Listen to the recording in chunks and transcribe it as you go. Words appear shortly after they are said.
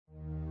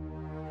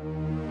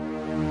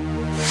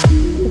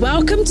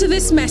Welcome to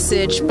this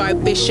message by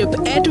Bishop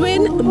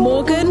Edwin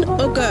Morgan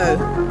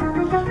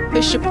Ogo.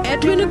 Bishop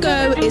Edwin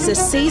Ogo is a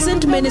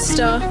seasoned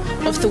minister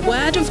of the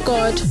Word of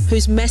God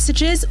whose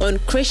messages on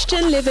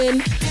Christian living,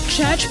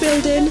 church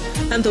building,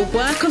 and the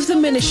work of the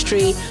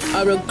ministry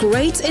are a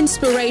great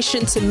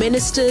inspiration to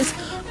ministers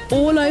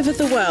all over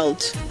the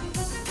world.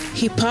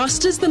 He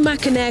pastors the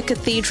Mackinac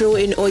Cathedral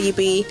in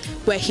Oyibi,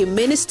 where he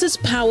ministers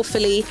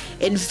powerfully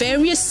in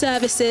various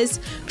services,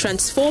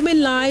 transforming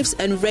lives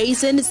and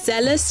raising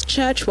zealous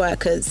church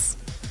workers.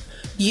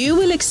 You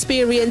will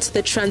experience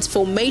the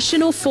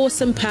transformational force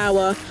and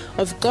power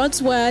of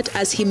God's Word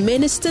as he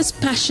ministers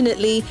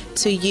passionately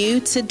to you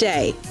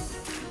today.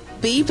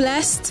 Be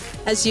blessed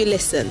as you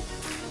listen.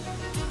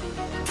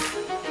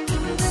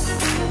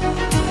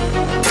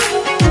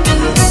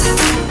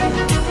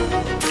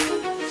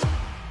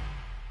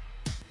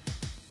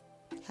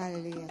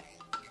 Hallelujah.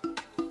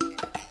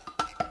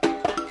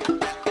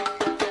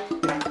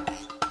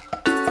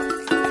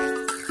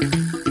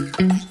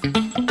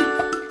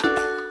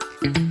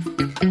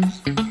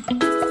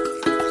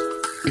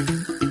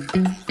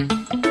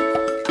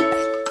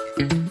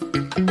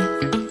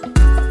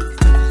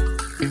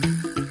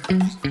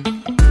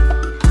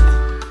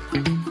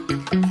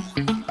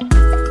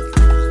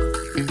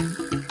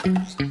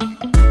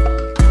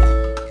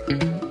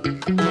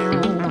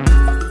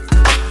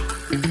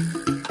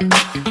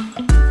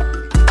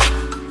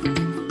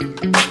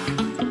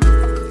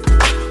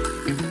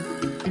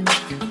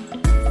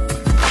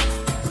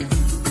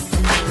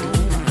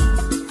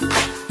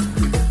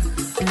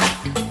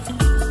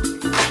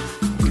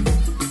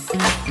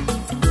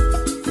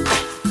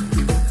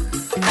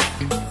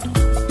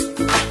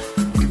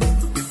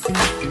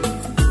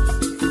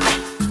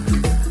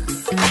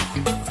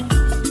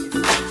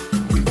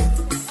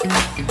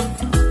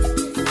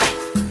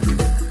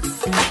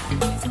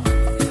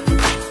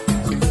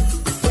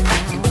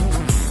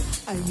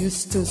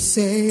 To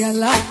say I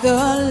love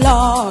the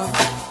Lord,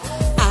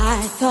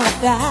 I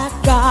thought that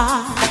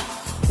God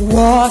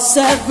was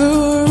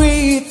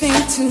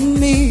everything to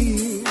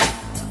me,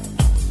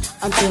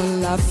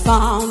 until I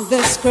found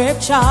the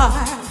scripture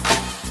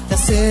that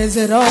says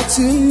it all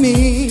to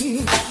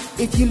me.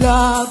 If you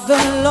love the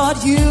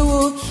Lord, you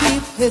will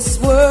keep his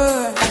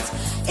words.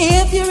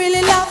 If you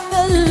really love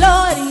the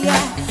Lord,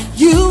 yeah,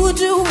 you will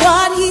do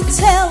what he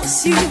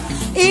tells you.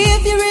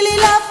 If you really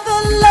love the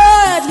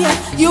Lord, yeah,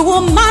 you will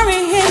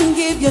marry him,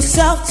 give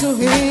yourself to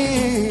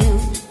him.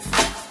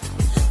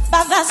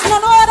 But that's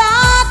not what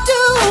I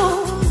do.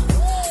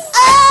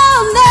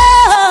 Oh no,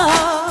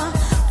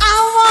 I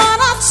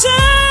wanna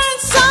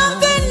change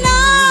something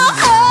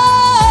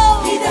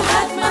now. He that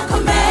hath my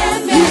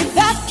commandment, he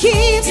that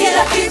keeps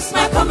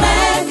my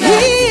commandment,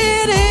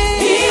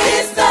 he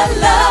is that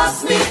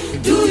loves me.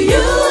 Do you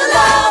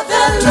love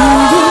the Lord? Do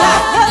you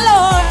love the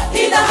Lord?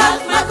 He that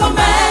hath my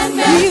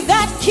commandment, he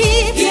that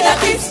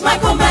keeps my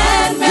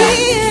commandment,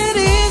 it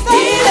is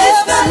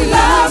that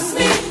loves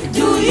me.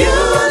 Do you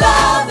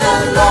love the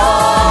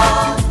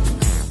Lord?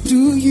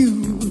 Do you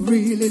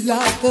really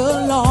love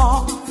the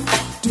Lord?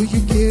 Do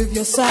you give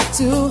yourself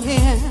to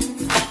him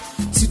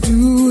to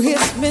do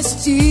his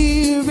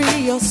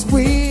mysterious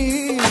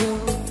will?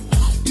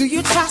 Do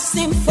you trust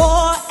him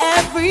for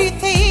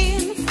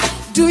everything?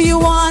 Do you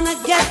want to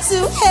get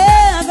to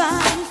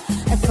heaven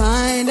and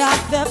find out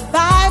the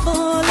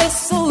Bible is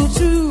so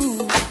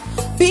true?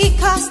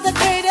 Because the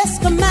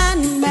greatest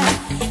commandment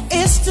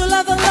is to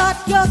love the Lord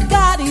your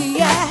God,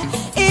 yeah.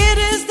 It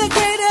is the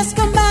greatest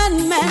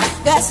commandment.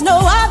 There's no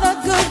other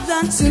good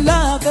than to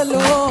love the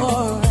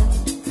Lord.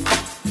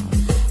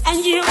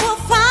 And you will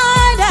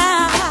find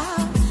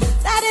out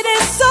that it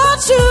is so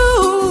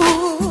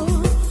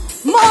true,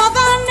 more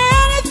than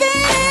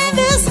anything in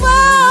this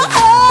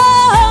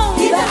world.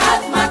 He that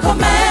hath my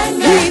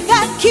commandment, he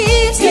that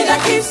keeps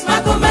my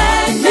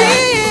commandment,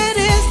 it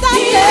is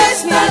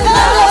that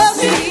loves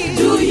me.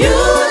 Do you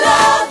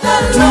love the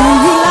Lord? Do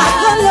you love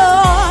the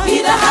Lord? He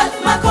that hath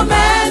my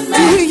commandment,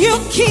 do you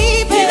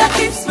keep he it? that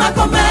keeps my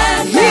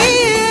commandment,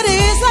 It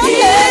is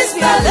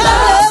that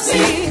loves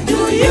me. Do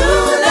you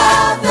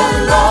love the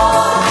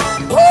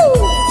Lord? Woo!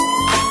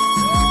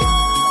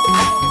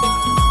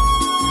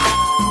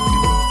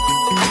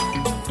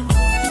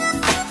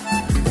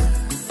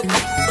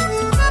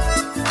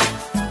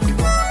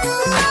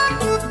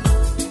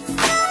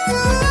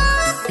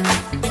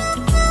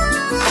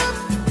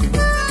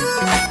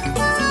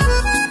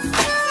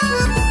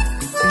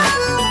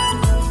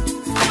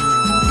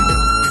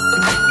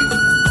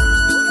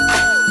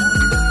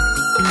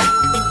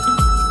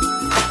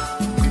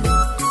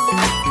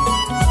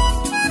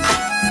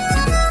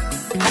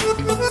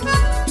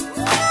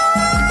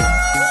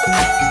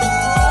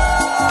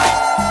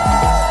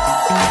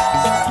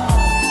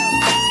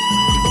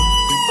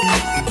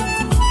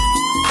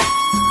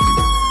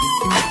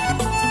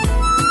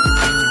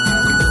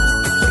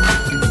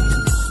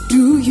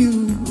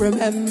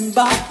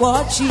 Remember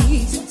what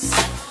Jesus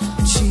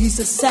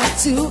said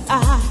to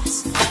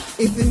us.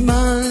 If a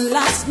man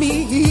loves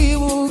me, he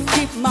will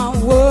keep my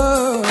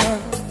word,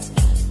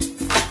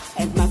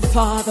 and my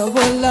Father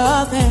will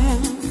love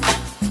him,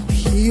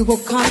 we will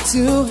come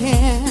to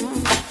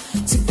him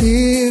to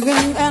give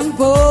him and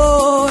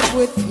board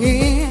with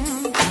him.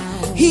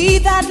 He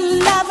that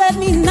loveth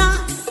me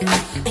not,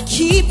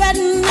 keepeth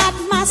not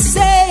my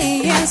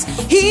sayings.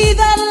 He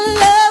that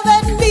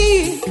loveth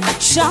me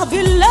shall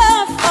be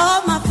loved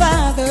of my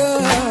Father.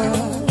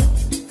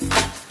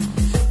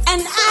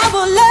 And I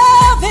will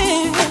love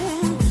him,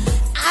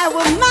 I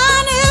will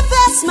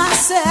manifest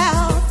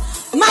myself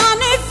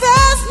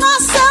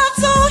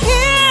to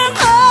him.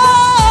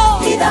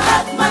 Oh, He that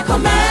hath my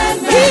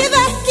commandment, he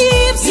that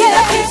keeps he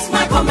that keeps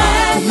my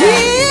commandment,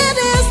 it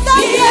is the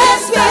he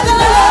is that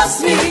loves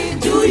me.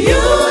 Do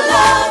you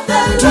love the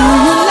Lord? Do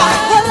you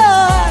love the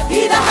Lord?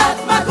 He that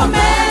hath my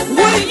commandment,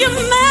 Will you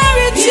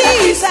marry he that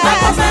keeps Jesus? my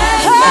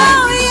commandment,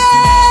 Oh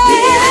yeah.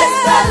 he is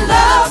that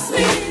loves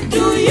me.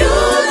 Do you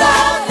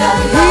love the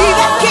He Lord?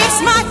 that keeps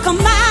my He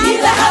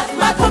commandment. that hath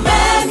my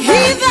commandment,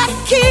 He that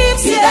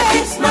keeps he it. that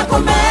keeps my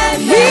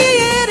commandment,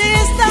 It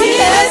is the he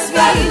is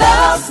that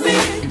loves me.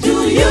 Do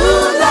you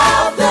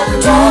love the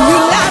Lord? Do you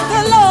love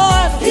the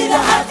Lord? He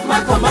that hath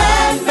my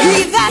commandment,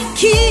 He that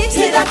keeps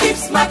he it. that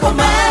keeps my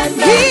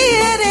commandment,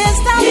 It is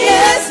the he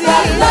is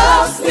that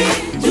loves me.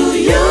 Do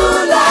you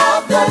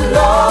love the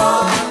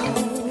Lord?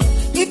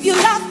 If you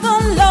love the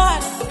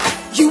Lord,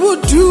 you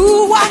will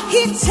do what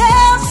he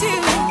tells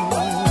you.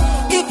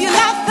 If you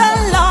love the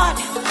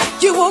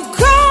Lord, you will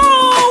go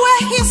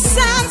where he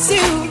sends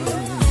you.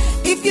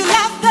 If you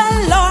love the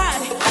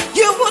Lord,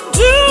 you will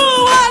do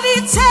what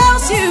he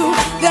tells you.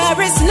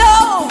 There is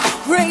no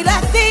greater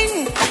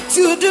thing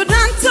to do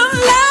than to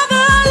love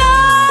the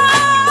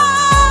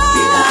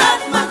He that Lord.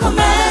 hath my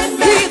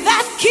commandment, He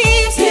that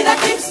keeps he it. that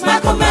keeps my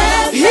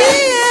commandment,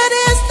 It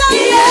is the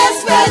he is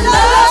that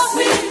loves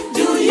me.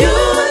 Do you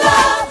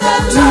love the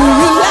Do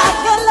you Lord? love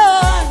the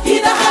Lord? He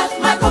that hath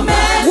my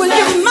commandment, Will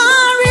you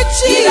marry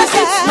he that Jesus?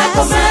 keeps my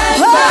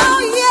commandment, Oh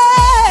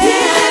yeah. he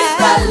is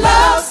that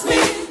loves me.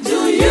 Do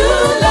you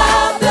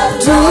love the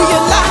Lord? Do you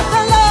love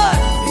the Lord?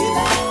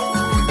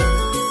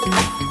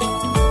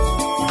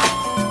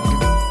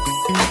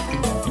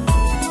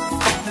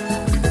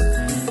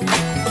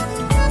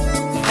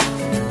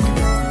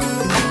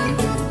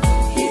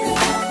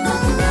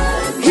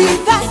 He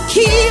that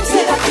keeps He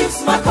it. that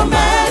keeps my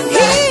commandment,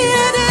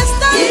 It is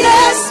the he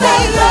is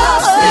that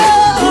loves me.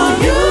 Do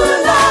Lord. you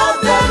love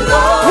the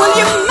Lord? Will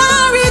you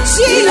marry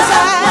Jesus?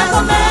 hath my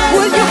commandment.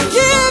 Will you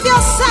give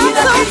yourself He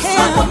that to keeps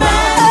my him?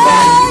 commandment.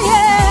 Oh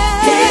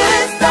He yeah.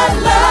 is that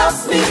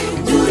loves me.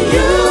 Do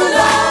you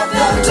love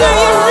the Lord? Do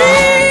you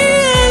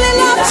really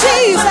love that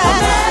hath my Jesus?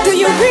 commandment. Do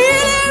you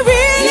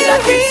really, He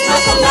that keeps my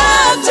really love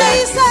commandment.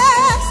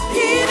 Jesus?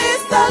 He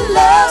is that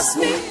loves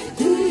me.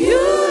 Do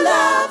you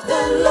love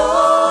the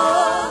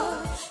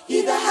Lord?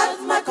 He that hath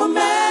my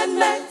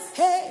commandment,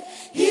 Hey,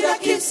 he that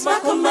keeps my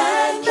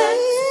commandment,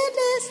 it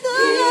is the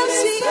he loves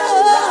is me. that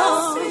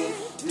loves me.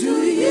 Do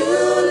you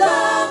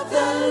love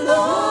the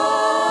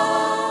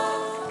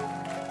Lord?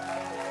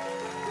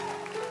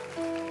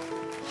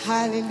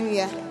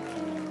 Hallelujah.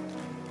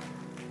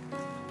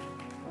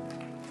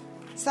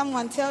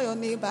 Someone tell your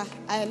neighbor,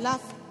 I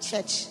love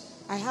church.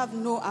 I have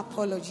no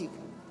apology.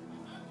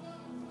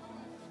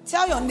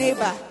 Tell your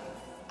neighbor,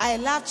 I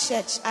love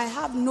church. I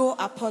have no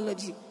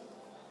apology.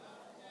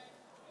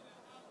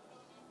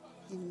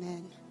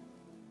 Amen.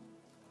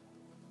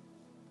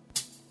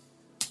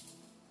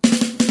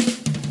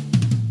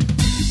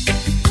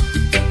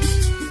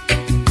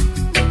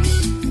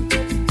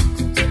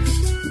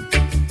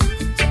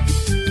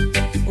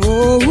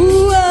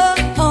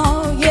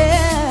 Oh,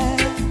 yeah.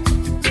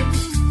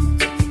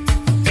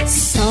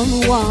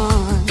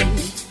 Someone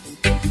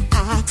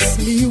asks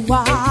me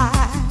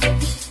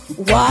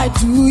why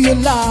do you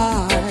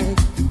like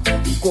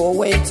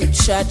going to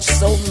church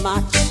so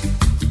much?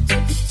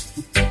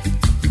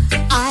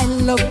 I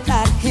looked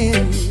at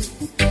him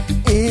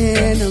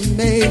in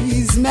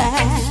amazement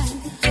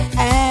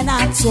and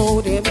I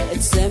told him,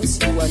 it seems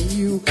you are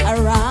new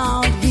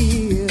around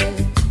here.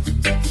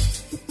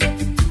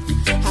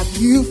 Have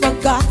you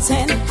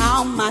forgotten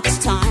how much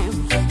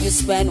time you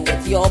spend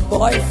with your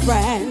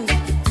boyfriend?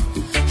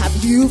 Have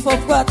you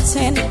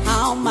forgotten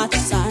how much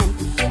time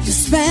you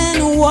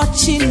spend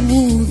watching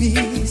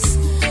movies?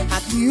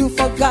 Have you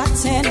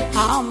forgotten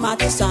how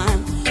much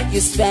time you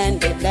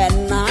spend in that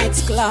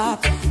nightclub?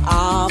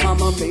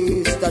 I'm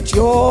amazed that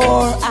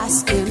you're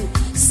asking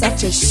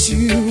such a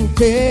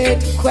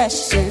stupid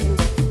question.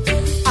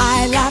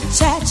 I love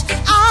church.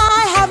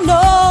 I have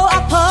no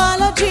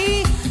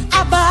apology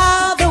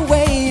about the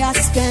way I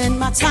spend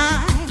my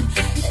time.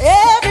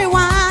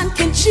 Everyone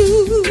can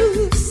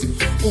choose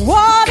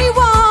what he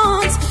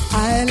wants.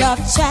 I love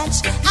church.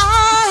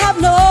 I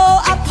have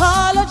no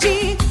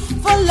apology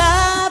for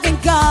loving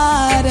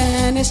God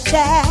and his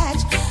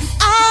church.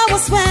 I will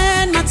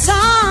spend my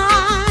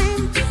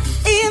time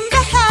in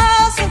the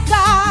house of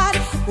God.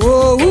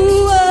 Oh,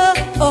 oh,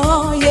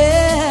 oh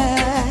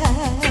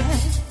yeah.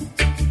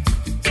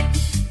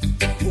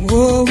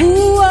 Oh,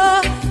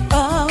 oh,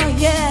 oh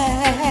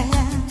yeah.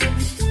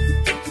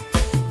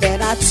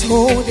 Then I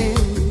told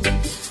him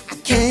I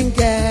can't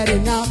get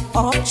enough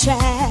of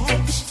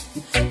church.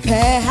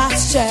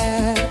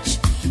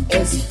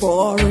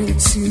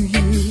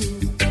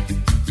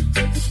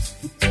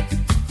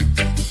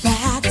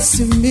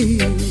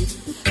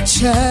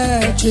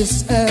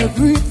 churches,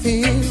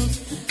 everything.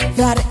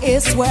 That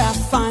is where I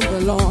find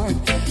the Lord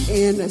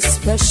in a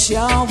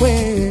special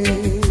way.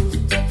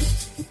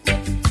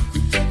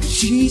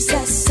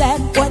 Jesus said,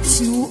 where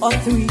 2 or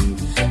 3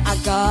 are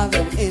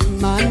gathered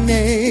in my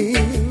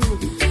name,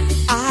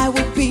 I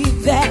will be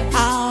there,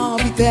 I'll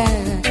be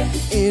there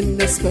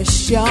in a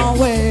special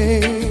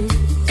way.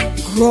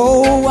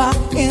 Grow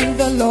up in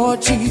the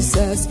Lord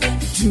Jesus,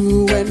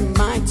 doing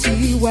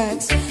mighty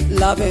works,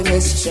 loving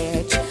His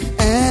church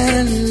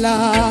and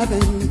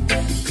loving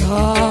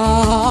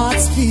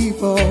God's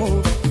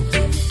people.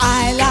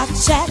 I love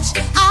church.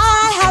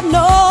 I have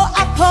no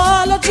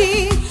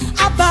apology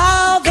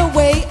about the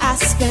way I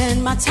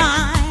spend my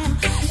time.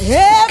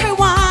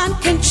 Everyone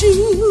can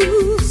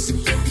choose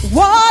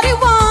what he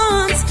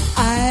wants.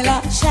 I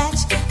love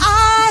church.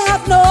 I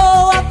have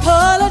no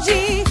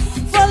apology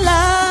for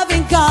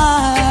loving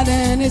God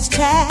and His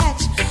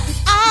church.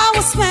 I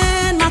will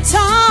spend my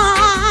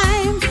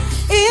time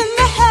in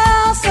the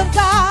house of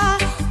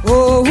God.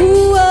 Oh,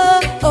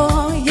 oh,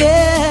 oh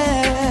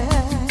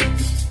yeah.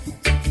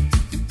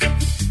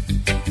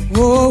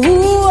 Oh,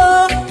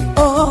 oh,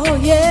 oh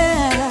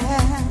yeah.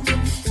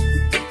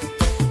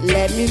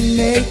 Let me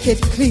make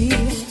it clear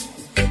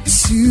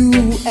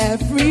to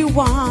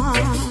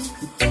everyone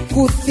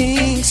who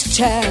thinks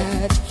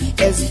church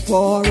is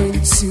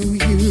boring to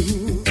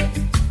you.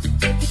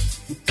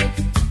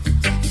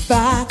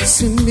 Back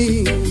to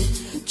me,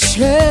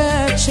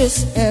 church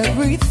is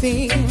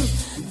everything.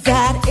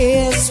 That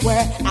is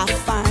where I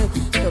find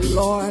the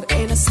Lord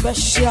in a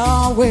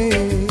special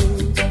way.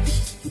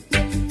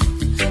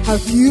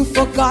 Have you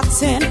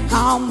forgotten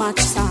how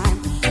much time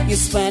you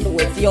spend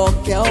with your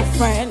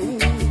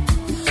girlfriend?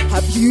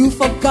 Have you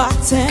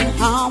forgotten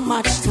how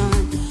much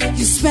time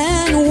you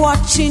spend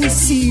watching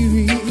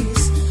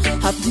series?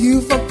 Have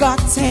you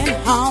forgotten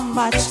how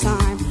much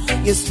time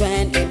you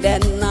spend in the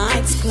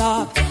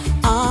nightclub?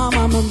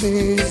 I'm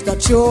amazed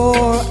that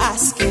you're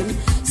asking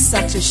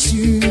such a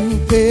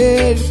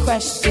stupid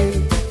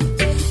question.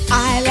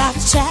 I love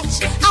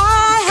church.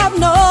 I have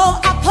no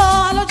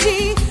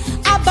apology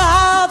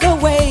about the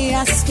way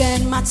I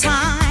spend my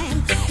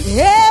time.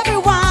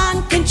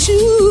 Everyone can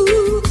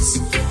choose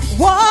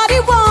what he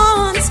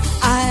wants.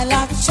 I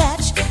love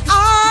church.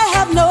 I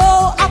have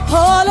no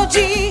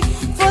apology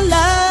for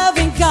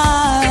loving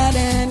God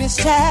and His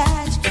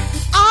church.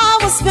 I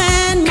will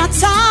spend my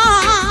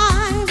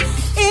time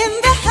in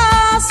the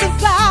house of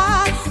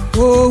God.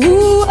 Oh,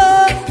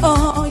 oh,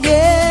 oh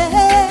yeah.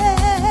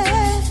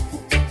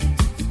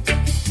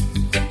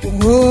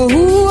 Oh,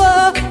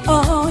 oh,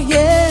 oh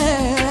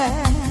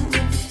yeah.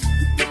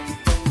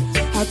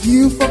 Have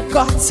you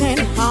forgotten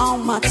how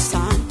much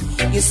time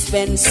you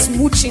spend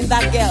smooching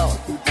that girl?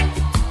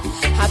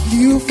 Have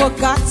you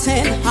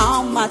forgotten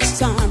how much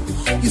time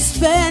you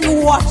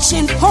spend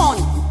watching porn?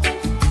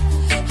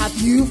 Have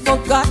you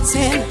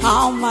forgotten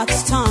how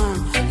much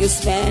time you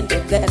spend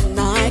in the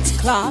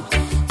nightclub?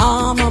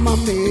 I'm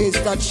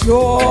amazed that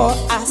you're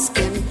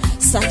asking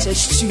such a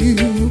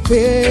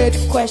stupid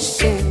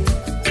question.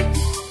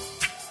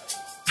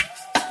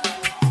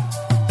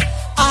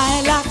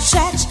 I love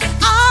church.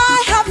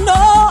 I have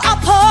no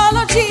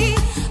apology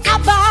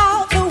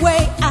about the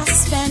way I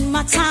spend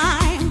my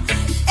time.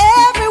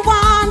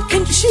 Everyone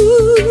can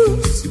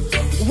choose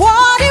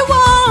what he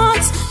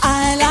wants.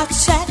 I love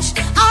church.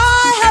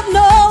 I have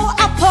no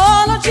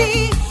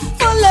apology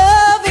for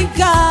loving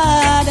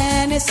God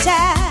and His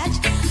church.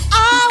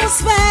 I will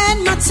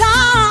spend my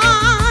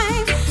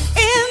time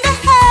in the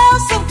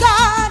house of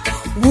God.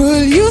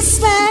 Will you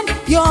spend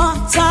your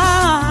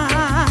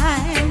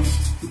time?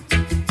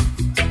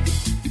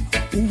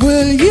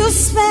 Will you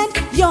spend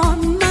your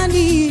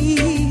money?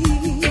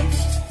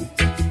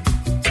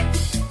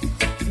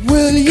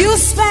 Will you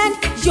spend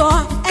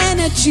your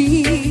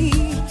energy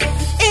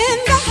in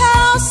the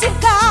house of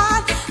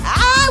God?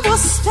 I will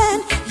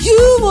spend,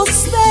 you will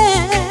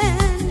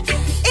spend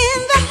in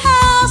the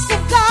house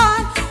of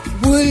God.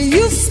 Will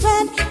you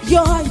spend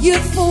your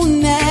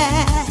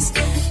youthfulness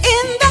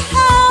in the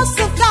house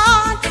of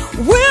God?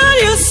 Will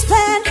you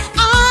spend,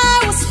 I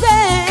will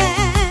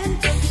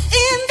spend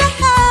in the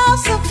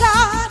house of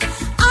God.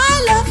 I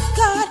love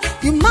God,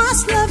 you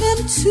must love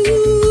Him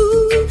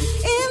too.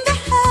 In the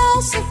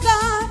house of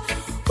God,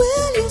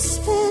 will you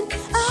spend,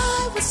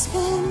 I will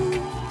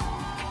spend.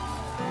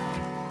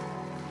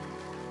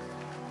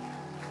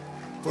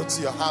 Put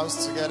your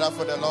hands together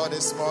for the Lord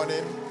this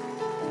morning.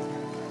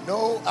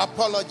 No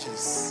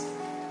apologies.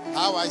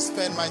 How I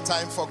spend my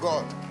time for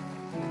God.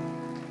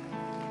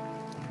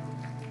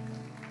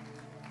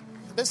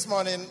 This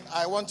morning,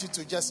 I want you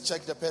to just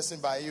check the person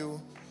by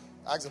you.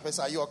 Ask the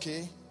person, are you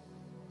okay?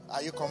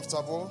 Are you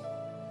comfortable?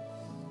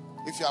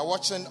 If you are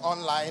watching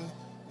online,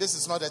 this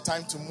is not the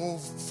time to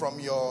move from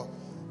your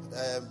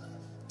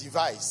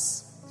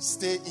device.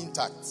 Stay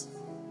intact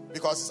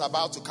because it's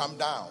about to come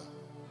down.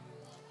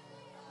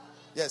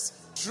 Yes,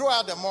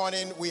 throughout the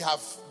morning, we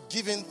have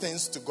given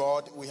things to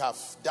God. We have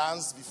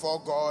danced before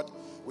God.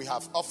 We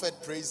have offered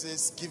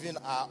praises, given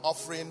our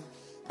offering.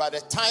 But the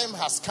time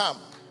has come.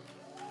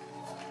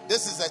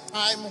 This is a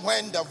time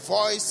when the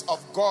voice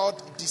of God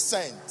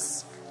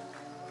descends.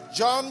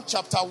 John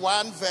chapter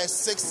 1 verse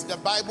 6, the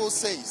Bible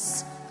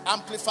says,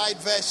 Amplified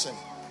Version,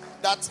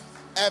 that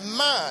a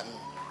man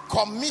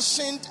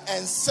commissioned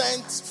and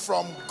sent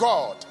from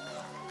God,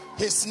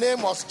 his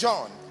name was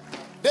John.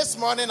 This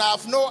morning I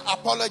have no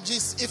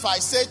apologies if I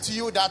say to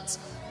you that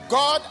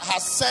God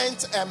has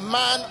sent a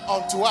man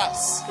unto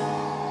us.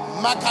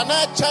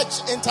 Makane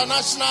Church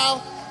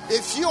International,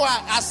 if you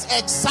are as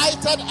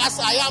excited as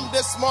I am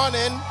this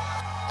morning,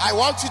 I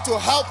want you to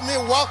help me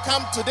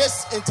welcome to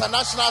this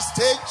international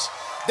stage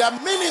the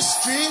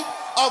ministry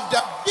of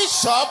the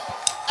Bishop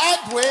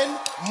Edwin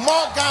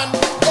Morgan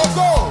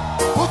Ogo.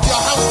 Put your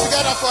hands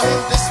together for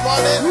him this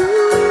morning.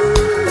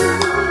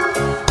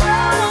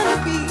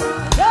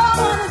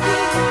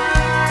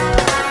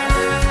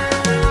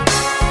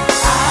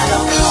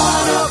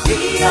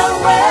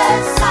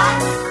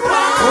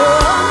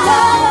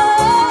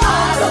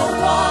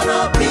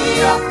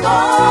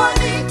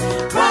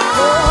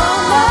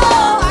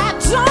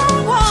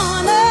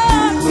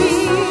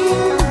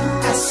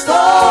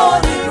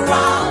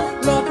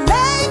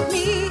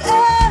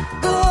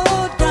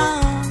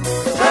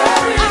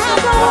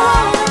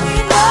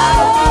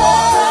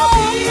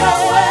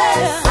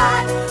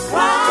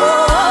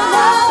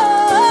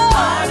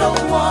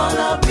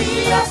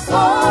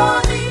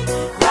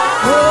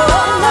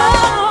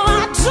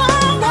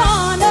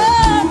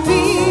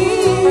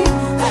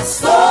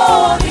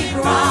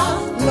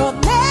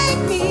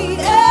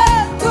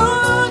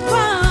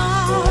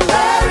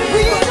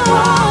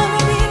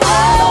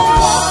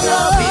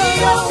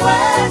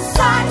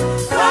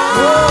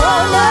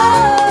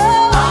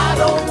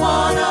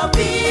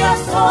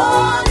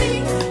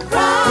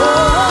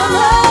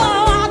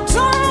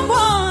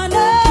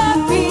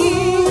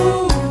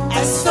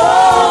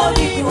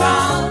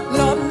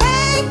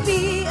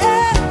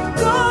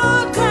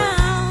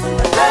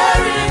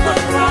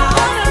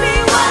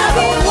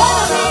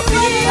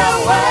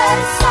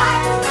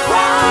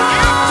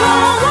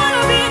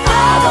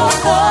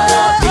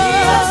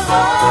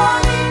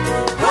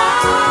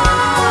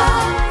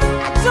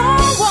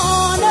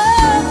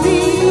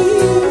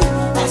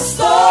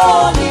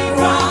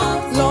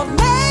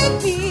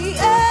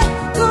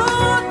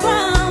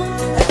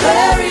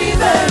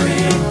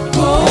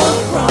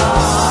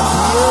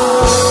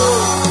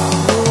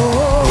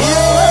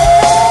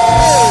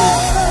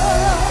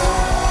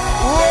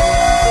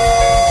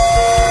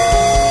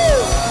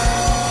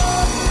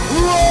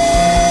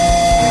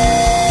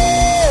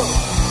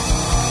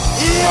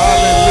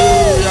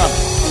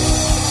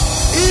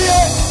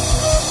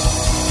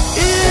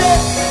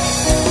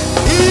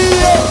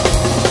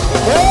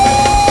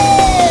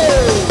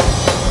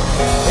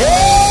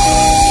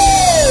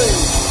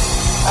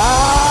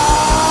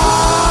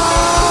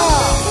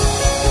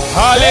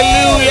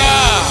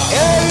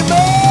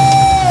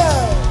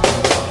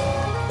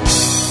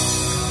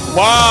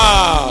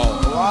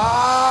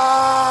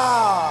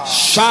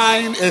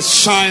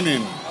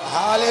 Shining.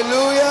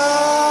 Hallelujah.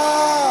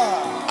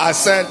 I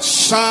said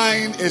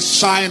shine is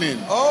shining.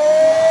 Oh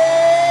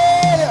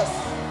yes.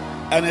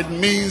 And it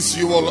means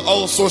you will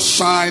also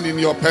shine in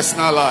your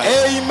personal life.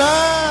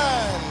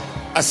 Amen.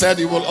 I said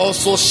you will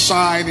also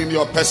shine in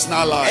your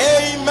personal life.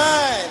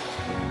 Amen.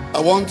 I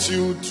want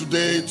you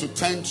today to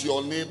turn to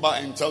your neighbor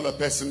and tell the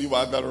person you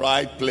are at the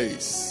right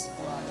place.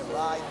 You are the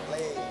right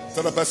place.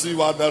 Tell the person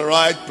you are at the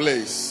right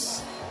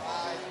place.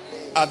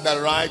 At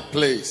the right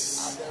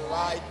place.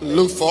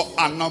 Look for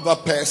another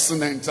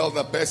person and tell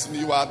the person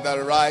you are at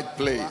the right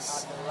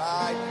place.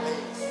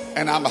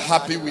 And I'm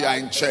happy we are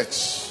in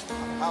church.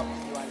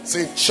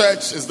 Say,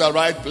 church is the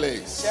right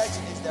place.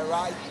 Church is the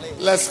right place.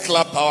 Let's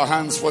clap our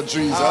hands for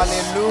Jesus.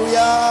 Hallelujah.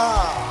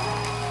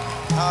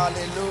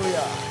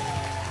 Hallelujah.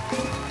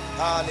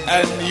 Hallelujah.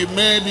 And you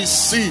may be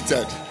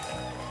seated.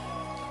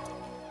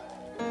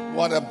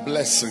 What a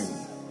blessing.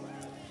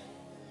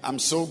 I'm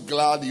so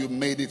glad you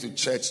made it to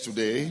church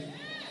today.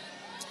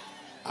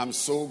 I'm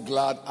so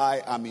glad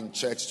I am in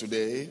church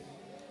today.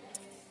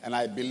 And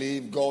I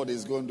believe God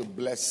is going to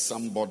bless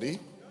somebody.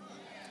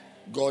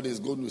 God is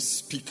going to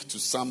speak to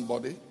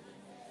somebody.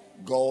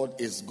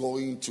 God is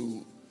going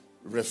to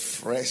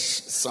refresh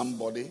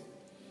somebody.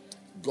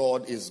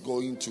 God is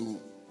going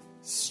to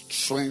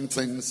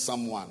strengthen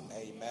someone.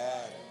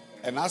 Amen.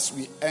 And as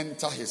we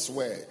enter His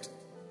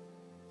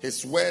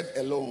word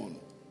alone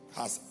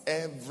has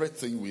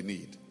everything we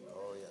need.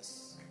 Oh,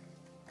 yes.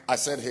 I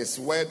said His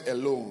word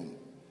alone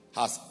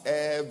has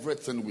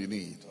everything we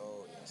need.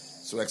 Oh,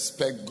 yes. So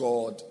expect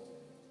God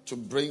to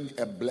bring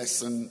a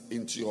blessing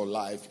into your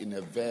life in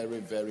a very,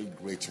 very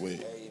great way.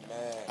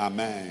 Amen.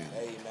 Amen.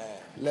 Amen.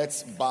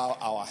 Let's bow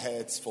our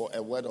heads for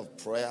a word of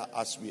prayer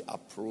as we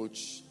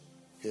approach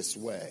His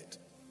word.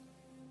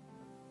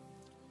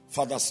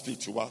 Father, speak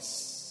to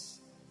us.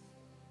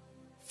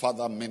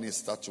 Father,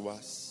 minister to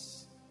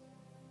us.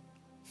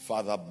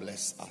 Father,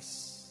 bless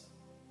us.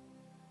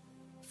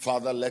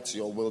 Father, let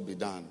your will be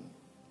done.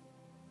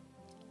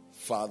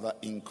 Father,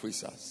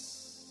 increase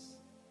us.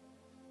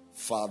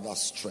 Father,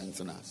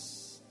 strengthen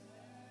us.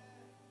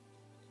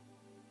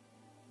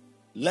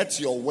 Let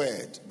your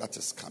word that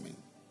is coming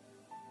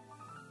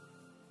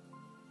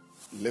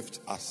lift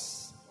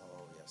us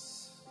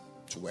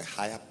to a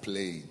higher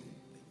plane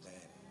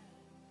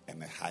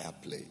and a higher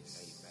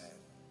place.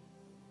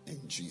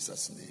 In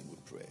Jesus' name we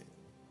pray.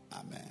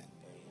 Amen.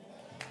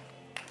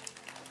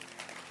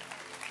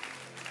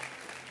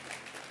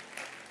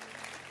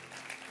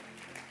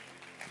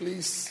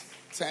 Please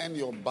turn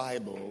your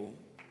Bible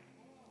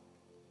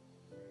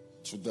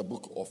to the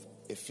book of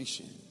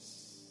Ephesians.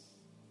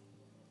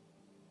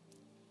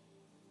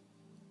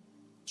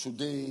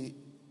 Today,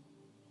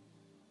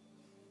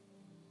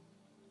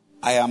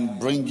 I am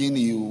bringing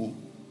you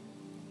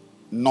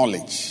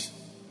knowledge.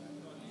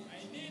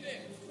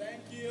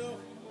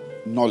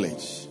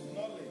 Knowledge.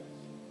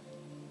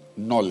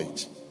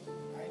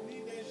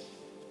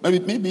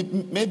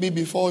 Maybe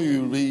before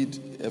you read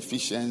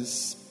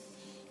Ephesians,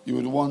 you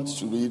would want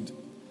to read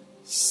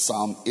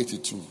Psalm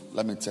 82.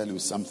 Let me tell you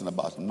something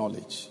about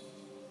knowledge.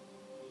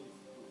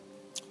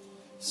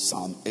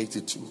 Psalm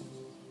 82.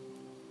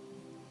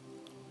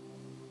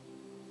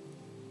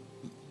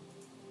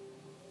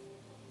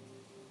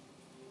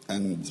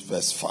 And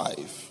verse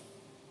 5.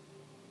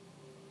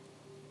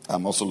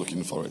 I'm also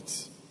looking for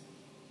it.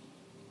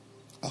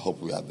 I hope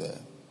we are there.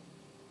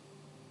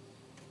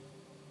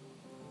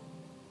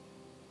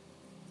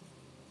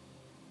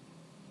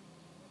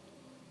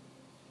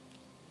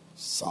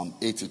 Psalm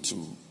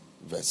 82,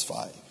 verse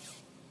 5.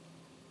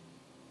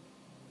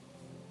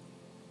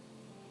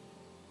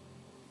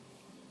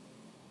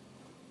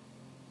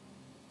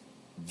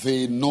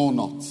 They know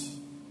not.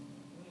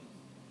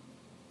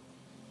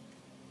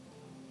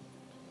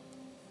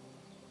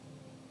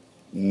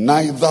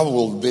 Neither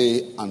will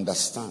they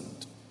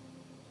understand.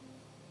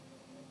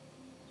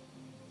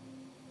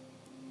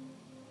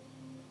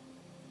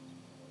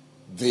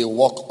 They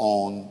walk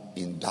on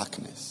in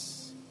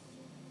darkness.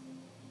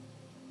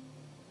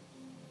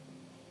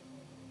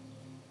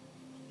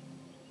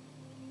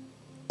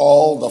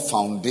 All the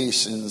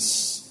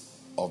foundations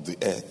of the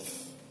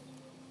earth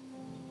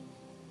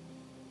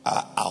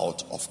are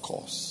out of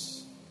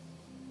course.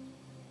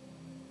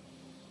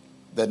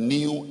 The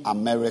New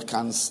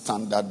American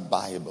Standard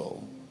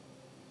Bible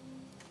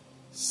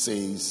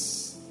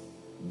says,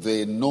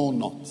 they know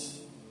not,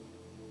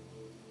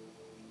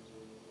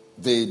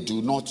 they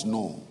do not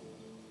know,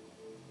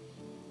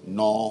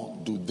 nor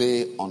do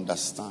they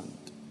understand.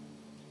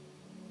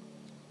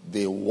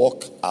 They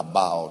walk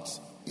about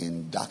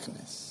in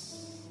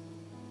darkness.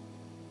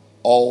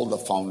 All the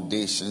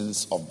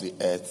foundations of the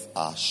earth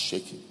are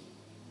shaking.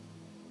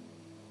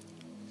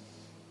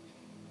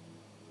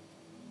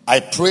 I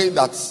pray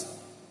that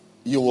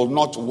you will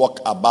not walk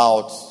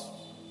about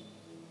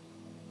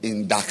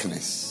in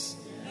darkness.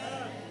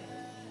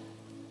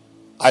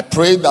 I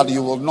pray that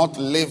you will not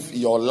live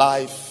your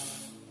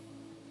life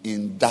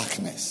in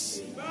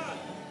darkness.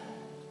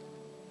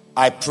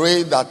 I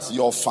pray that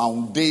your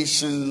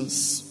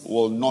foundations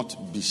will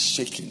not be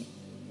shaken.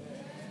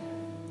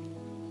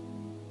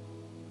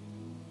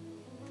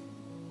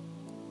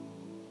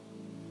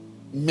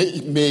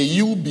 May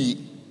you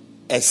be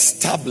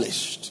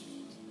established,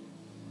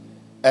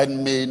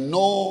 and may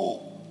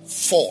no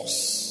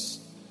force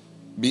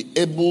be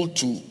able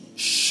to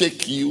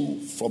shake you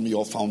from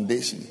your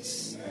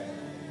foundations.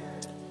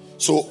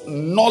 So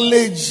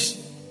knowledge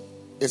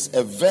is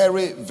a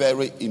very,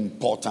 very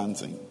important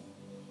thing.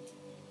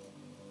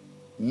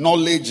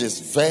 Knowledge is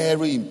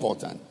very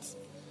important.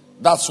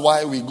 That's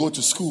why we go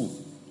to school.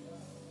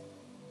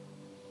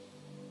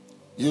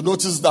 You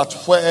notice that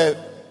where,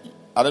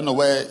 I don't know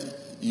where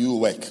you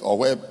work or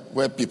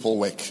where people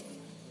work.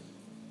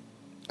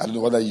 I don't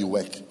know whether you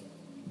work.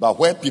 But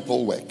where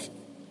people work,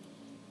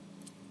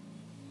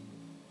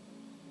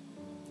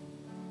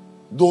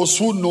 those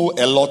who know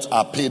a lot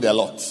are paid a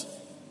lot.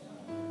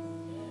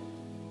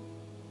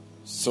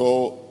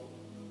 So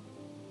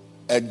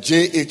a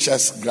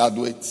JHS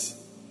graduate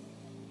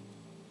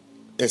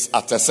is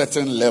at a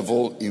certain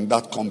level in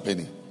that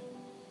company.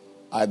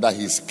 Either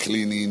he's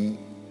cleaning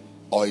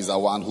or he's the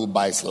one who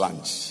buys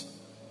lunch.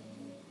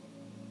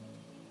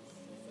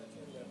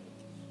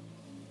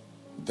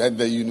 Then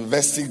the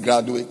university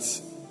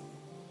graduate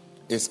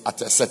is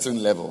at a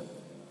certain level.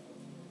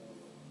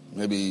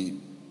 Maybe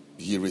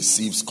he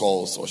receives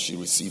calls or she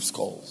receives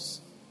calls.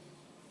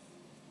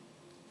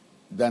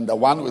 Then the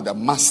one with the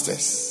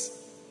masters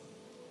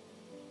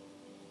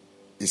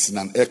is in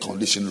an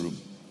air-conditioned room.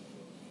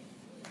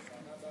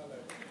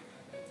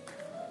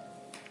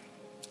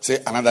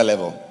 Say another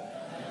level.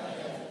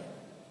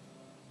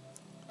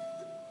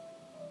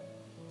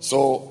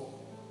 So,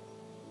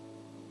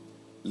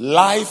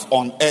 life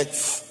on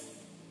earth,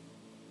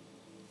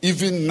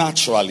 even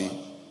naturally,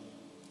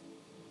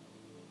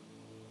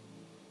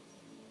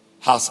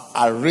 has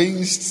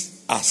arranged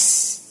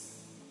us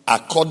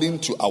according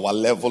to our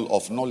level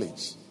of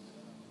knowledge.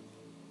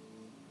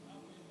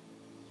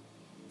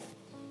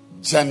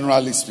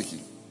 Generally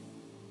speaking.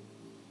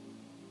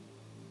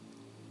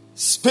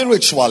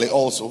 Spiritually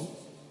also,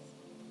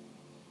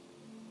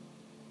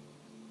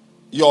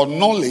 your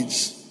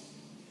knowledge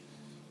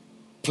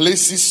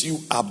places you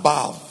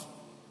above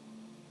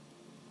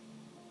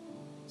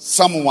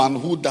someone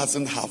who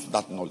doesn't have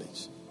that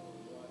knowledge.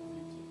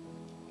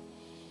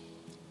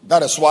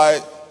 That is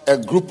why a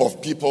group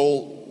of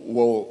people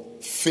will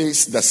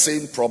face the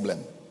same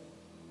problem.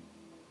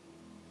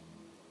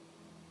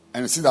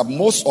 And you see that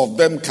most of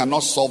them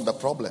cannot solve the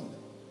problem.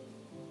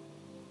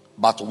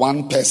 But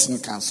one person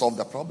can solve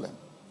the problem.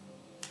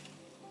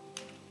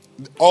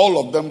 All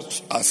of them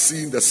are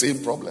seeing the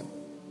same problem.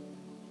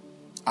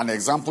 An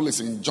example is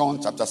in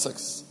John chapter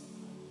 6.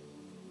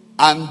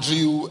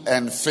 Andrew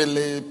and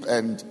Philip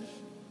and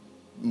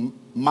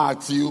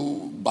Matthew,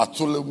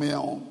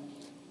 Bartholomew,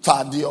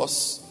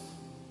 Thaddeus,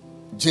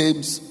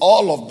 James,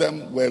 all of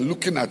them were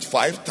looking at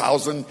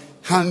 5,000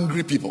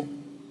 hungry people.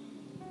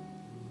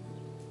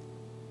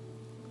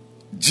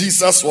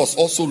 Jesus was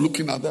also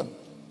looking at them.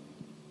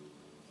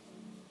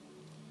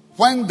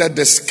 When the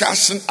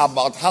discussion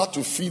about how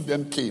to feed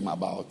them came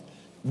about,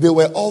 they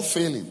were all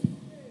failing.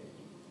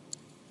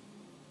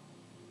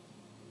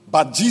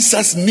 But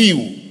Jesus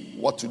knew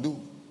what to do.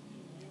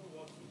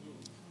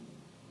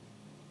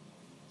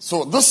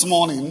 So this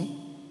morning,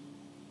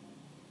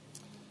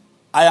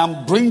 I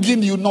am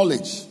bringing you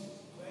knowledge.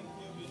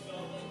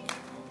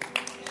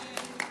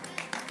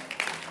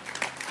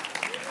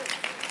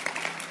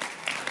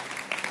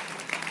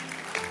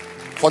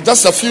 For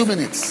just a few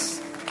minutes.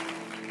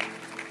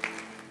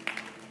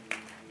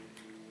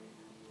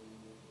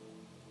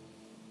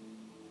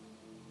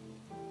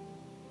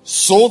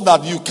 So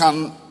that you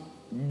can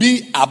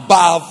be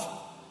above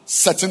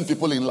certain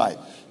people in life.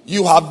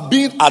 You have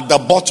been at the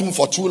bottom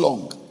for too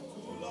long.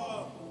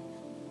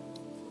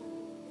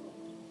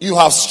 You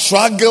have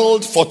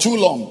struggled for too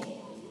long.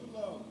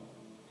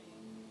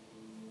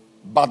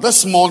 But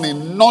this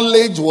morning,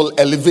 knowledge will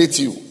elevate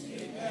you.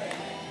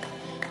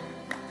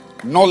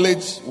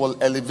 Knowledge will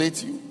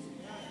elevate you.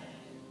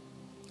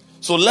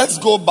 So let's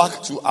go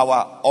back to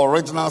our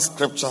original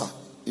scripture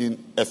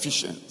in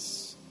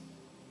Ephesians.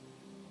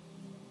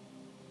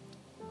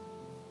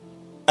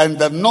 And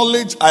the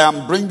knowledge I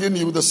am bringing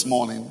you this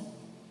morning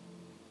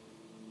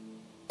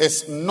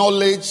is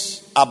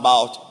knowledge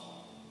about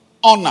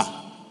honor.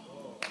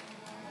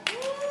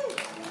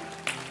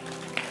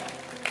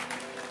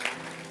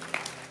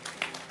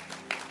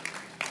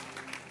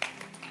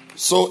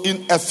 So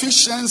in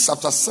Ephesians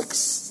chapter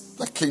 6,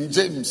 the King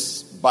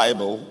James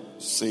Bible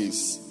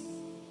says,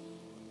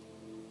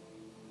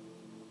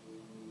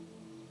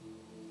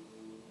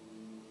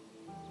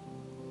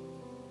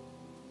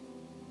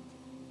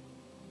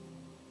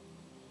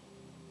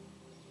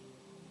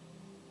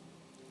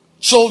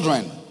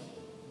 children,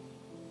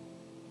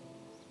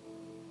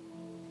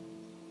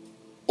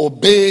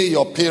 obey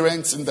your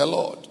parents in the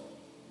Lord,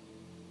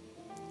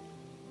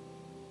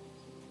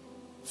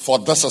 for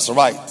this is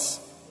right.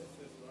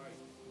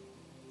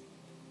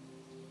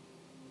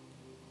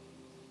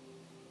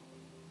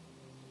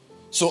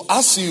 So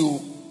as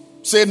you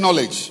say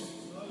knowledge,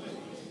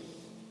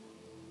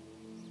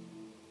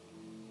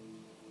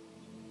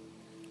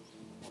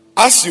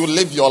 as you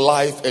live your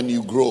life and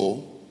you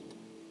grow,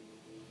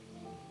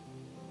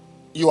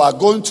 you are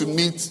going to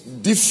meet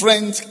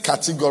different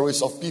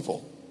categories of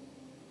people.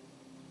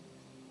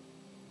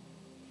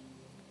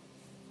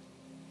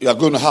 You are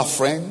going to have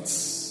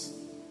friends.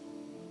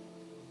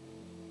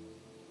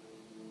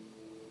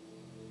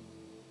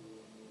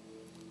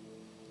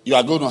 You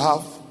are going to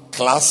have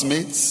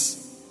classmates.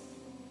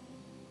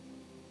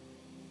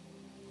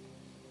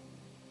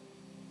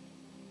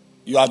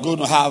 You are going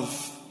to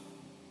have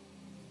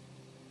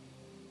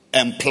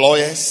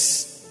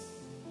employers.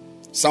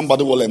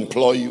 Somebody will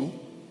employ you.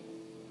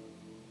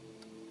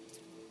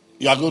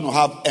 You are going to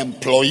have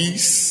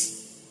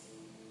employees.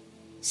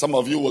 Some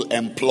of you will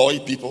employ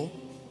people.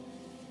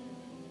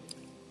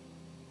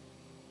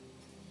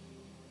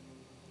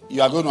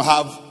 You are going to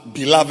have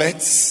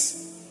beloveds.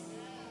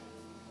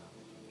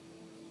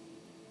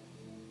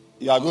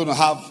 You are going to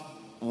have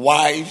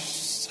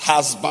wives,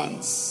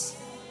 husbands.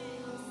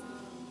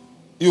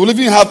 You will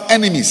even have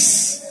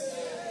enemies.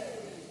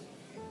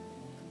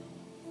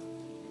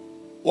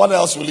 What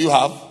else will you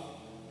have?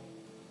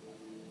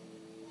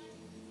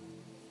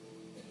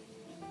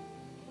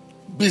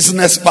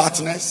 Business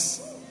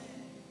partners.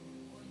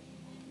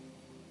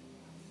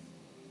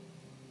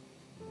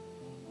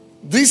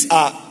 These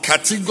are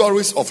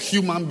categories of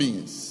human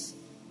beings.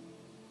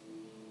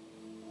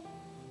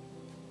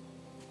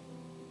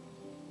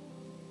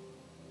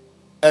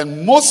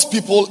 And most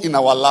people in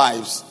our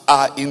lives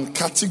are in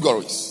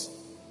categories.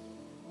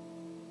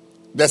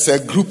 There's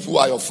a group who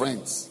are your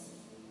friends.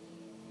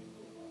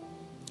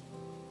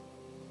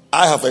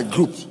 I have a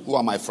group who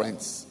are my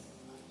friends.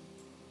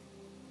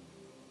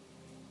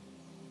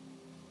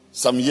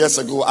 Some years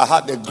ago, I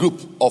had a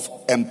group of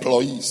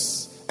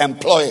employers.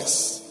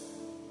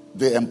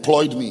 They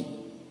employed me.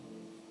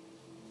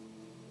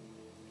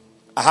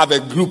 I have a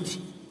group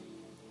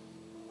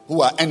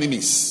who are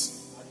enemies.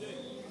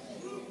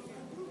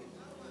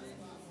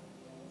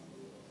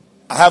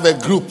 I have a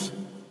group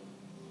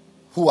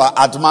who are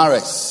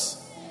admirers.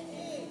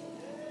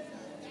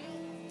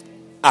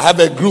 I have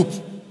a group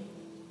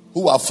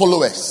who are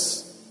followers.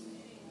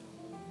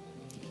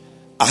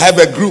 I have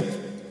a group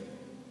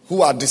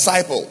who are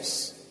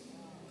disciples.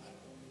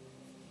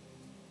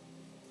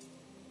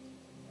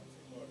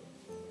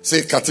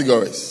 Say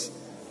categories.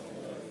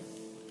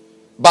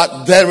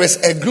 But there is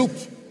a group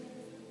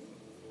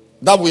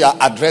that we are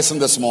addressing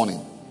this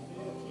morning.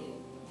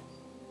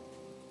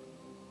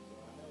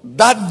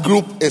 That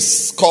group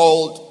is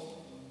called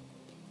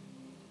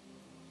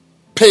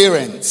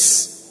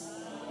parents.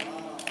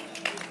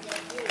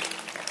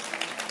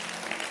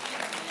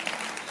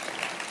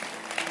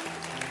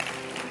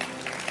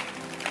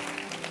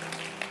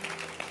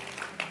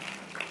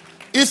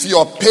 If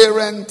your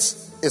parent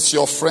is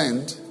your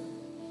friend,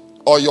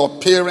 or your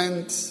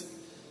parent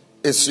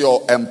is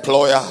your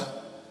employer,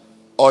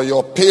 or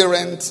your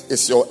parent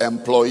is your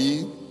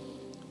employee,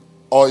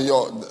 or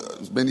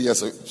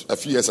a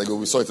few years ago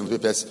we saw it in the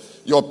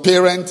papers, your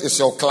parent is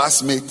your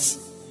classmate.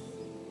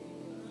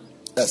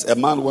 Yes, a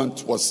man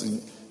was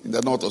in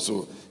the north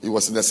also. He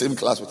was in the same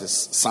class with his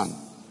son.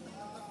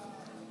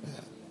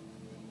 Yeah.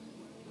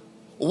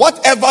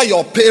 Whatever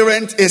your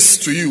parent is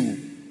to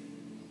you,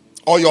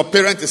 or your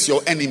parent is your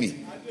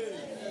enemy.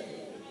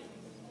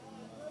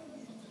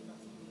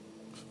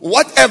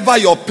 Whatever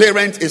your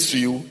parent is to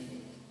you,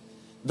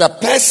 the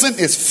person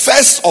is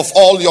first of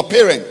all your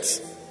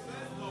parent.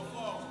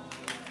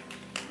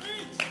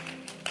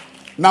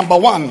 Number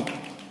one,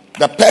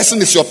 the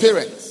person is your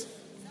parent.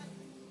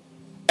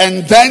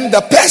 And then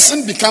the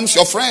person becomes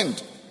your friend.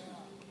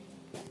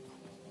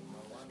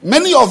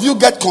 Many of you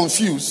get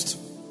confused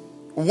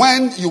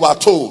when you are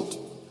told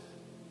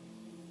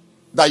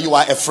that you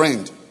are a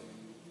friend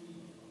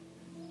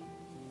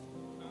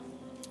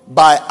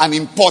by an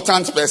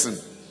important person.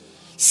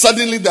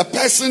 Suddenly the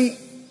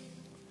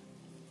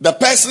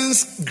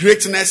person's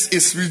greatness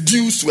is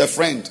reduced to a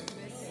friend.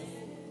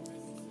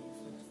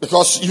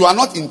 Because you are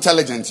not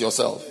intelligent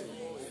yourself.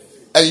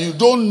 And you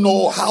don't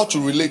know how to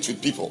relate with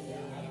people.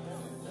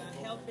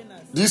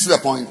 Do you see the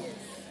point?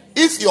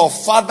 If your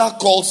father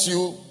calls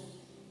you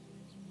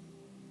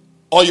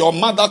or your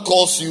mother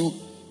calls you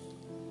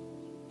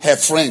her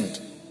friend,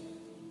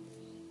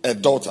 a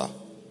daughter,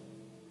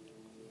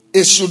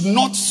 it should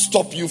not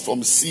stop you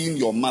from seeing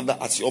your mother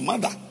as your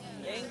mother.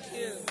 Thank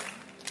you.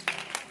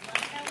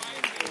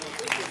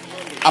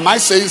 Am I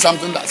saying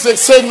something?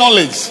 Say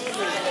knowledge.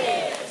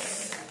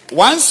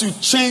 Once you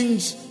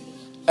change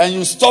and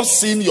you stop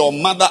seeing your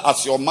mother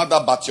as your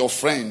mother but your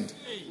friend,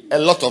 a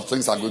lot of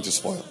things are going to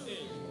spoil.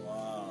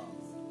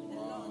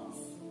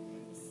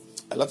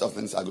 A lot of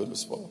things are going to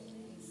spoil.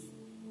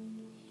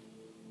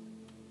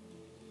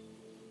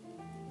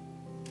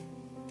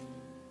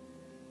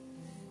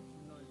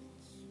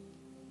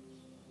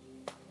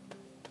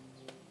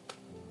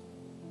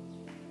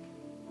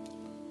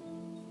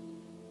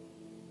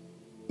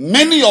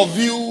 Many of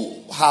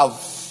you have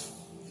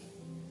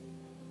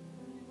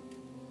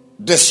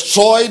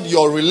destroyed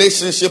your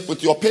relationship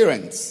with your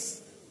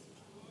parents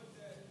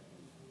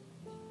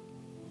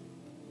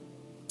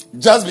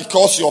just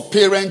because your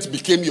parent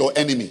became your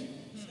enemy.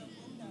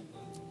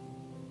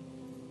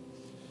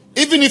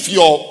 Even if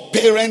your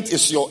parent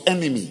is your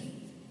enemy,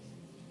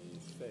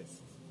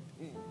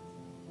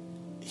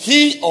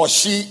 he or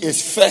she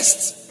is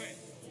first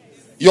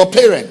your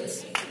parent.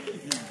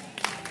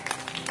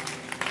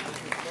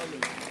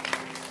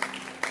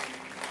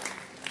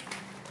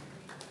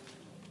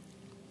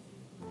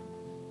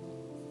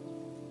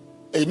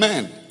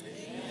 Amen.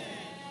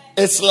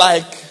 It's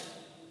like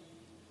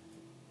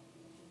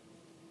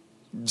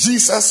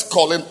Jesus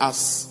calling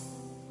us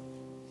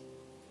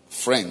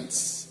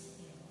friends.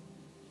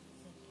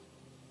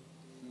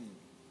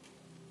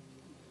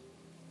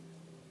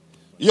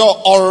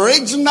 Your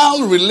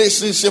original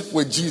relationship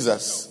with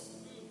Jesus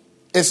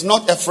is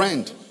not a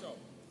friend.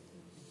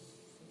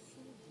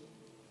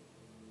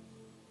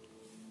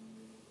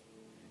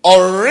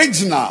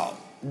 Original.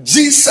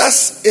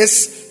 Jesus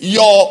is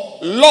your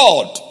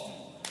Lord.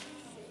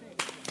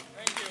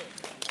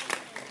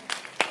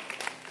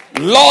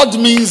 Lord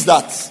means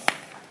that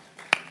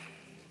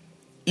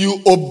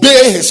you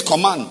obey his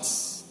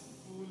commands.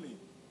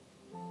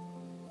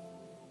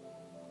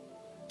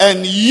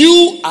 And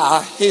you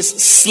are his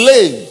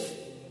slave.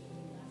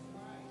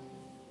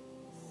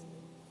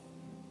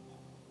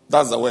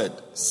 That's the word,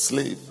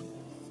 slave.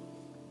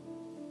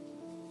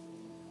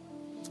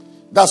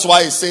 That's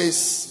why it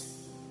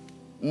says,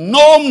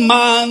 no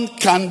man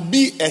can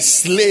be a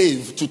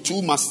slave to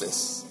two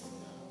masters.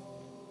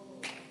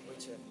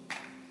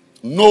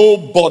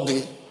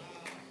 Nobody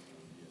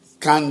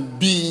can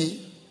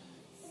be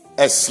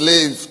a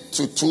slave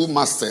to two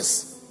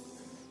masters.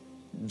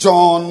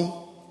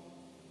 John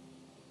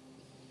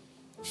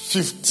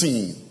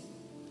 15.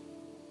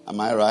 Am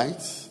I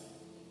right?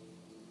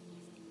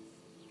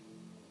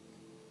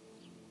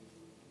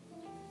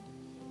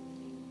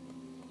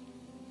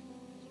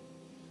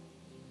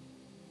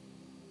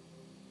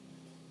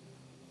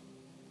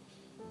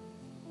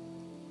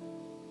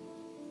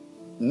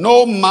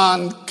 No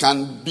man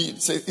can be,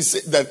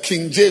 the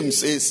King James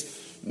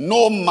says,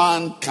 no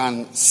man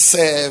can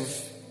serve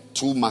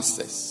two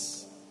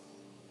masters.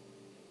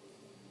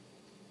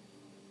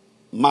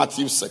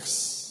 Matthew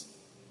 6.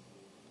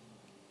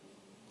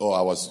 Oh,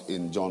 I was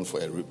in John for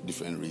a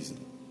different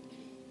reason.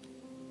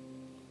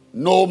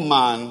 No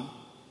man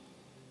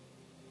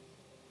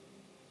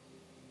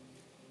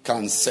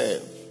can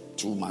serve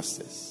two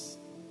masters.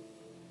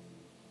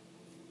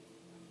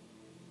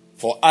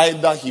 For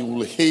either he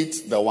will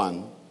hate the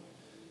one.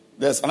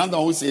 There's another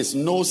one who says,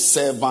 no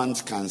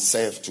servant can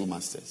serve two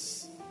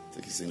masters. I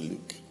think it's in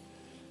Luke.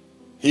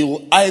 He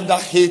will either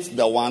hate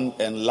the one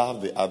and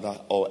love the other,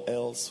 or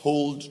else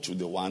hold to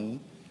the one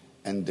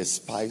and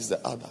despise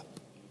the other.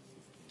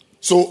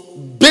 So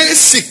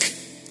basic,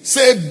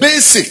 say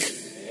basic.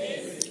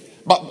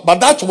 But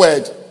that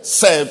word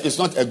serve is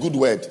not a good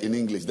word in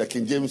English. The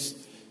King James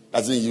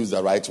doesn't use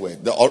the right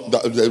word.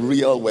 The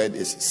real word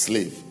is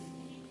slave.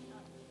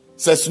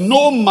 It says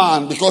no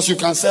man, because you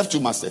can serve two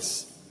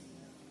masters.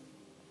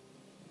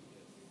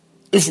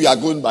 If we are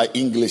going by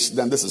English,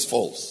 then this is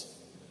false.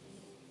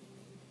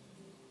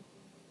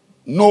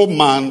 No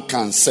man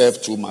can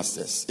serve two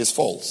masters. It's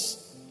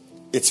false.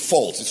 It's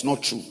false. It's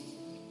not true.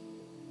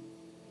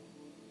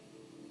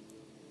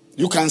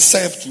 You can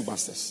serve two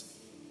masters.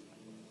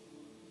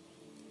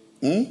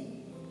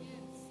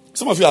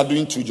 Some of you are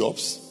doing two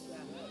jobs.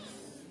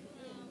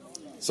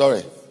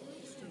 Sorry.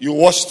 You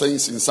wash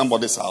things in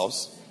somebody's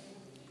house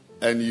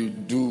and you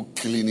do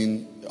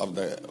cleaning of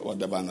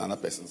whatever in another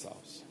person's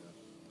house.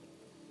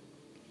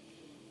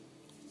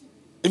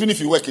 Even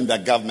if you work in the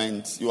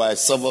government, you are a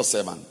civil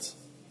servant.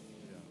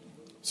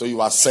 So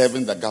you are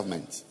serving the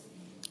government.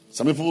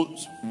 Some people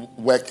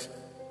work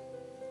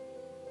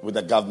with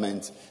the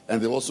government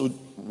and they also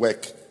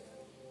work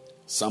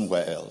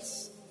somewhere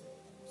else.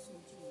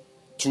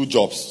 Two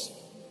jobs.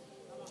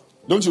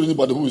 Don't you know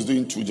anybody who is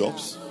doing two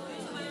jobs?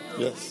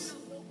 Yes.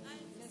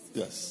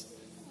 Yes.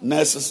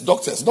 Nurses,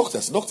 doctors.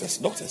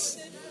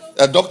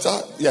 A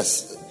doctor,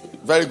 yes.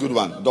 Very good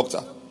one,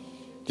 doctor.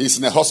 He's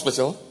in a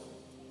hospital.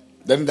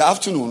 Then in the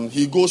afternoon,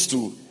 he goes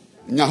to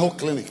Nyaho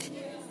Clinic.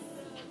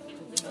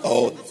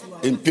 Or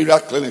Imperial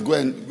Clinic.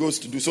 Goes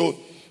to do so.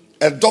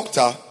 A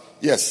doctor,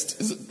 yes,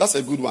 that's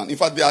a good one. In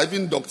fact, there are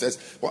even doctors.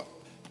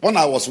 When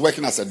I was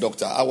working as a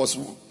doctor, I was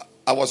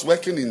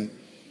working in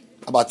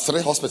about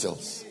 3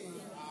 hospitals.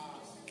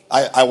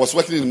 I was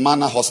working in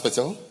Mana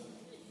Hospital,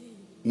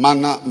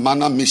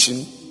 Mana Mission,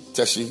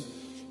 Teshi.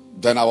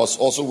 Then I was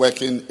also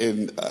working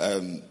in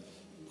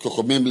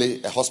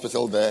Kokomimli, a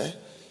hospital there.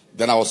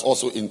 Then I was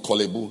also in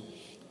Kolebu.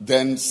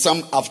 Then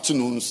some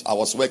afternoons I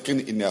was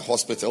working in a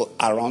hospital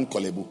around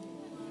Kolebu.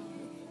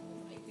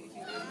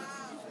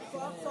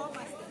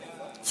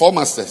 4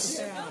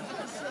 masters.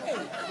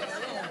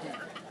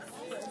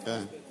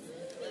 Yeah.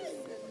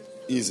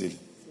 Easily.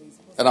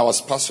 And I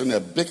was pastoring a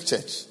big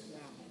church.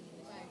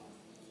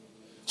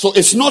 So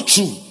it's not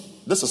true.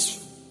 This is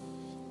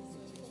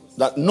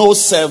that no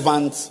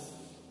servant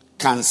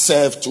can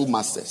serve 2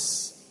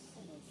 masters.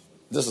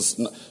 This is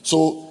not,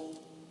 so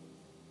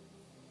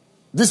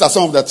these are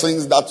some of the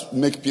things that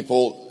make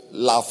people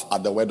laugh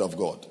at the word of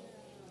God.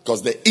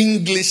 Because the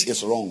English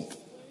is wrong.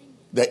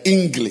 The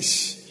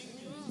English.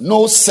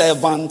 No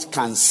servant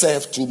can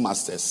serve 2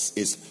 masters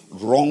is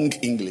wrong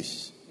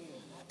English.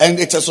 And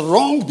it is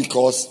wrong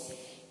because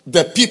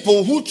the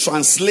people who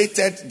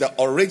translated the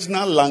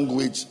original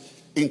language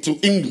into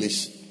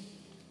English,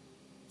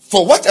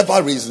 for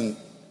whatever reason,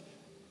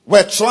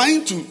 were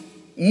trying to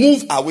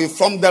move away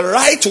from the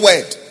right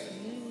word.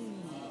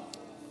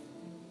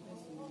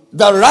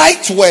 The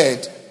right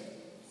word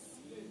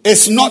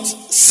is not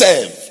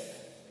serve.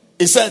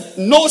 It said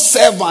no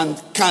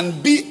servant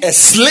can be a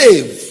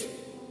slave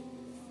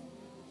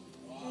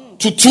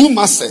to 2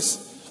 masters.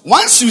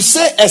 Once you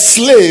say a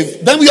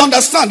slave, then we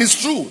understand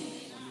it's true.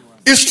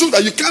 It's true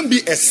that you can't be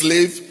a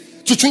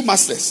slave to 2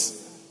 masters.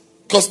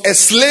 Because a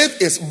slave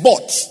is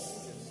bought.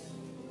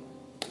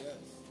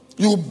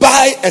 You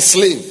buy a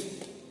slave.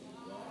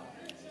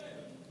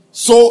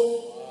 So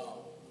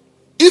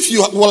if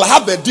you will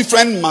have a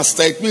different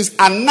master, it means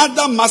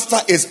another master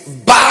is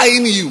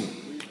buying you.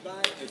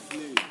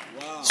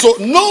 So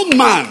no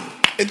man,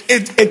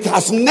 it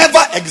has never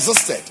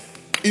existed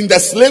in the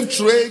slave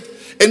trade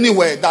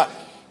anywhere that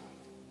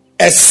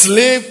a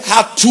slave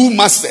had 2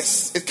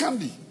 masters. It can't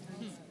be.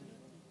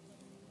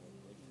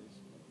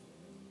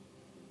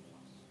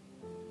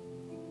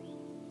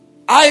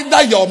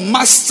 Either your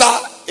master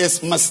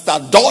is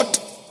Mr. Dodd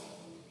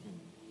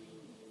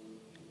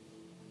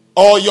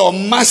or your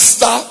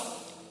master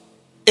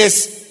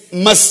is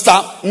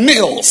Mr.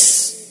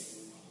 Mills.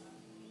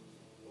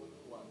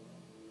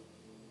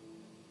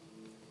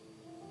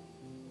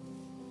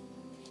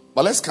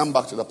 But let's come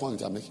back to the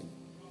point I'm making.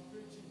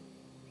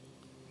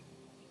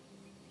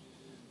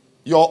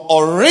 Your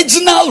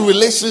original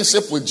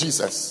relationship with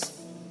Jesus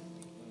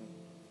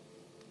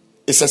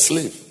is a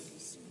slave.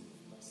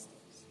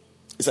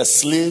 It's a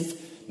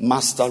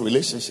slave-master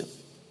relationship.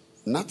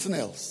 Nothing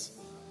else.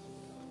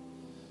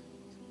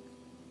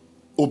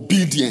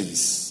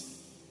 Obedience.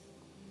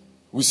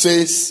 We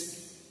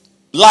says,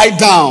 lie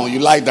down, you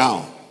lie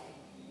down.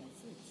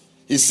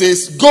 He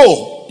says,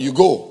 go, you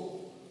go.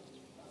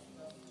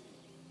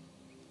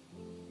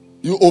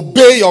 You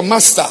obey your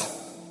master.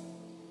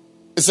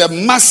 It's a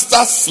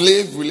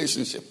master-slave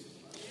relationship.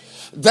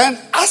 Then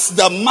as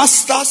the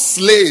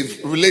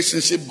master-slave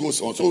relationship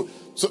goes on, so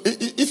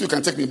if you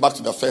can take me back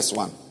to the first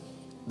one,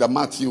 the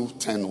Matthew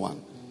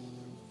 10:1.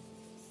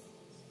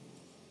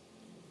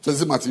 Is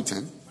it Matthew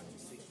 10?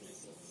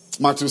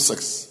 Matthew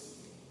 6.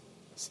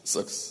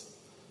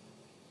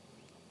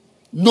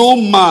 No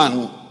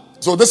man,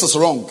 so this is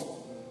wrong.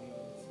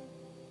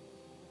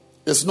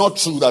 It's not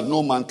true that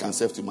no man can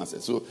serve two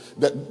masters. So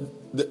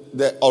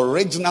the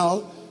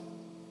original,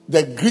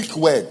 the Greek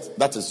word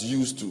that is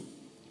used to,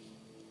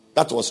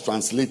 that was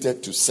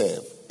translated to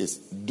serve, is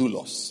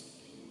doulos,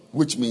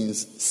 which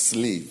means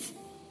slave.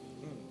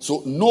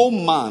 So no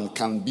man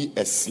can be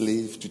a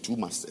slave to two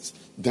masters.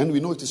 Then we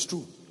know it is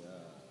true.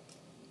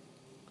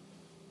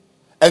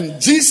 And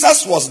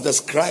Jesus was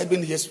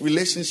describing his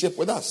relationship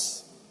with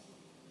us.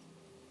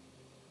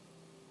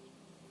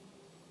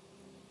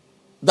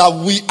 That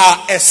we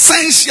are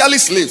essentially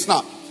slaves.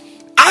 Now,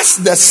 as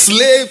the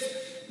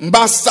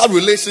slave-master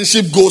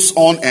relationship goes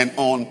on and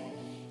on,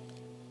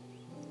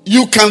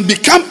 you can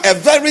become a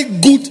very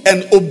good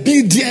and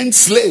obedient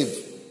slave.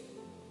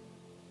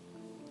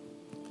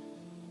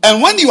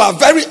 And when you are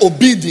very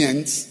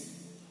obedient,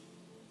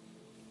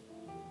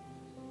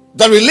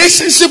 the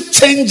relationship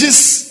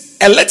changes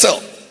a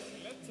little.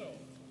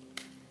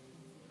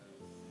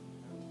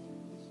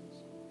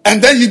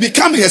 And then you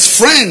become his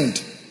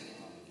friend.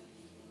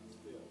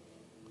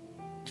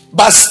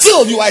 But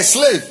still you are a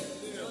slave.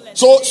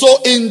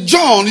 So in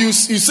John, you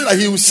see that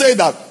he will say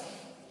that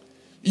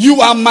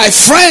you are my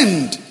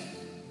friend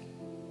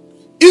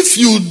if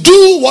you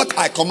do what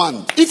I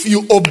command. If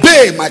you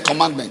obey my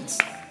commandments,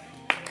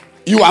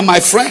 you are my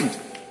friend.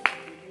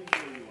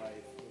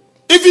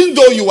 Even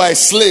though you are a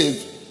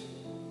slave,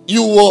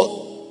 you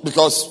will,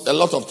 because a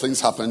lot of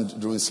things happened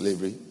during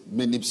slavery.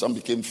 Some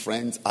became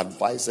friends,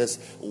 advisors,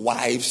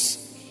 wives,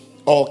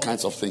 all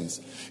kinds of things.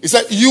 He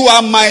said, you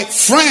are my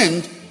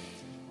friend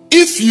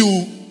if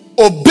you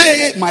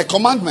obey my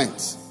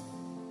commandments.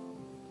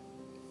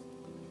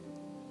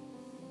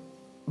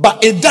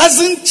 But it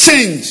doesn't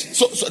change.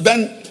 So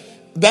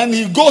then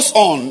he goes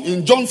on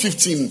in John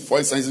 15, for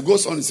instance, he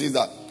goes on and says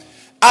that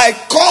I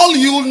call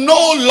you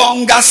no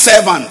longer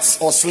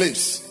servants or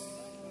slaves.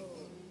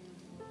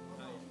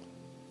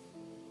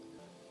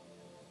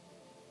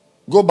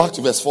 Go back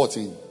to verse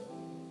 14.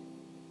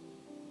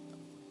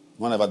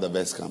 Whenever the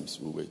verse comes,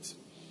 we'll wait.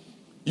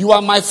 You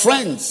are my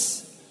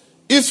friends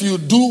if you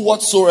do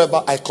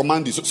whatsoever I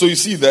command you. So you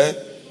see there.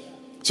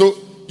 So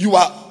you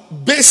are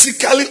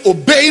basically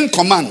obeying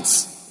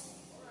commands.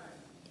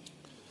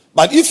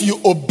 But if you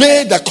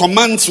obey the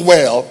commands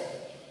well,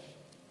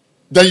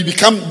 then you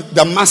become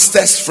the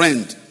master's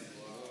friend.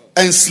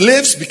 And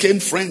slaves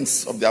became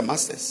friends of their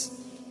masters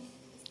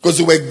because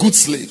they were good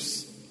slaves.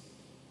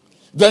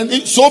 Then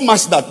so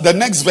much that the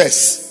next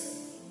verse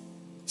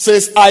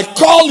says, I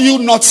call you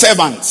not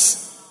servants.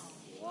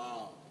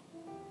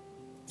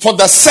 For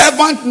the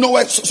servant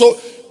knoweth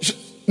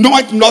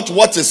not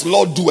what his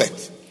Lord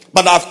doeth,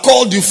 but I've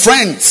called you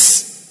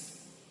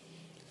friends.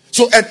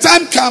 So a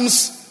time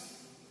comes,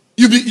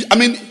 you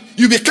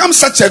become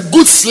such a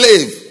good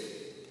slave,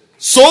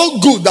 so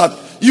good that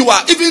you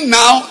are even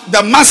now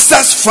the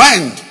master's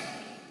friend.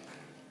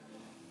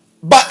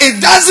 But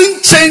it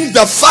doesn't change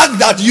the fact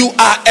that you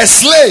are a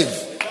slave.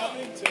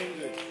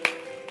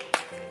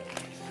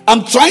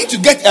 I'm trying to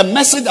get a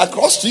message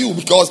across to you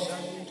because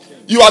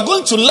you are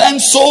going to learn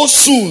so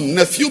soon, in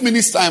a few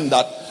minutes' time,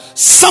 that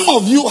some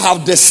of you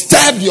have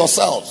disturbed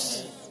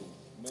yourselves.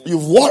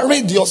 You've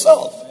worried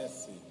yourself.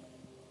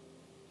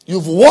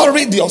 You've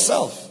worried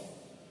yourself.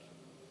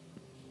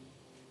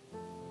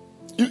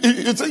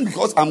 You think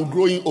because I'm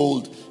growing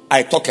old,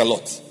 I talk a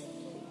lot.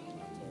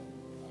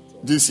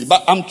 Do you see?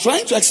 But I'm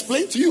trying to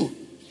explain to you.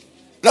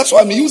 That's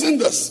why I'm using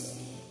this.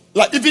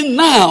 Like even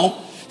now,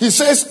 he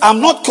says,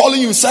 I'm not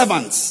calling you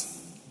servants,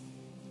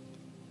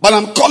 but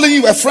I'm calling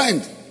you a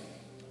friend.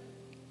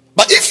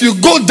 But if you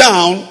go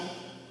down,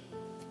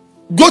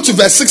 go to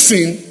verse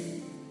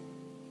 16.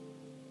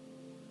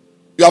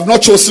 You have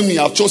not chosen me,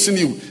 I have chosen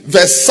you.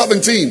 Verse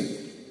 17.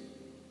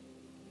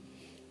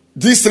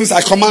 These things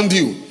I command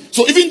you.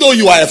 So even though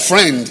you are a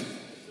friend,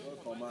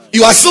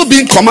 you are still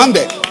being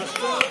commanded.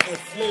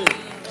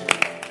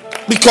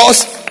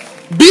 Because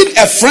being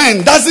a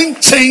friend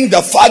doesn't change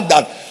the fact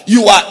that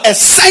you are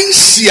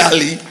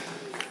essentially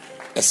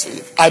a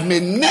slave. I may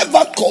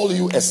never call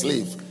you a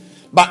slave,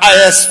 but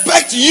I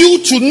expect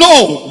you to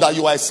know that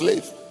you are a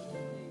slave.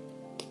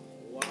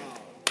 Wow.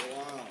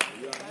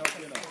 You are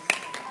helping us.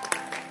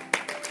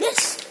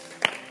 Yes.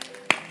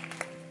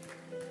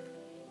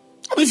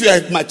 If you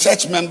are my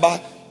church member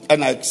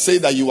and I say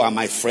that you are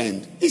my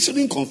friend, it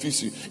shouldn't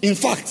confuse you. In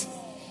fact,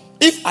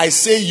 if I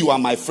say you are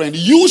my friend,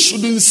 you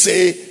shouldn't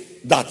say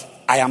that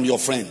I am your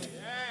friend.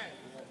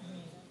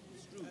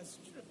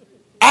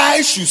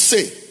 I should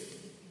say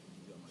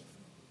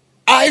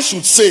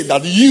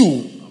that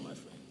you,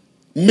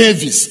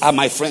 Mavis, are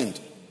my friend.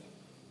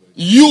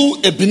 You,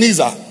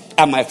 Ebenezer,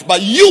 are my friend.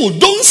 But you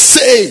don't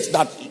say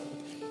that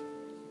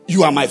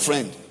you are my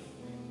friend.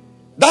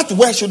 That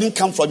word shouldn't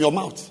come from your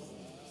mouth.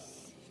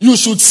 You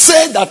should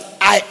say that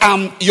I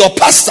am your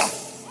pastor.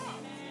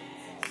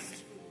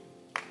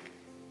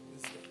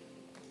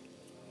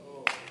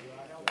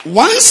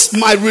 Once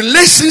my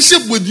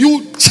relationship with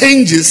you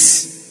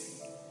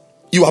changes,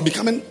 you are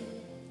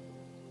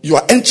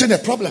entering a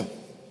problem.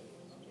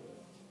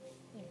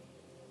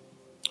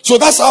 So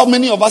that's how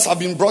many of us have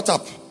been brought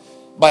up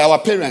by our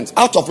parents,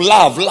 out of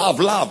love,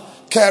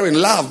 caring,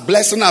 love,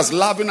 blessing us,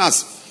 loving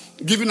us,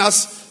 giving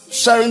us,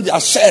 sharing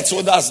their shirts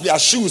with us, their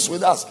shoes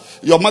with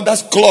us, your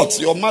mother's clothes,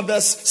 your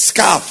mother's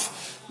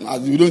scarf.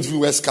 You don't even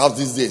wear scarves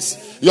these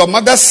days. Your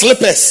mother's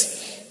slippers.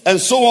 And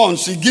so on.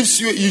 She gives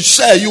you, you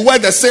share, you wear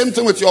the same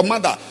thing with your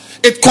mother.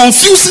 It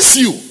confuses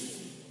you.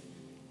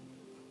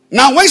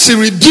 Now when she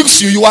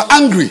rebukes you, you are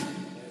angry.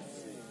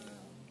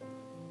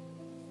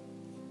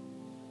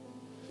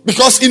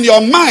 Because in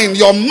your mind,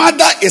 your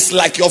mother is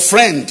like your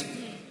friend.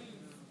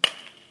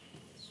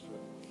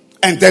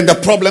 And then the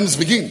problems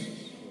begin.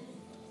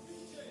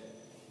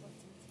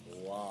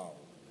 Wow.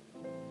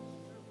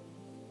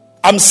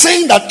 I'm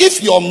saying that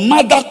if your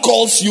mother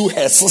calls you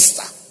her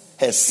sister,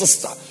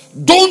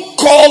 don't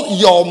call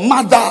your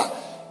mother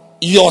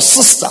your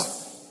sister.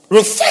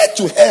 Refer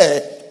to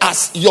her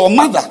as your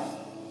mother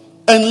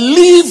and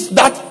leave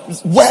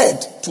that word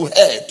to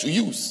her to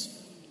use.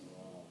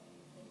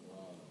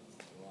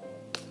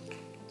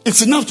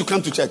 It's enough to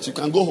come to church. You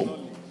can go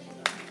home.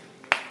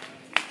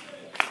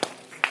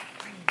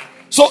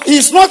 So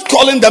he's not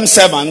calling them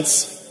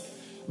servants,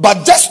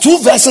 but just 2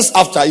 verses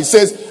after he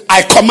says,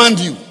 I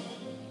command you.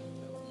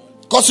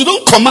 Because you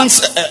don't command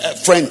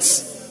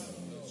friends.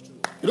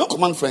 You don't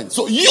command friends.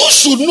 So you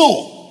should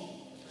know.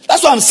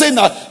 That's why I'm saying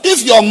that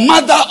if your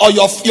mother or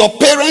your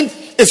parent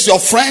is your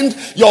friend,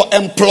 your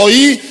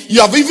employee,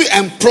 you have even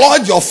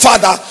employed your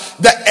father,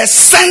 the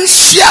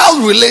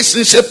essential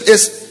relationship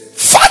is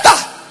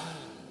father.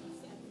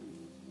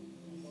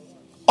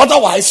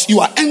 Otherwise, you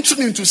are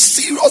entering into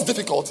serious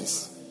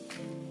difficulties.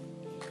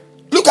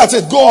 Look at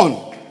it. Go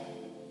on.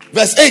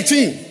 Verse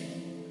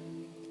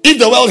 18. If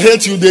the world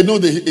hates you, they know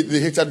they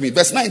hated me.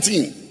 Verse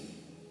 19.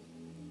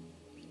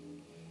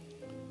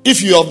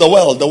 If you are of the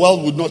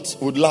world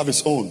would love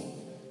its own,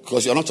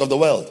 because you are not of the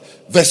world.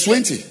 Verse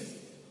 20.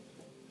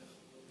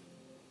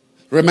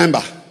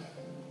 Remember.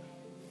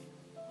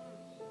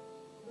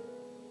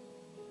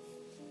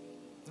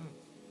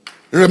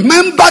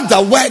 Remember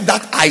the word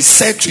that I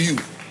said to you.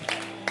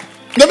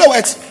 In other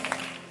words,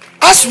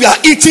 as we are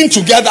eating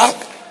together,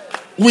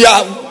 we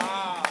are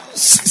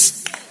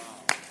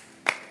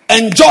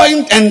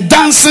enjoying and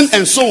dancing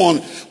and so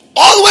on.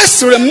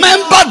 Always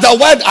remember the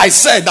word I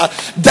said, that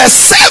the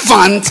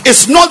servant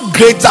is not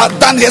greater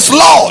than his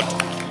Lord.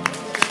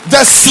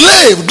 The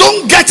slave,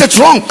 don't get it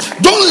wrong.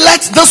 Don't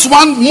let this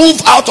one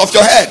move out of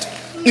your head.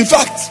 In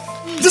fact,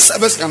 this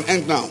service can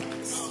end now.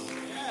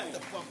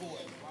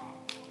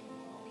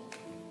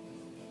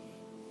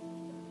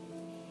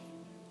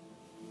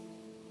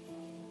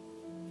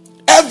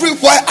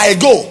 Everywhere I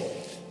go,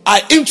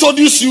 I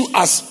introduce you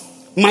as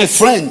my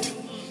friend,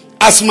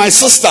 as my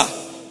sister.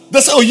 They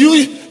say, oh,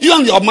 you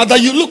and your mother,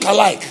 you look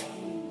alike.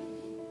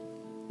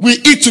 We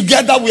eat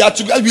together, we are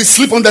together, we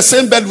sleep on the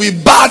same bed, we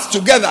bath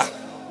together.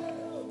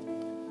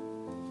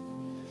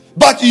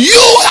 But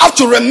you have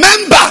to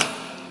remember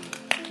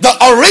the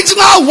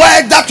original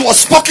word that was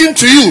spoken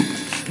to you,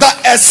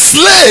 that a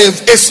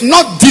slave is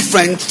not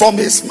different from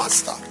his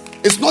master.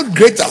 It's not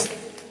greater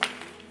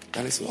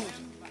than his Lord.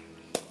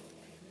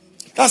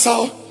 That's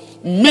how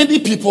many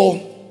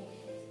people,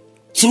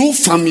 through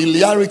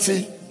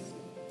familiarity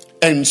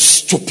and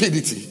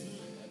stupidity,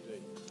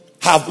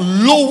 have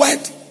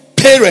lowered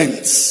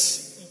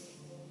parents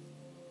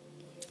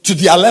to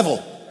their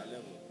level.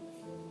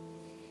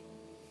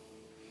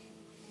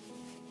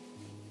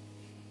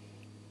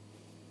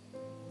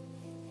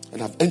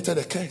 And I've entered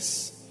a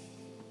case.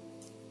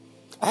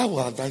 I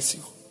will advise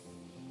you.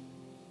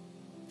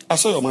 I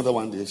saw your mother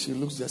one day. She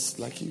looks just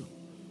like you.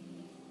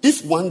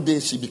 If one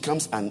day she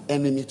becomes an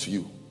enemy to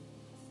you,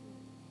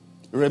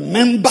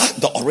 remember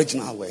the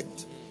original word,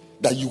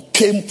 that you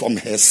came from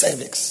her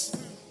cervix.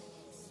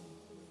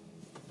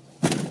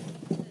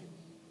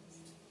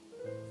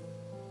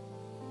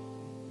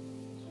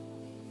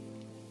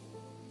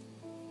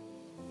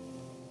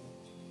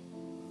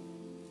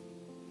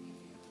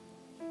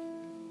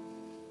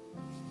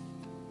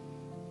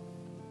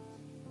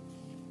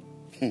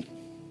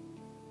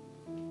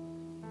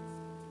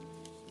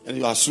 And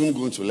you are soon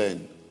going to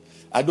learn.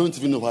 I don't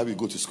even know why we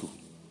go to school.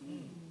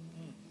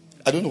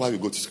 I don't know why we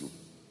go to school.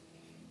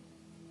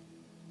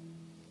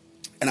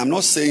 And I'm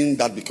not saying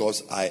that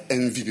because I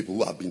envy people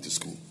who have been to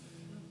school.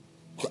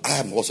 I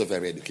am also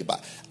very educated.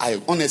 But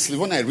I honestly,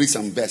 when I read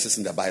some verses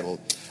in the Bible,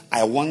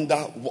 I wonder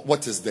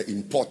what is the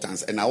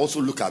importance. And I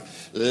also look at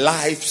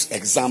life's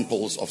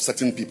examples of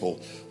certain people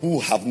who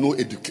have no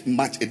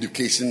much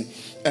education,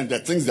 and the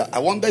things that I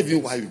wonder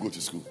even why we go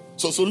to school.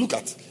 So look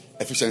at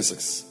Ephesians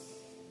 6.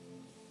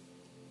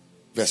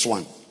 Verse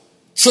 1.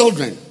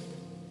 Children,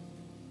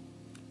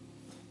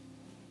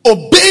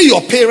 obey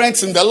your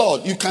parents in the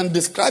Lord. You can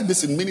describe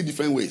this in many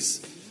different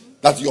ways.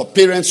 That your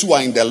parents who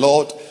are in the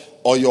Lord,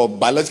 or your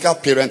biological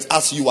parents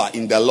as you are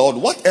in the Lord,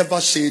 whatever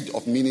shade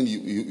of meaning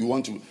you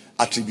want to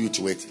attribute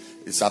to it,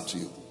 it's up to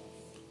you.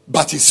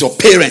 But it's your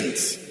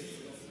parents.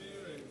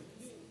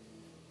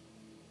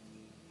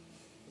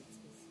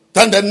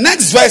 Then the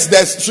next verse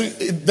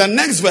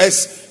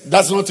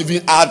does not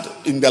even add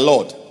in the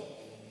Lord.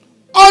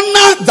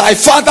 Honor thy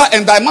father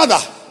and thy mother,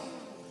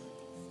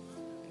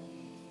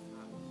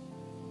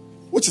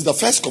 which is the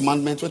first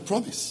commandment with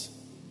promise.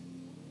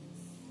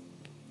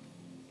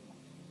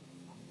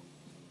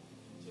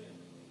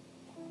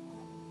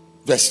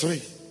 Verse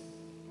 3.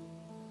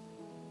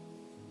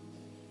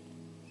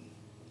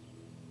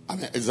 I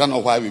mean, is that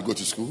not why we go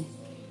to school?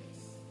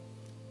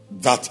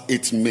 That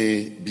it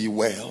may be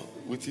well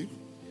with you.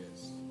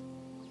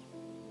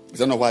 Is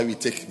that not why we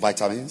take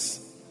vitamins?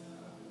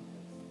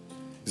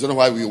 Is that not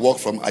why we walk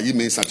from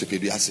Ayime to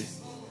Pediasi?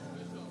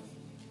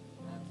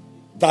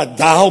 That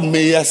thou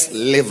mayest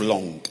live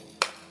long.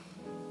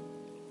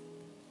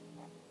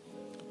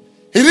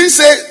 He didn't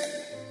say,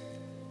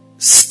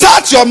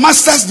 start your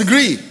master's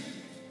degree,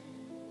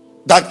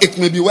 that it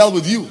may be well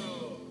with you.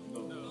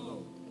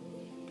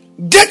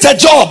 Get a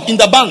job in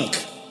the bank,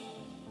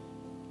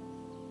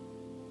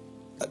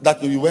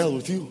 that may be well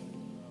with you.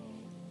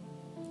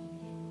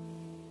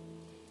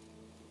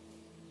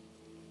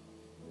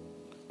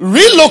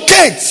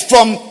 Relocate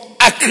from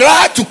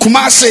Accra to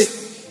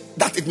Kumasi,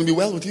 that it may be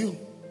well with you.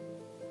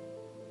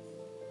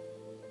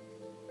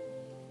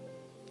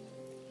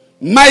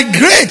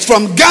 Migrate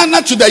from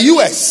Ghana to the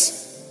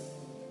US.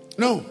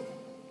 No.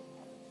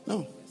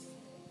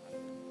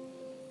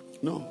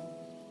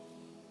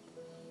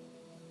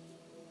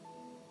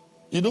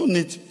 You don't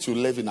need to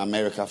live in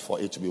America for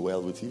it to be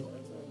well with you.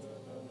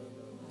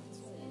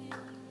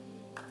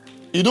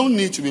 You don't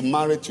need to be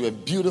married to a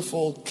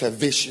beautiful,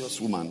 curvaceous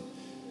woman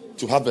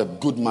to have a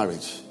good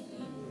marriage.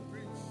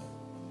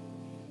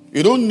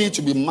 You don't need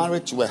to be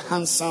married to a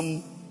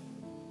handsome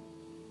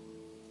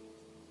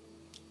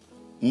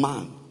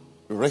man,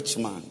 rich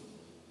man,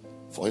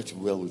 for it to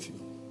be well with you.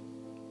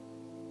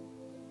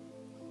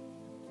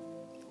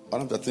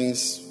 One of the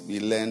things we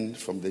learned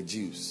from the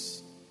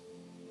Jews,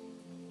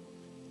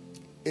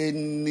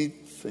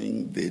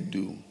 anything they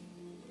do,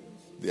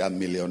 they are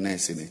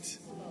millionaires in it.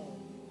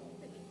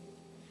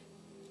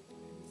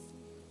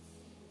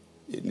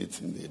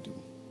 Anything they do.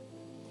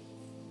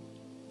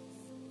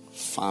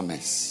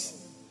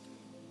 Farmers,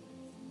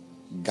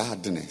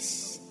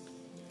 gardeners,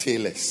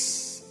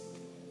 tailors,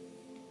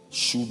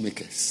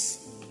 shoemakers,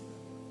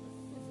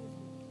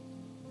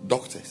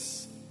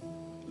 doctors,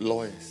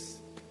 lawyers.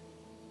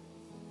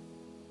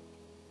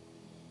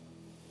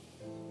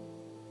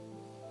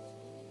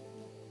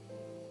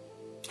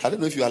 I don't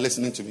know if you are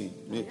listening to me.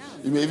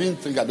 You may even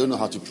think I don't know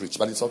how to preach,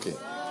 but it's okay.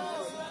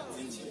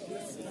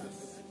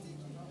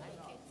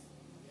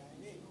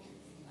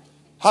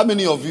 How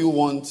many of you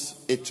want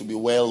it to be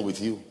well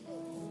with you?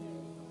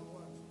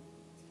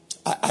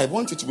 I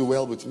want it to be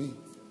well with me.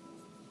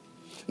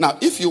 Now,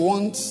 if you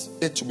want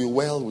it to be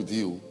well with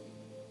you,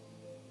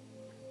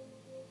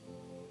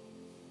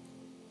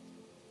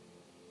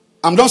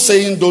 I'm not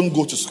saying don't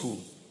go to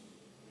school.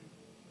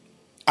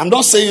 I'm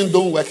not saying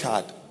don't work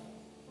hard.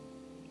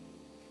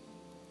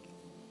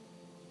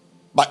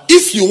 But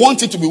if you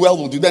want it to be well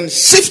with you, then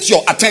shift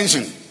your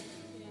attention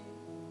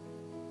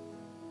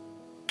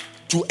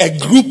to a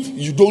group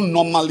you don't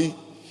normally.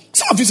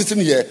 Some of you sitting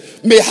here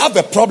may have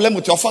a problem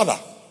with your father.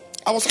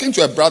 I was talking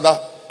to a brother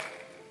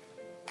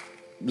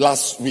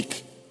last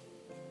week.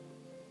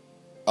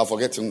 I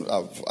forget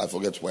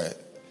where.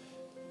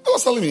 He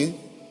was telling me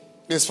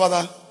his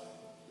father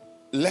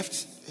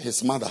left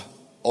his mother,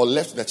 or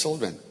left the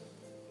children,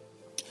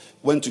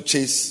 went to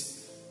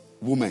chase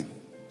women.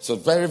 So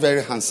very,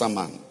 very handsome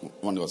man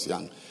when he was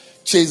young.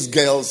 Chased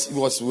girls. He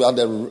had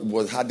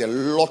a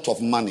lot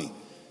of money.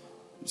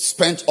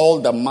 Spent all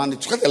the money.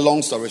 To cut a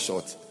long story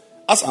short,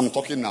 as I'm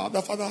talking now,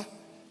 the father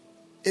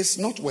is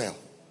not well.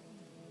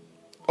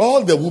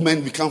 All the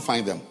women, we can't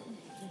find them.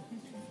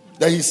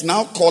 That he's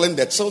now calling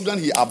the children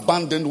he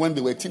abandoned when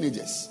they were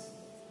teenagers.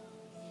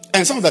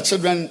 And some of the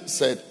children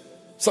said,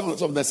 some of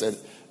them said,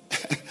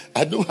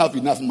 I don't have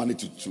enough money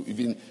to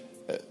even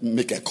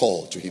make a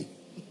call to him.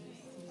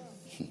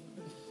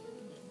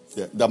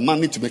 Yeah, the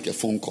money to make a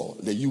phone call,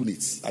 the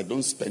units. I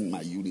don't spend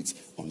my units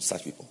on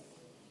such people.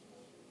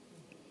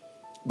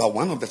 But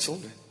one of the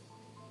children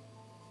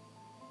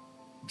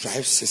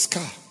drives his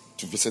car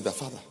to visit the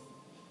father.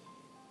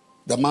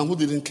 The man who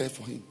didn't care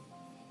for him.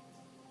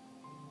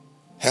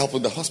 Help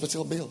with the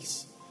hospital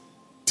bills.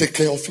 Take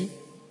care of him.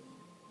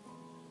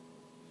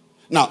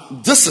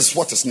 Now, this is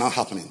what is now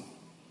happening.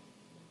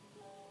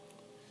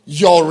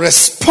 Your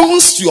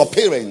response to your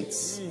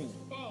parents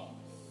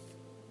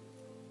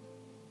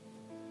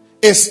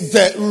is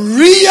the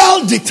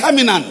real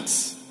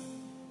determinant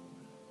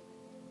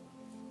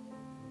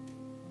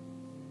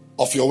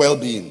of your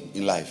well-being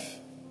in life.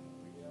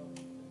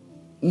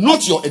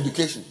 Not your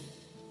education.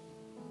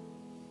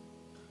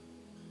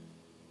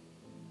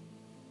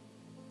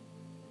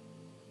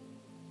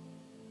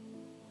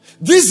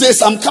 These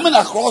days, I'm coming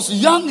across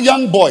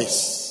young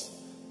boys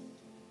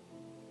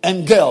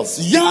and girls,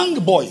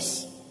 young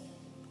boys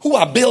who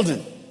are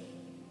building.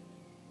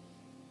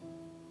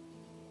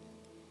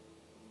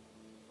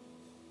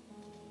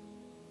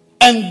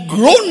 And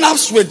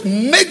grown-ups with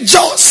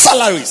major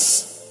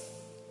salaries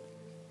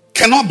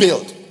cannot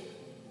build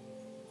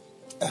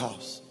a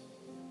house.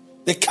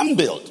 They can't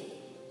build.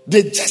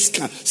 They just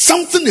can't.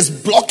 Something is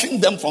blocking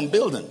them from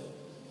building.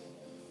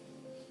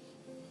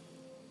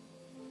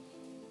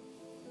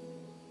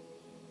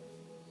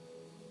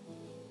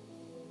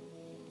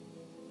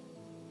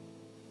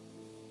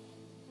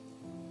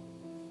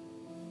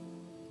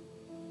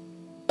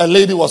 A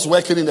lady was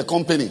working in a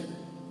company.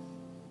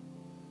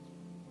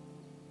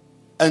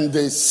 And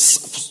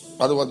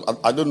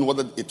I don't know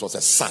whether it was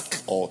a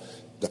sack or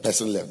the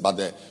person left, but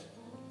a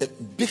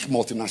big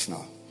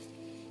multinational.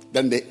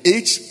 Then the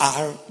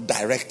HR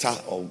director,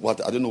 or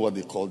what, I don't know what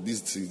they call these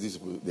things. These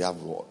people, they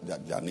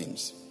have their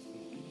names.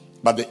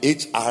 But the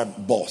HR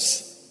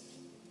boss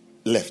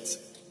left.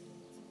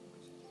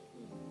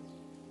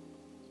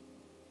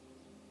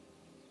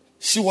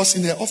 She was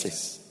in her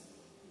office.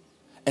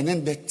 And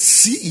then the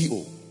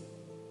CEO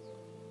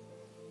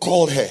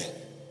called her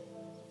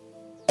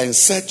and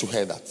said to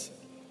her that,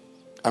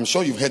 I'm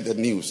sure you've heard the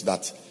news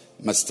that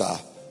Mr.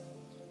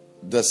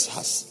 This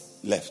has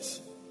left.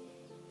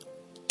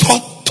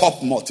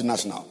 Top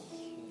multinational.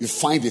 You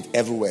find it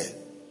everywhere.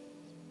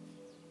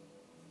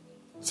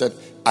 Said,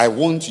 I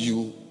want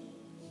you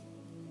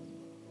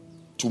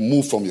to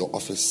move from your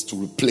office to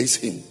replace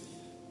him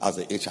as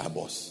the HR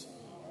boss.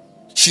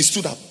 She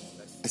stood up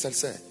and said,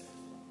 sir,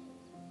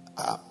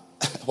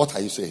 what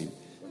are you saying?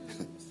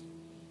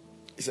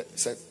 He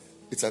said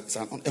it's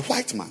a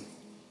white man.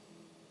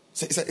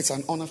 He said, it's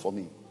an honor for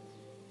me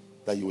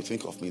that you would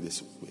think of me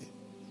this way.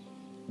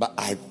 But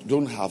I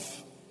don't have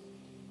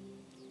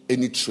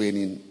any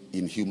training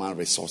in human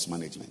resource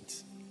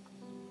management.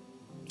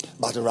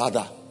 But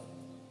rather,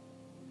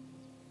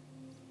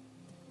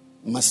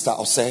 Mr.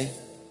 Osei,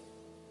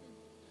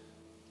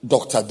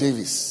 Dr.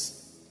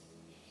 Davis,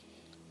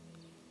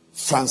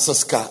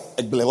 Francisca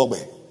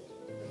Egblewogbe,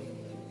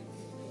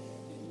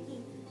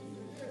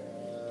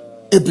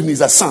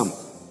 Ebenezer Sam,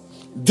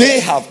 they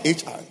have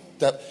HR.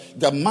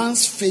 The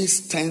man's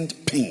face turned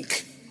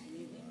pink.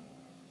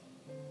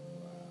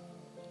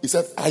 He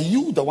said, are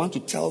you the one to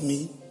tell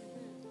me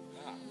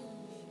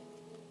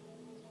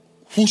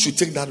who should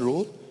take that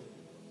role?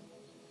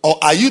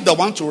 Or are you the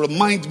one to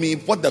remind me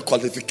what the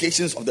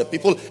qualifications of the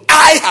people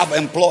I have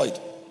employed?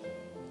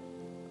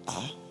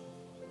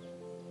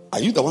 Are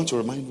you the one to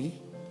remind me?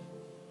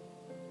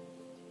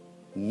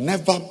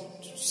 Never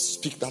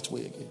speak that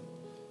way again.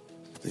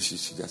 She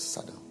just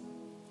sat down.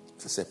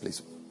 She said,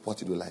 please, what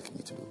would you like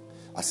me to do?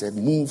 I said,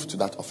 move to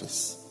that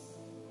office.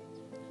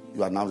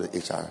 You are now the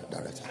HR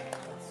director.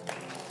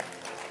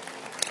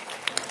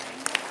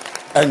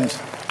 And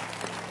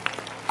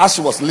as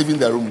she was leaving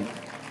the room,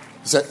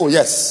 he said, oh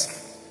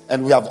yes,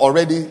 and we have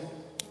already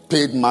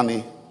paid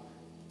money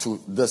to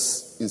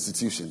this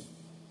institution.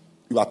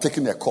 You are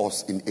taking a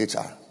course in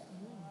HR.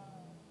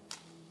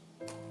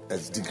 A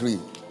degree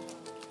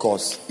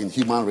course in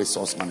human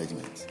resource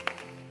management.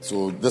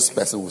 So this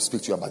person will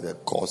speak to you about the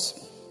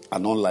course,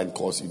 an online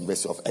course,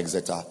 University of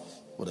Exeter,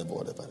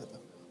 whatever.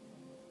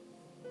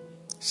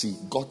 She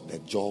got the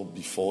job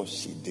before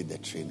she did the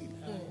training.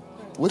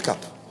 Wake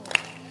up.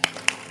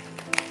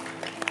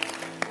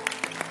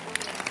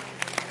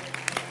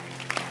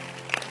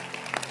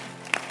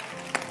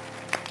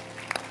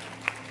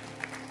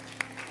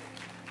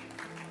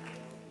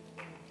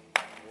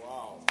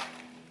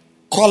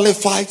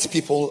 Qualified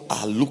people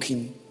are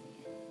looking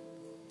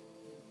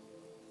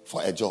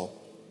for a job.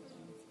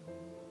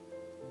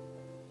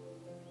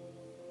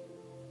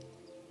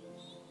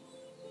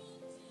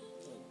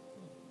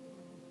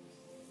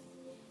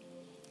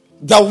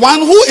 The one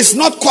who is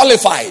not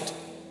qualified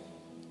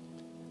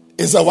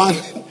is the one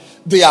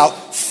they are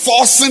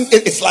forcing.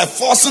 It's like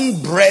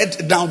forcing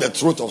bread down the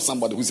throat of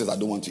somebody who says, I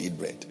don't want to eat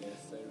bread.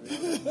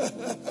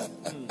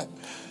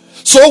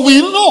 So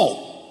we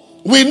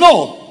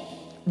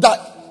know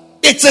that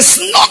it is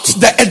not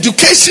the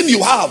education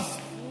you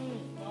have.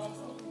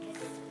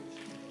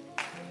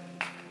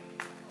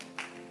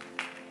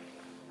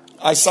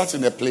 I sat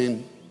in a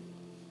plane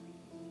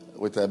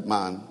with a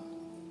man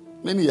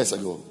many years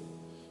ago.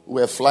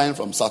 We were flying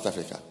from South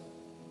Africa.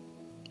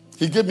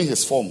 He gave me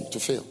his form to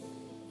fill.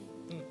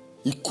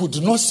 He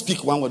could not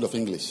speak one word of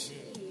English.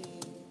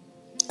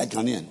 A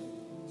Ghanaian.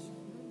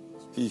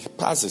 He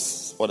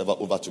passes whatever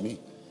over to me.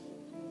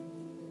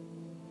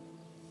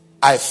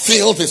 I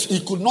filled this. He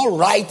could not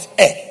write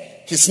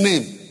his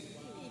name.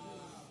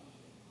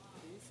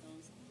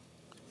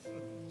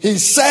 He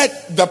said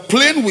the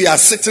plane we are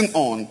sitting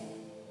on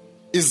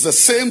is the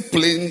same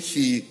plane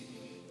he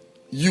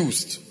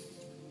used.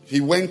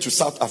 He went to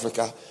South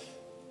Africa,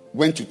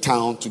 went to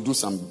town to do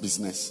some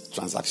business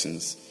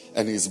transactions,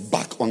 and he's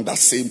back on that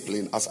same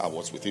plane as I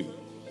was with him.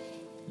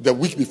 The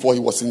week before, he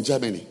was in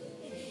Germany.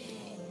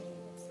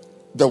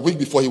 The week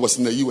before, he was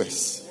in the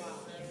US.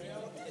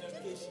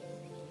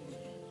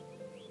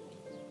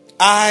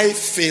 I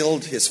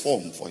filled his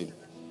form for him.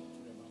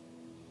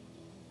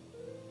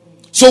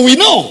 So we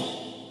know,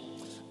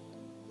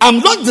 I'm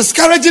not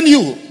discouraging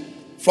you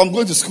from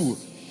going to school,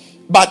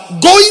 but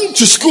going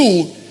to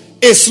school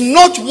is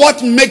not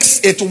what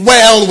makes it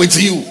well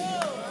with you.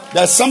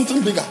 There's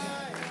something bigger.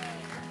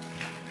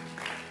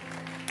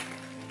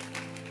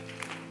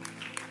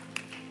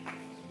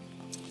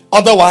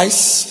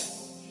 Otherwise,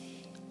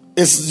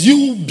 it's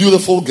you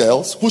beautiful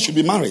girls who should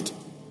be married.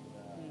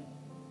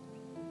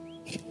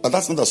 But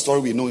that's not the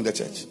story we know in the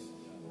church.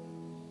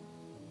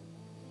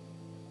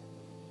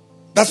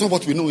 That's not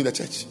what we know in the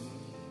church.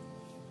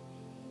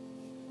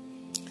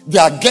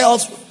 There are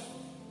girls,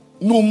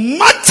 no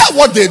matter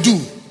what they do,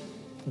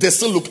 they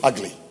still look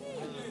ugly.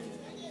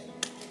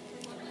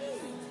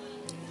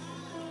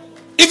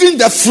 Even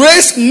the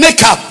phrase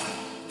makeup,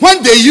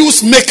 when they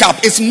use makeup,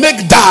 it's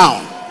make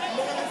down.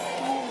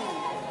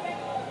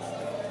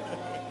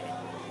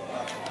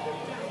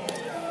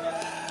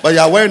 But you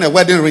are wearing a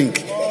wedding ring.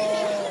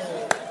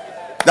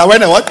 They are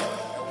wearing a what?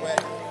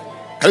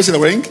 Can you see the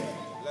ring? Can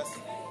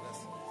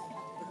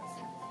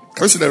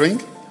you see the ring?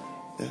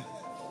 Yeah.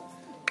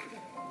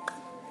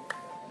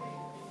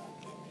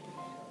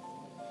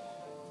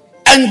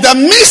 And the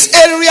mixed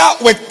area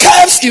with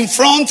curves in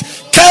front,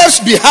 curves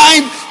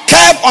behind,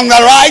 curve on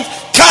the right,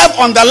 curve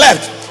on the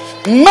left.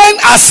 Men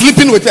are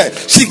sleeping with her.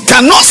 She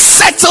cannot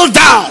settle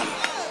down.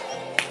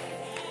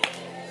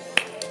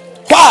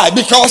 Why?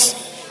 Because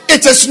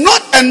it is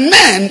not a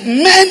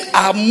man. Men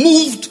are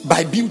moved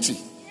by beauty.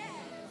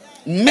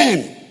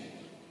 Men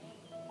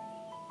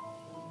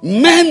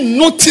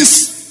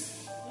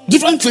notice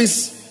different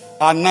things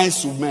are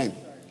nice to men.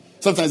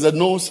 Sometimes the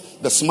nose,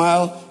 the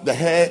smile, the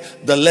hair,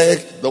 the leg,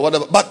 the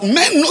whatever. But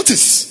men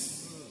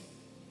notice.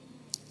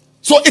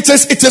 So it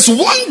is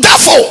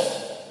wonderful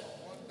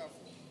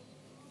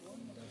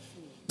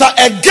that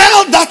a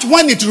girl that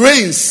when it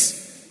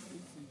rains,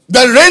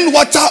 the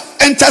rainwater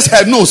enters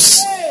her nose.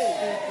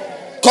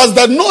 Because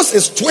the nose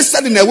is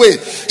twisted in a way.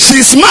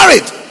 She's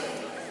married.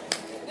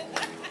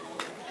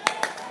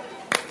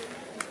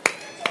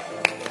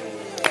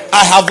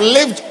 I have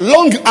lived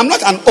long. I'm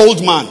not an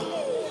old man,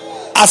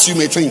 as you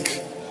may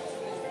think.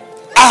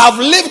 I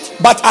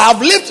have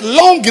lived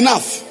long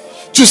enough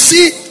to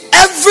see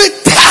every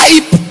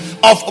type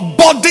of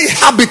body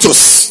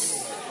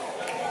habitus.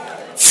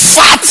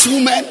 Fat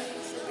women,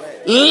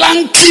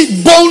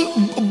 lanky,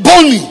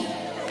 bony.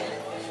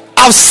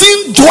 I've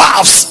seen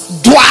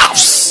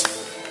dwarfs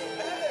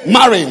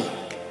marrying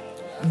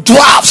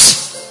dwarfs.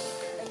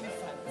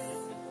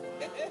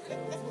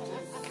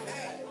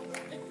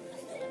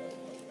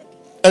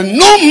 And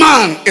no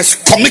man is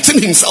committing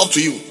himself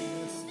to you.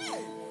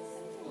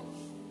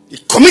 He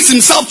commits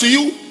himself to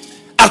you.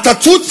 After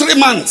 2-3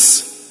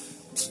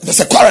 months, there's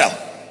a quarrel.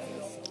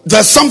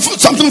 There's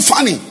something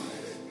funny.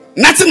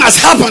 Nothing has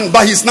happened,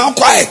 but he's now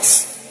quiet.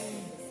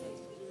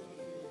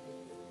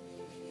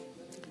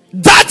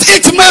 That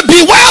it may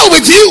be well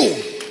with you.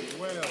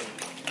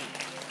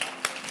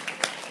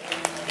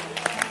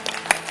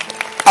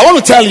 I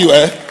want to tell you,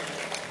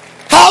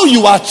 how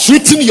you are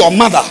treating your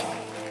mother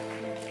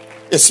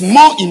is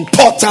more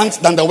important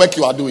than the work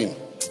you are doing.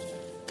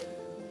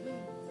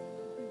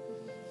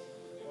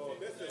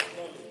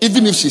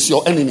 Even if she's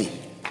your enemy,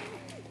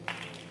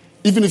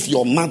 even if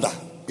your mother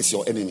is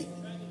your enemy,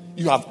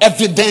 you have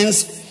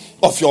evidence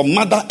of your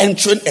mother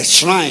entering a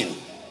shrine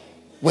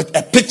with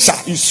a picture.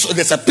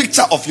 There's a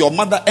picture of your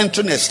mother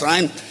entering a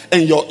shrine,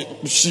 and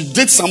she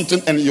did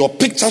something, and your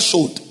picture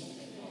showed.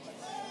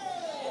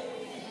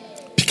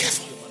 Be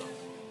careful.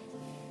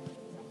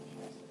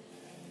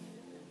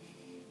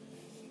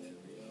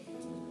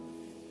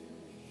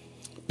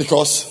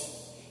 Because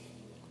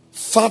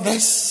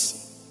fathers,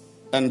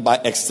 and by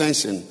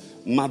extension,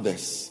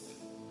 mothers,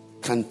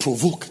 can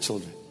provoke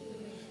children.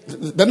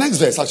 The next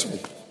verse,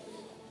 actually.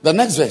 The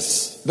next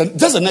verse.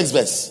 Just the next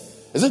verse.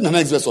 Is it the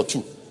next verse or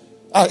 2?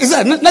 Is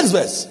it the next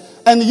verse?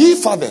 And ye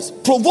fathers,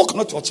 provoke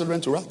not your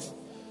children to wrath.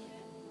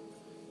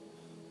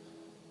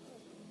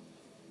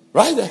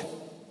 Right there.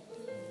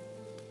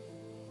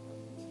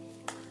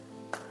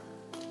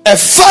 A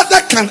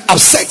father can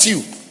upset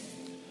you,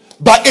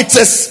 but it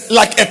is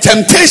like a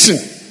temptation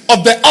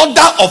of the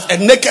order of a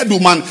naked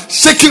woman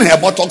shaking her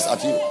buttocks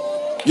at you.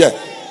 Yeah.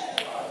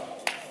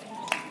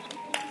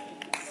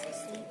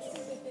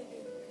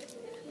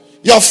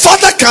 Your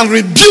father can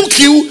rebuke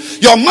you.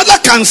 Your mother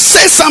can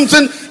say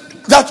something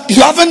that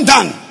you haven't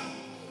done.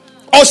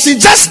 Or she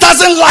just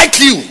doesn't like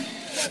you.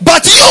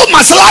 But you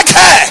must like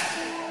her.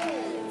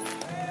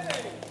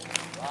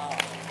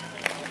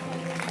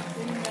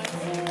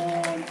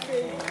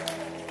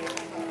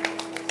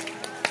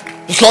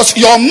 Because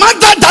your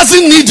mother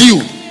doesn't need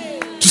you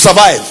to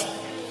survive.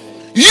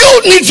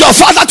 You need your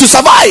father to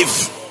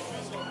survive.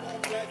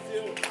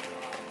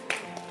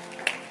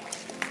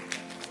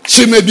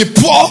 She may be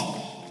poor.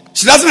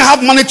 She doesn't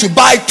have money to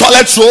buy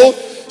toilet roll.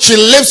 She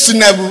lives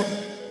in a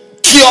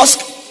kiosk.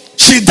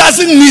 She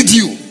doesn't need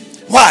you.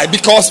 Why?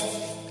 Because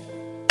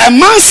a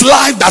man's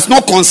life does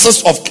not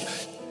consist of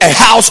a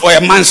house or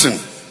a mansion.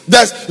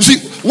 You see,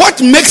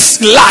 what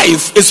makes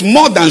life is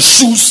more than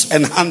shoes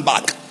and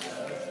handbag.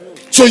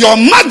 So your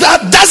mother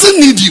doesn't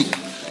need you.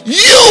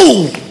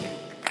 You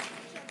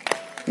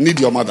need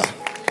your mother.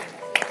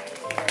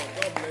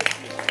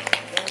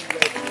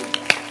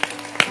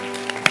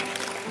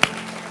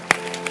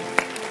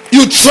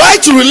 You try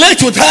to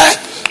relate with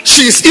her.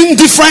 She's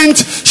indifferent.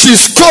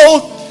 She's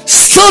cold.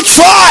 Still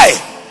try.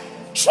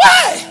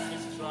 Try.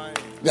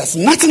 There's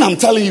nothing I'm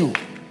telling you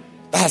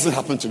that hasn't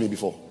happened to me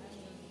before.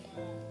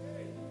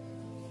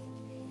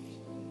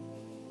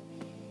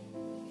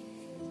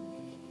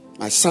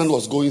 My son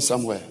was going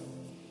somewhere.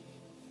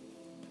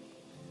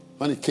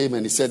 When he came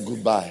and he said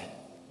goodbye,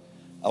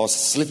 I was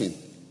sleeping.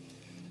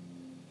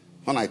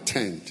 When I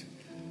turned,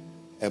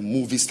 a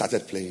movie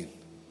started playing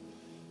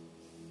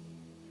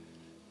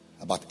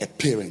about a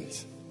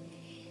parent,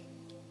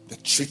 the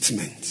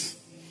treatment.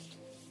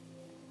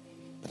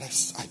 But I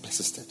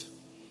persisted.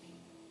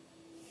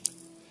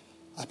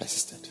 I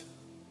persisted.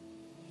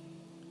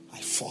 I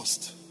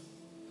forced.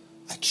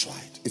 I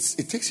tried.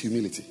 It takes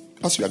humility,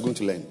 as we are going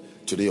to learn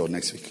today or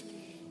next week.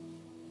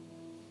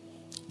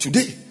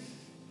 Today,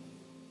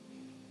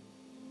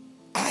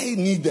 I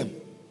need them.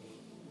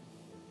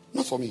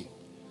 Not for me.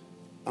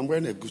 I'm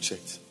wearing a good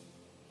shirt.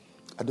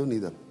 I don't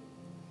need them.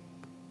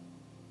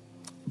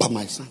 But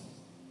my son.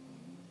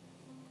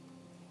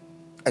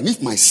 And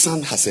if my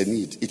son has a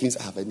need, it means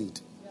I have a need.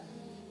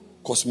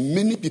 Because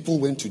many people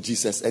went to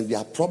Jesus and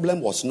their problem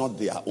was not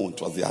their own,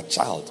 it was their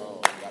child.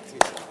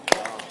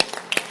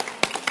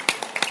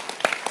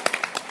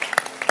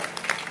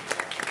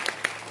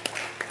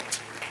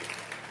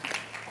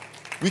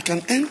 We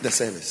can end the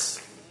service.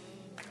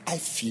 I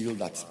feel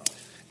that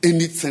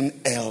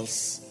anything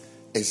else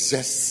is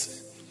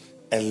just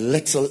a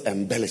little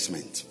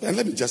embellishment. And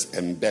let me just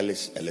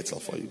embellish a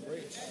little for you.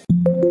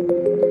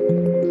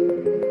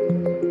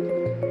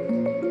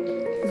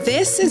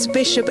 This is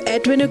Bishop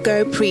Edwin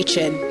Ogo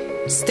preaching.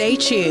 Stay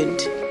tuned.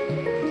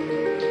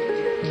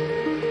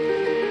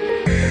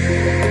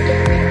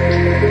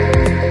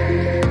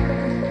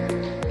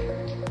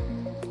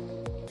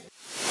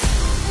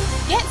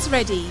 Get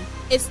ready.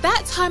 It's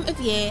that time of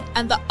year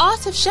and the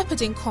Art of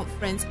Shepherding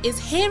Conference is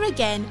here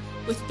again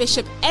with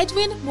Bishop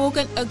Edwin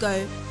Morgan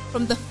Ogo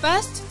from the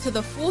 1st to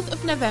the 4th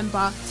of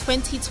November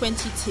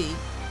 2022.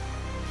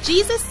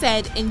 Jesus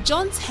said in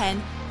John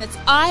 10 that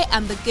I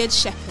am the Good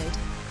Shepherd.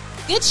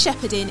 Good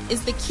shepherding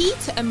is the key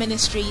to a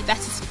ministry that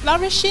is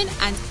flourishing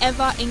and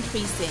ever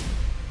increasing.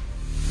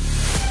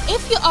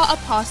 If you are a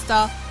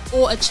pastor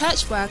or a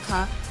church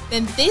worker,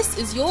 then this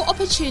is your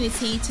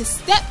opportunity to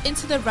step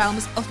into the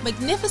realms of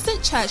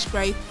magnificent church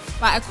growth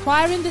by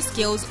acquiring the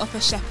skills of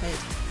a shepherd.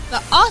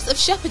 The Art of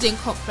Shepherding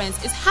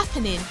Conference is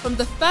happening from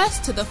the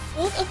 1st to the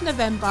 4th of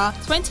November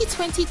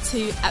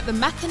 2022 at the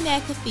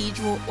Mackinac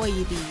Cathedral,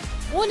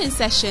 Oyibi. Morning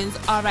sessions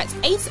are at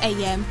 8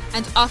 a.m.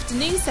 and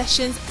afternoon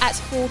sessions at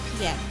 4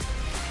 p.m.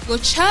 Your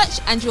church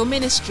and your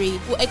ministry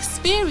will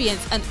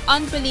experience an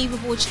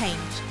unbelievable change.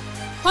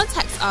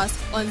 Contact us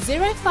on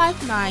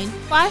 059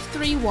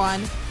 531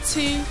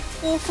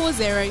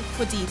 2440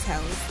 for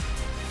details.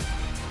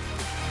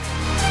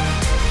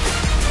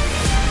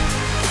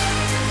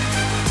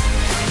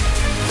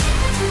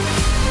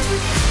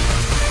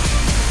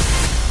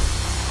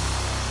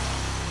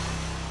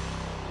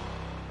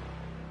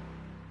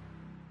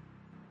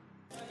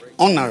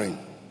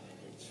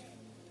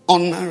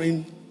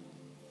 Honoring.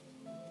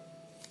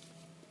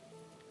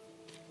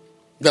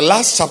 The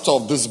last chapter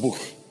of this book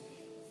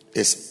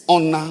is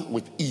honor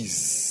with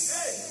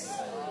ease.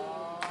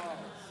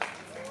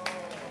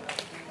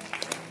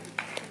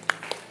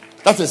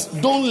 That is,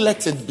 don't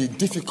let it be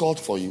difficult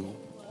for you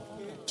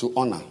to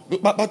honor.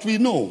 But we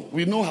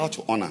know how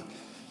to honor.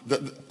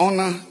 The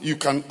honor, you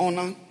can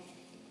honor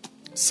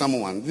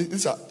someone.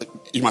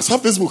 You must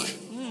have this book.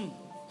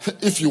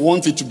 If you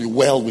want it to be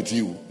well with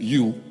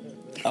you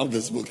have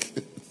this book.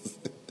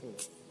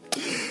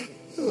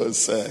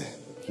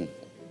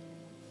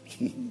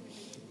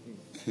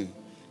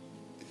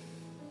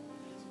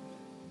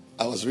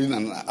 I was reading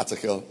an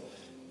article.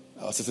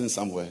 I was sitting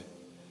somewhere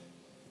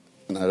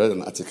and I read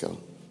an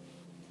article.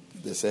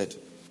 They said,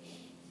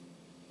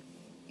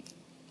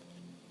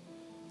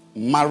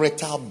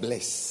 marital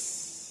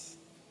bliss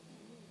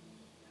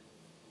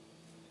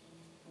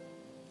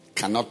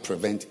cannot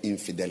prevent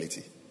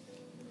infidelity.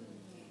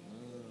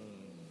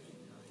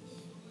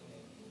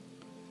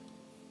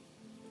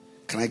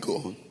 Can I go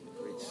on?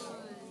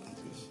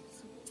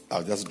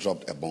 I've just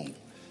dropped a bomb.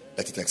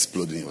 Let it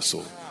explode in your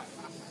soul.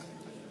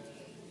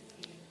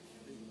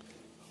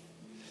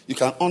 You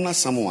can honor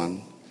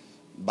someone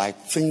by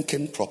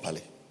thinking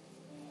properly.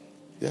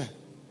 Yeah.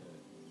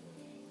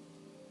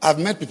 I've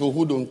met people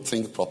who don't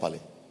think properly.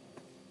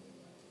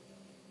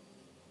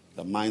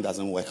 The mind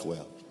doesn't work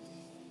well.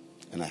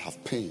 And I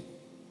have pain.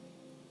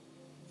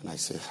 And I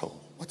say, oh,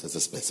 what is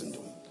this person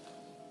doing?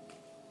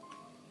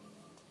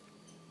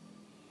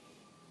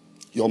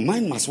 Your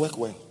mind must work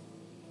well.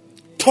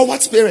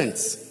 Towards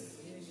parents.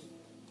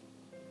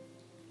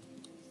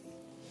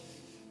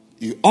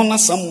 You honor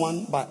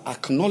someone by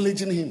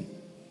acknowledging him.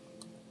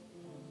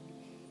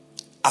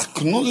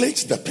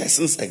 acknowledge the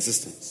person's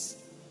existence.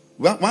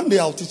 One day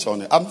I'll teach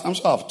on it. I'm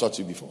sure I've taught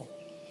you before.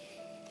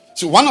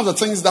 So one of the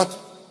things that,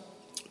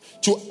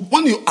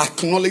 when you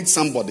acknowledge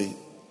somebody,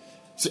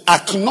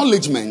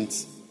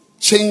 acknowledgement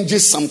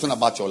changes something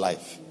about your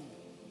life.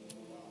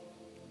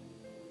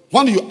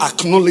 When you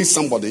acknowledge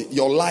somebody,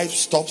 your life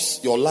stops,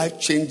 your life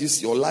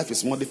changes, your life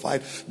is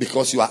modified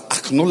because you are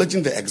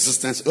acknowledging the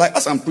existence. Like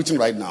as I'm preaching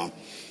right now,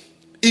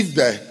 if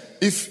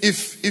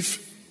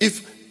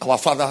our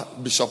father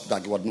Bishop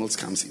Dag Heward-Mills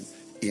comes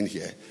in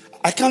here,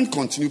 I can't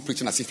continue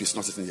preaching as if he's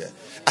not sitting here.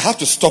 I have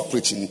to stop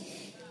preaching,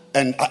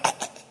 and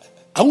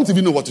I won't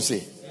even know what to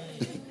say.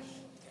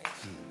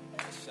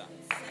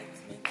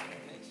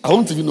 I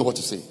won't even know what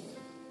to say.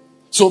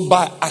 So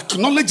by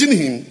acknowledging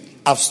him,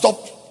 I've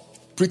stopped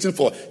preaching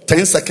for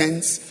 10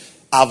 seconds.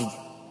 I've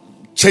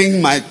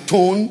changed my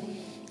tone.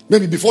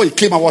 Maybe before he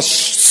came, I was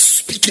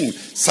speaking.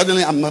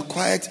 Suddenly I'm not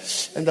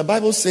quiet. And the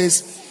Bible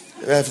says,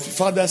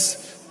 fathers,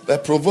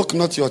 provoke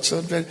not your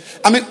children.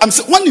 I mean,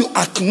 when you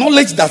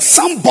acknowledge that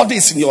somebody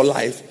is in your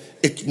life,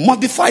 it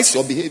modifies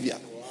your behavior.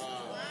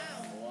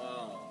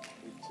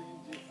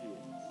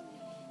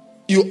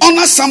 You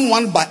honor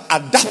someone by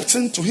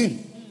adapting to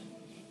him.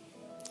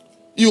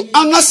 You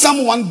honor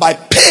someone by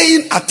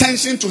paying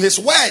attention to his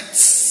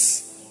words.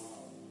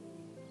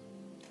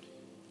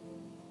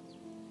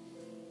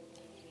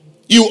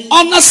 You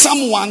honor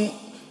someone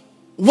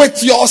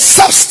with your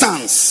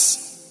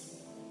substance.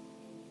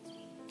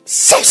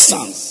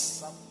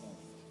 Substance.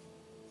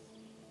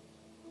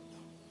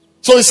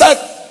 So he said,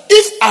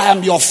 if I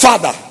am your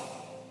father,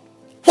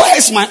 where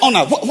is my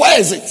honor? Where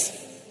is it?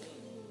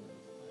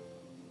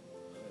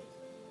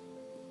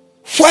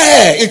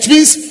 Where? It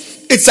means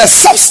it's a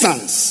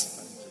substance.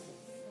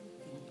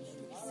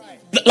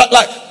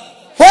 Like,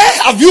 where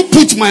have you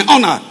put my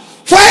honor?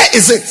 Where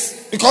is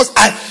it? Because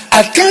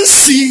I can't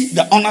see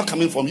the honor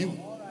coming from you.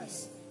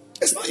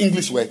 It's not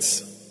English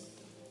words.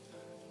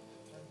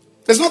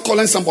 It's not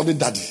calling somebody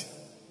daddy.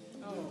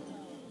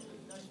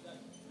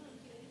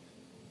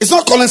 It's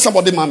not calling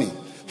somebody mommy.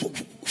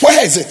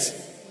 Where is it?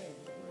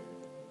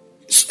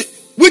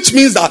 Which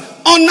means that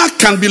honor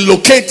can be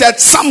located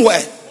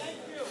somewhere.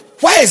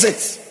 Where is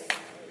it?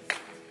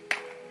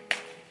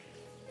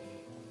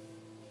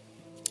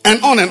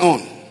 And on and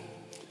on.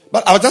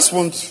 But I just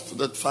want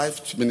the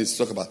 5 minutes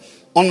to talk about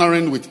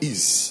honoring with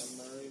ease.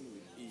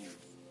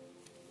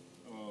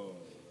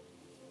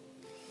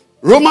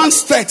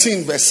 Romans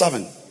 13 verse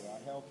 7.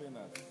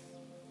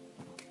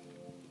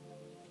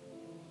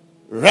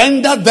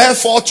 Render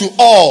therefore to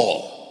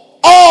all.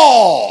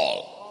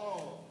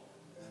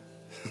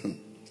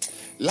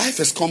 Life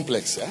is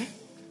complex, eh?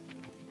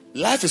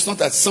 Life is not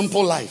a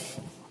simple life.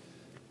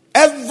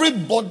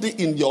 Everybody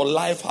in your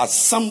life has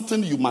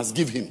something you must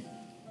give him.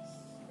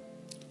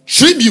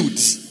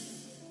 Tribute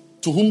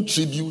to whom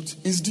tribute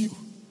is due.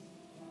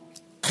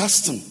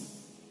 Custom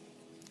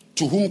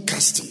to whom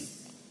custom.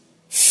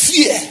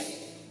 Fear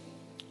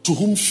to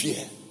whom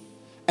fear.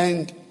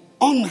 And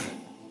honor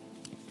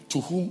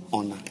to whom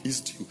honor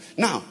is due.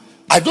 Now,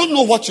 I don't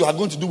know what you are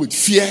going to do with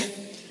fear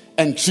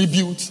and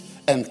tribute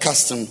and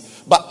custom,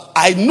 but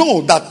I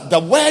know that the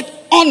word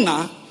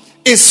honor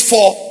is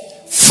for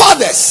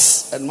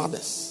fathers and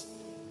mothers.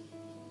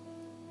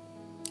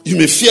 You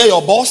may fear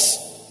your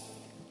boss.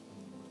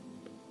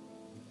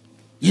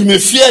 You may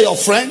fear your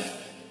friend.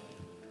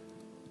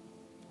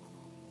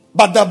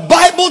 But the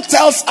Bible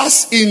tells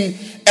us in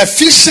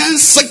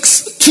Ephesians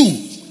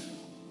 6:2,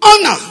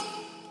 honor.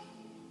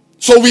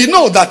 So we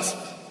know that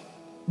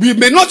we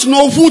may not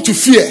know who to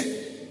fear,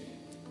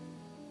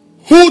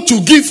 who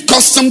to give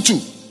custom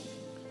to,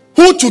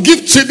 who to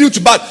give tribute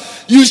to, but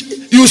you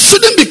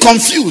shouldn't be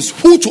confused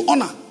who to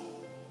honor.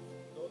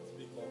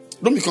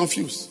 Don't be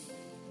confused.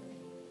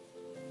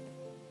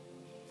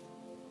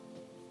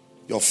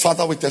 Your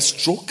father with a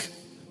stroke,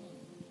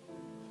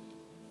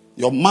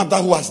 your mother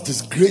who has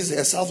disgraced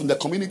herself in the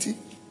community,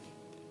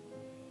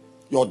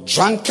 your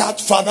drunkard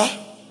father,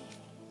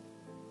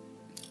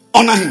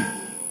 honor him.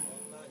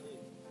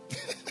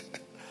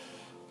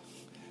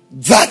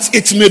 That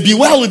it may be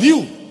well with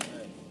you.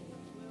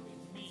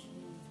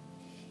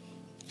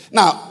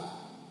 Now,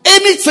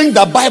 anything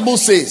the Bible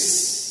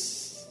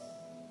says,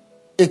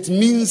 it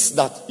means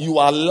that you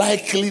are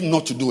likely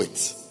not to do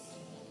it.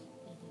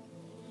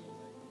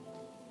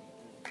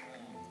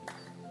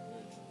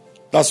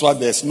 That's why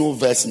there's no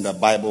verse in the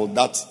Bible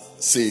that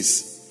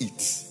says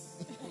it.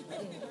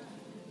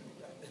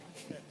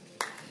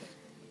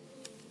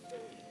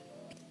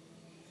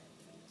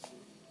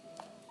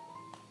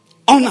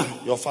 Honor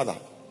your father.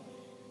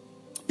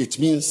 It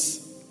means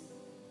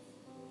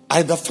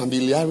either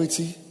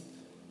familiarity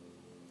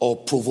or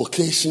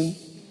provocation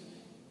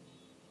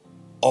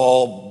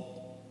or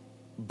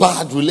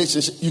bad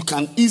relationship. You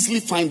can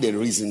easily find a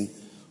reason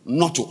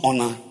not to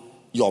honor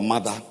your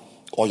mother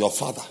or your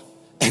father,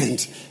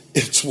 and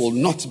it will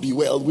not be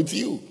well with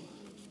you.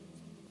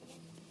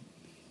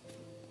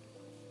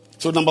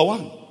 So number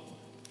one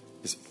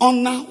is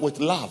honor with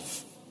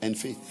love and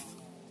faith.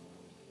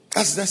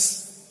 That's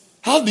this.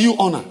 How do you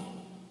honor?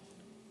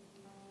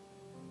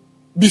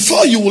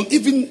 before you will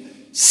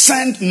even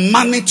send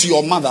money to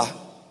your mother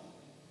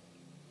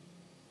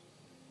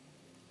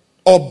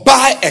or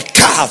buy a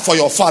car for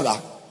your father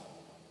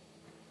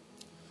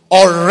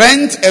or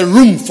rent a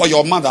room for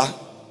your mother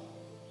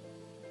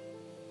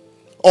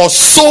or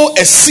sow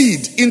a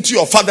seed into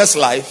your father's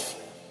life,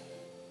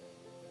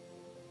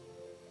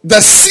 the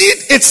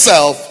seed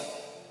itself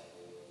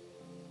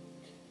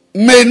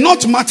may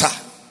not matter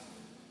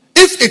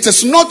if it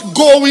is not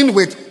going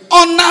with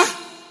honor,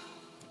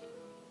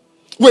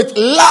 with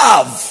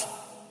love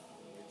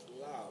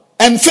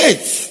and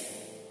faith.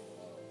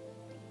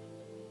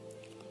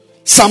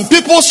 Some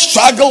people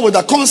struggle with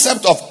the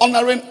concept of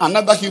honoring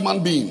another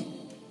human being.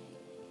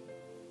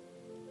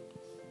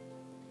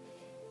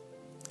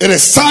 It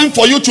is time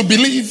for you to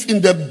believe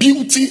in the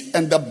beauty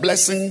and the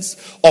blessings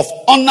of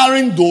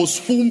honoring those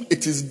whom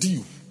it is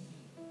due.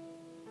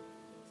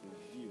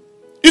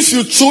 If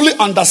you truly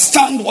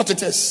understand what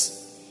it is,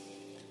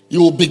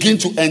 you will begin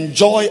to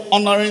enjoy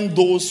honoring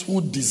those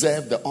who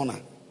deserve the honor.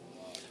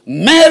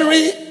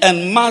 Mary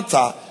and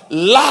Martha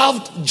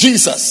loved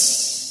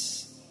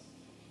Jesus.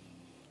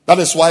 That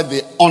is why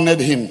they honored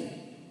him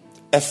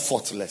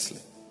effortlessly.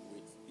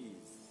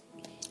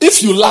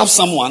 If you love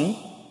someone,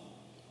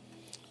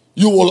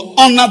 you will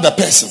honor the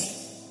person.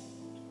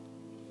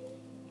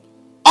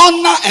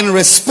 Honor and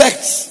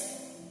respect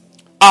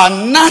are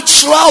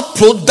natural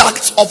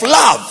products of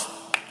love.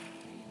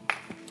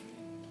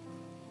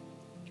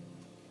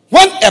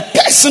 When a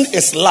person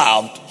is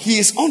loved, he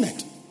is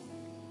honored.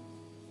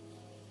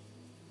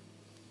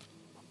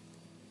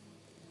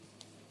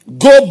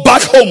 Go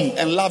back home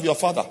and love your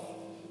father.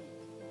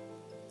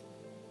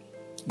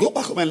 Go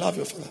back home and love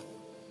your father.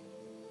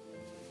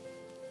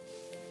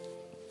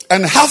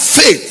 And have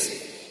faith.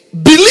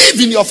 Believe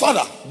in your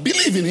father.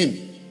 Believe in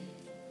him.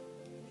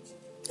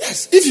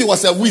 Yes, if he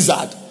was a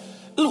wizard,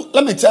 look,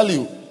 let me tell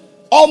you,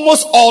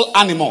 almost all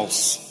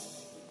animals,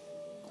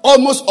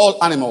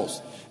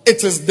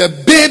 it is the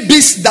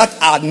babies that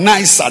are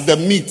nicer. The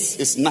meat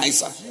is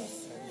nicer.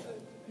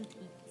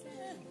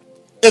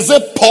 Is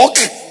it pork?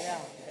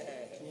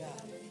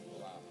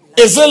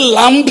 Is it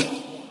lamb?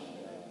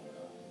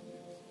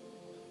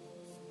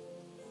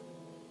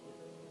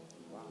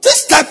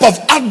 This type of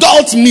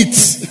adult meat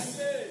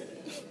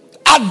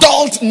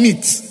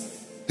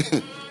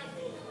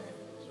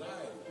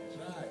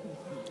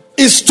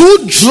is too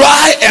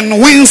dry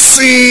and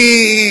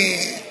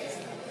wincing.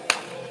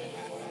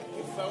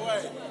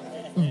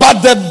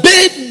 But the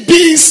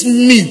baby's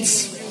meat,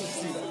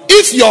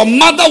 if your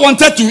mother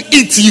wanted to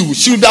eat you,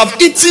 she would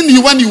have eaten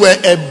you when you were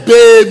a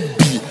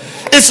baby.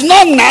 It's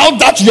not now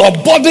that your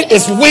body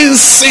is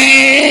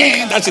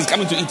wincing that she's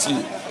coming to eat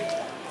you.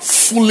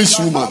 Foolish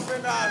woman.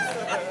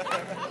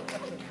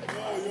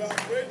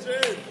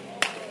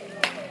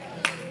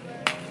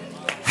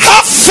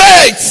 Have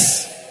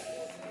faith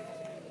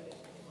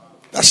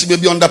that she may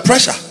be under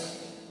pressure.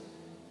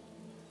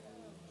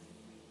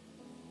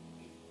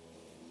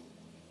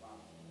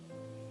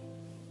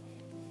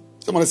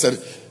 Somebody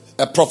said,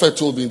 a prophet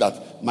told me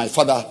that my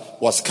father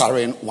was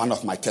carrying one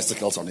of my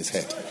testicles on his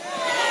head.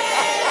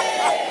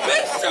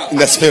 In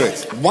the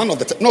spirit. One of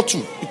the, not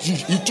two.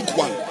 He took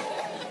one.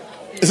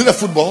 Is it a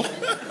football?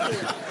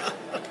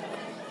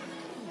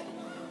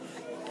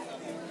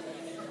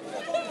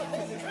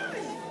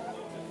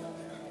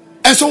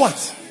 And so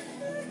what?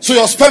 So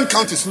your sperm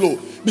count is low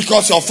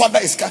because your father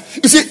is.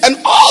 You see, and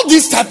all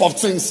these type of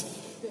things,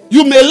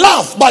 you may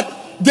laugh, but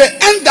they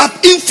end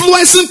up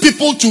influencing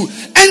people to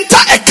enter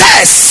a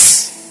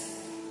curse.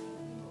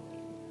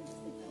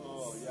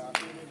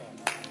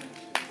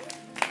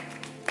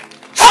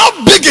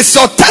 How big is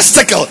your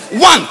testicle?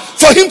 One,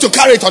 for him to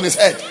carry it on his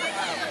head.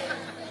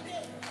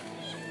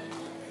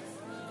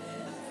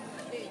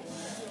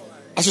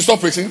 I should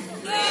stop preaching.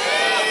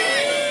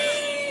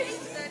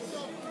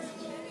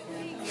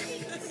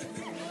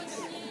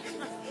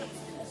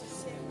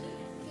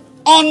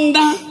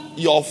 Honor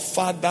your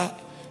father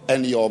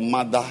and your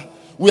mother.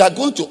 We are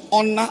going to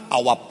honor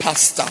our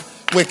pastor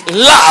with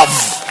love.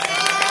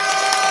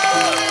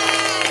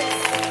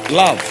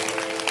 Love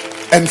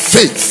and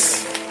faith.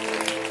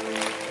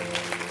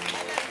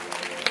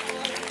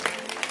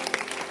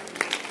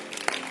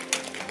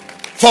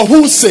 For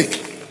whose sake?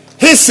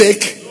 His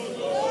sake?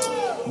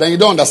 Then you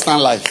don't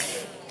understand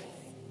life.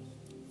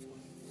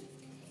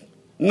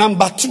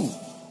 Number 2,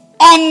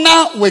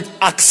 honor with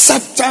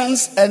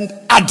acceptance and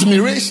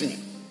admiration.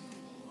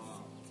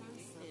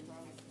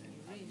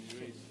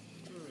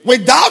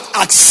 Without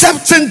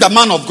accepting the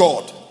man of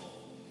God,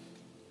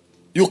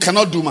 you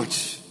cannot do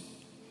much.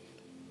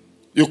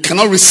 You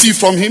cannot receive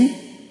from him.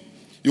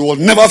 You will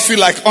never feel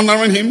like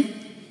honoring him.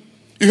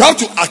 You have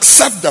to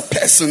accept the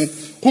person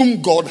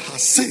whom God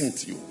has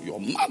sent you.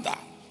 Your mother.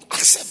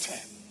 Accept her.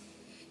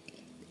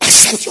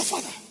 Accept your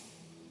father.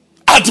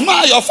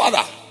 Admire your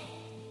father.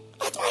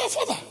 Admire your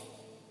father.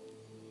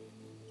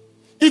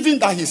 Even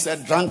that he's a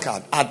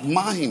drunkard,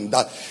 admire him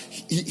that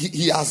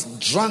he has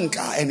drunk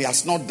and he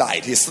has not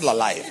died. He's still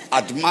alive.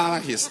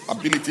 Admire his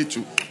ability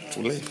to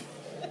live,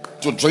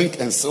 to drink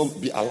and still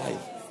be alive.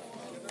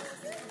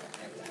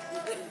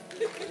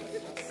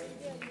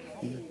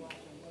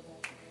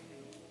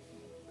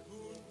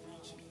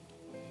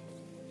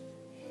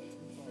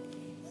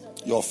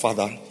 Your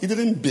father, he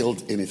didn't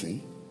build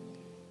anything.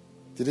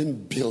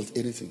 Didn't build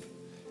anything.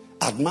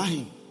 Admire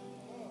him.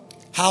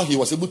 How he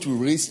was able to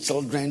raise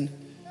children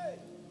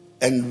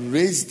and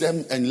raise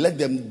them and let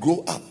them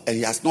grow up, and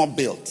he has not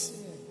built.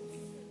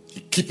 He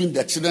keeping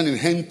their children in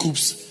hen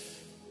coops,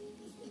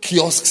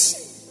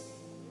 kiosks,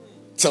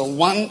 till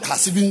one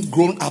has even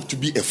grown up to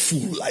be a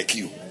fool like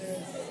you.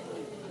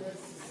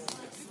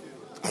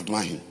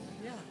 Admire him.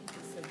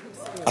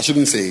 I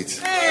shouldn't say it.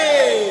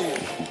 Hey!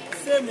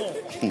 Say more.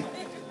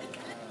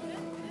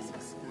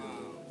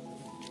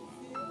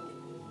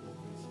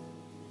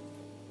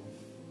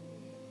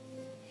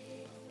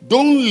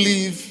 Don't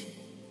leave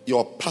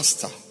your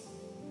pastor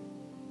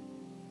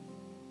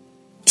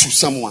to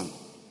someone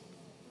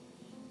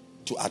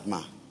to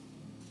admire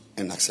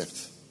and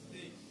accept.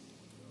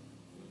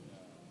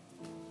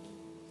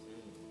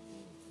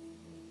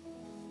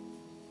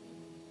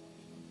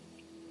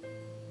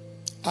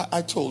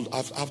 I've told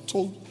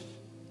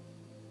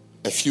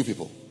a few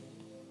people.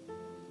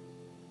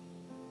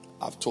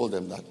 I've told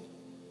them that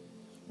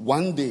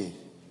one day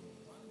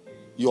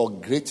your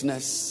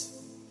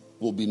greatness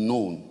will be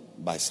known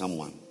by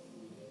someone.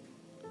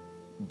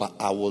 But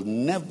I will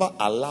never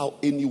allow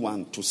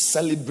anyone to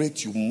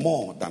celebrate you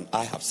more than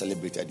I have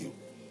celebrated you.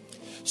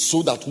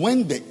 So that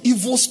when the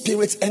evil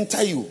spirits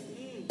enter you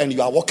and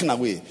you are walking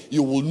away,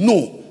 you will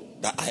know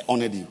that I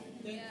honored you.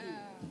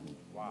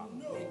 Wow.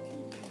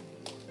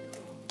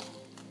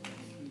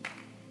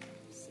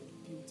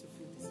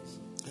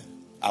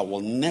 I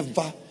will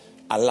never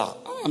allow.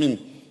 I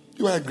mean,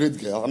 you are a great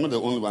girl. I'm not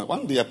the only one.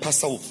 One day a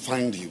pastor will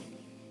find you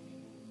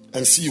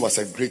and see you as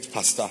a great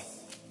pastor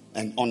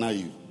and honor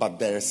you. But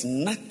there is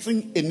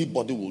nothing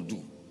anybody will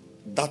do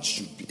that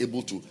should be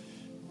able to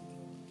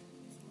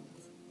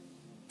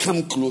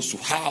come close to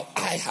how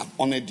I have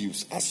honored you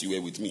as you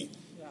were with me.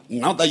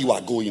 Now that you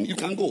are going, you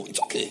can go. It's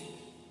okay.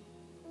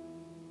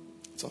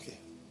 It's okay.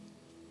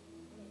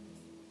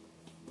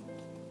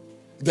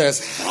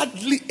 There's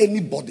hardly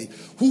anybody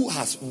who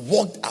has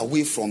walked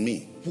away from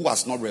me who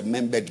has not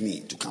remembered me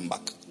to come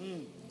back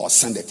or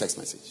send a text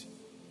message.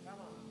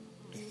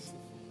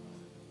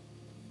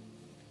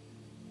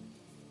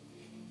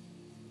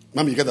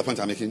 Mommy, you get the point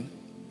I'm making?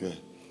 Yeah.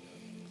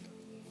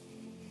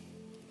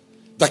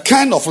 The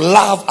kind of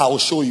love I will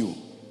show you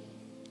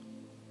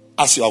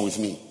as you are with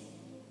me,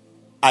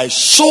 I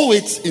show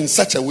it in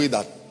such a way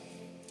that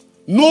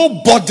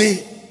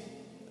nobody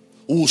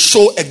will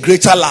show a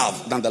greater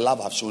love than the love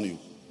I've shown you.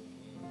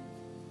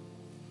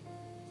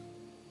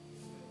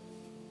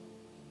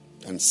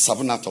 And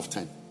 7 out of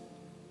 10,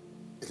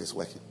 it is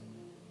working.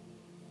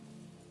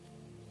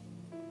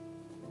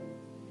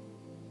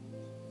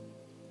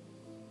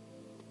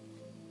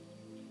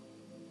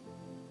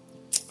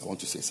 I want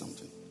to say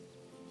something.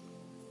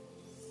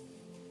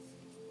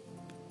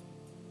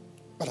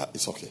 But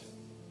it's okay.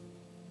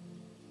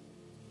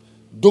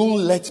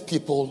 Don't let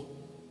people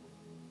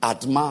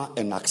admire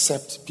and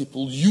accept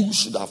people you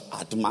should have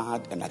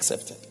admired and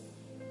accepted.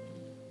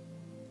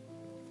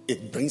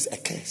 It brings a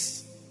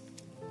curse.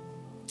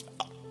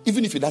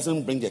 Even if it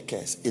doesn't bring a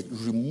curse, it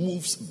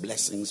removes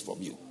blessings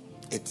from you.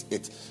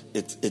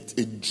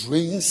 It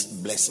drains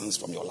blessings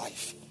from your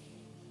life.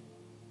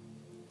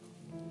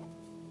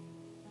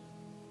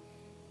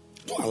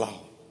 Don't allow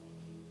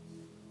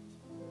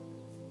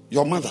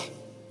your mother.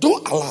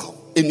 Don't allow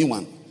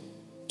anyone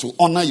to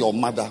honor your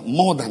mother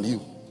more than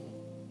you.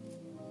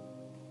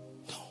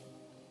 No.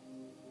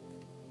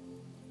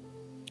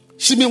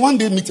 She may one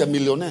day meet a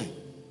millionaire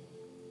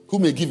who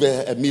may give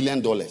her $1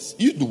 million.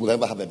 You do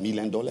ever have $1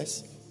 million?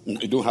 No,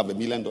 you don't have $1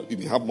 million. You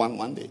may have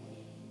one day.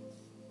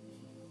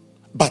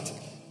 But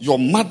your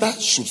mother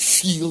should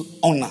feel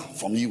honor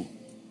from you.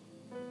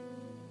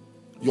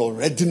 Your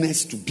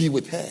readiness to be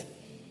with her.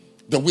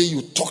 The way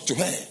you talk to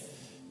her.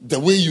 The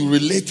way you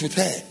relate with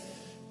her.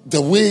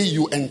 The way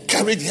you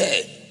encourage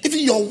her. Even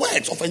your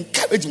words of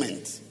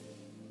encouragement.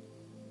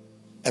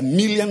 $1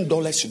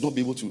 million should not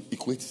be able to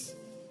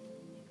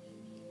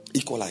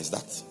equalize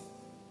that.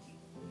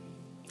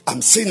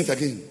 I'm saying it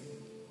again.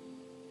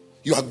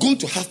 You are going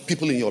to have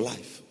people in your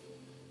life.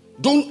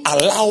 Don't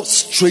allow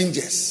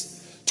strangers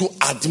to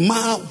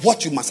admire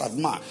what you must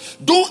admire.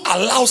 Don't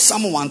allow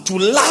someone to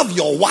love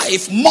your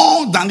wife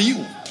more than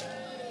you.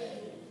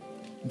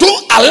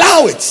 Don't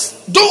allow it.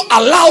 Don't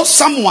allow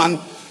someone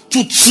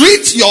to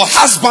treat your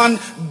husband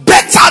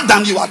better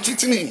than you are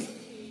treating him.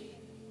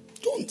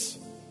 Don't.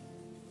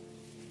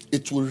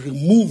 It will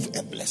remove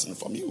a blessing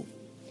from you.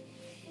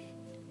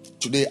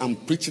 Today I'm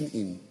preaching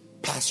in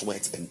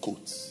passwords and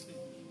quotes.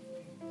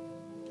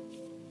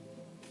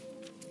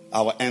 I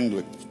will end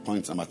with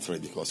point number 3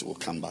 because it will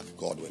come back,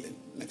 God willing,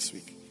 next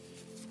week.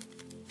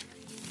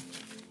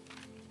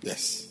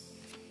 Yes.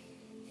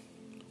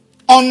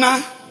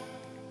 Honor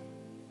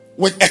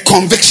with a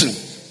conviction.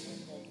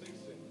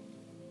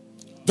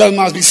 There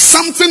must be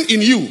something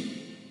in you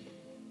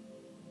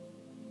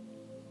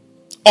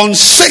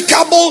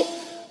unshakable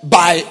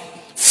by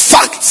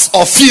facts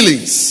or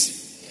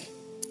feelings.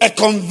 A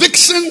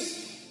conviction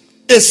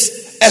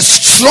is a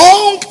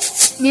strong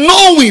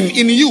knowing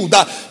in you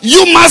that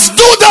you must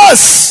do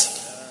this.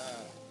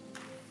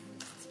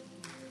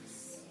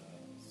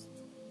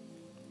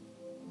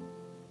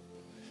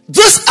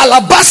 This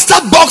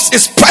alabaster box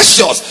is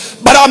precious,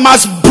 but I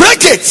must break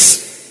it.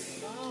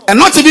 And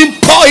not even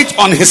pour it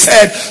on his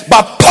head,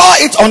 but pour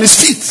it on his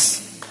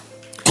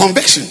feet.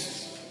 Conviction.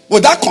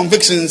 Without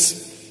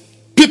convictions,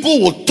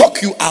 people will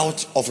talk you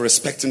out of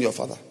respecting your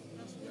father.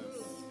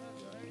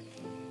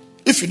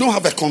 If you don't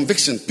have a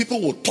conviction, people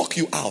will talk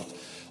you out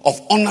of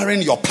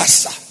honoring your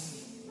pastor,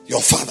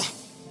 your father,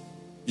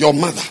 your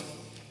mother,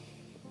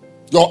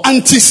 your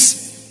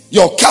aunties,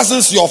 your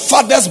cousins, your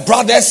father's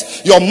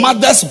brothers, your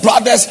mother's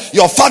brothers,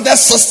 your father's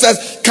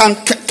sisters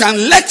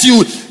can let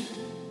you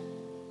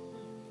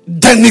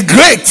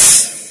denigrate,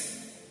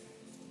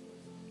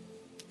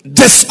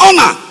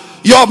 dishonor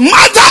your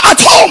mother at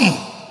home.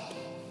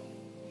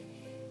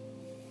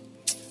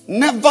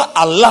 Never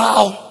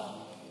allow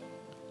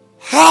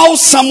how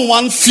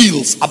someone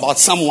feels about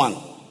someone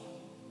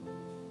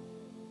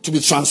to be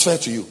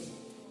transferred to you.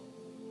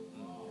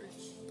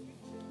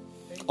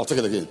 I'll take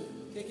it again.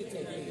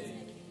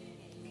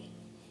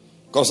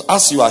 Because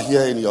as you are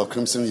here in your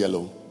crimson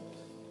yellow,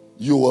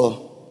 you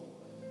will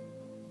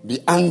be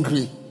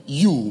angry.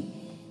 You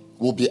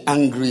will be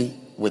angry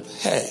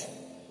with her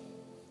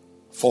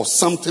for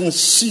something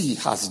she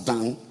has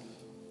done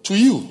to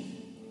you.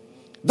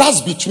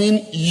 That's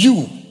between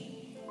you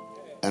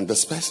and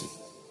this person.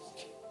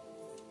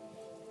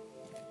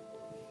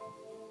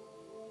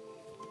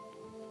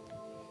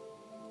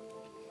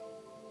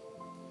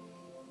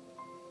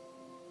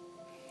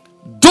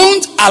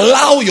 Don't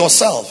allow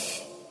yourself,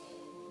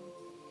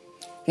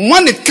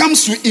 when it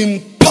comes to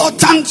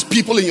important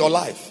people in your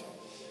life,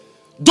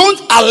 don't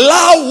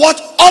allow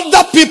what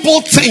other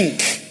people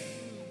think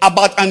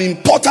about an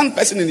important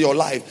person in your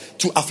life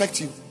to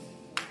affect you.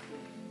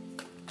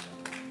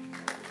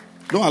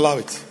 Don't allow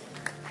it.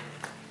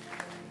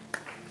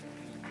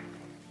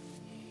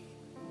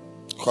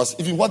 Because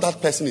even what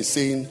that person is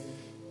saying,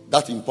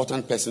 that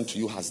important person to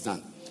you has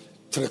done,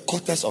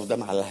 3/4 of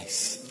them are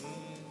lies.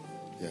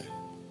 Yeah.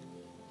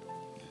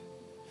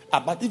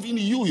 But even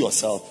you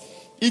yourself,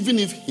 even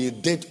if he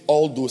did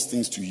all those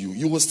things to you,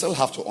 you will still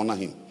have to honor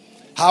him.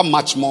 How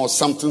much more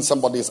something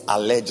somebody is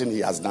alleging he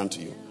has done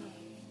to you?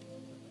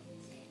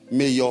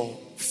 May your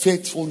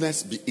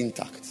faithfulness be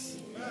intact.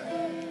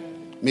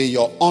 May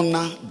your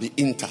honor be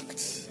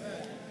intact.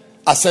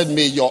 I said,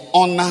 may your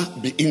honor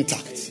be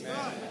intact.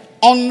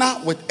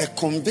 Honor with a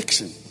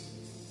conviction.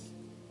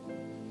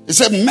 He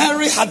said,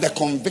 Mary had a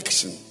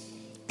conviction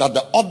that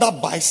the other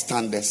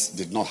bystanders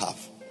did not have.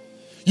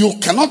 You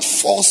cannot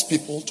force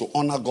people to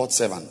honor God's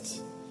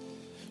servants.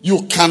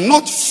 You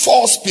cannot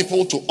force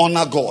people to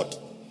honor God.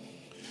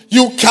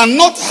 You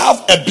cannot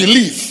have a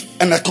belief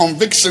and a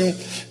conviction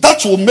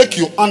that will make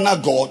you honor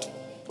God.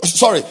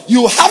 Sorry,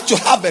 you have to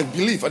have a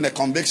belief and a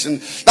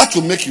conviction that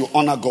will make you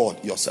honor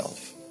God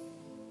yourself.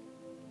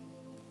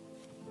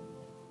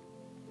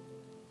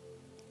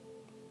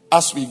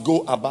 As we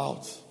go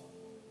about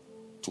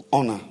to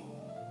honor,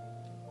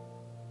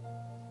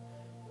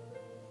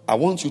 I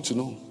want you to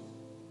know,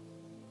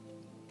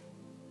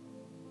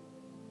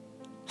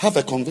 have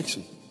a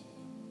conviction.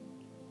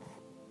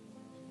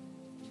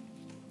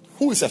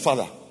 Who is a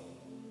father?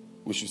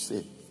 We should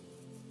say.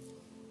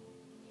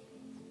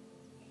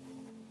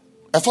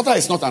 A father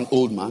is not an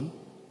old man.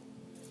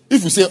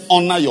 If you say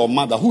honor your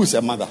mother, who is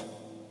a mother?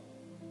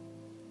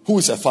 Who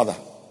is a father?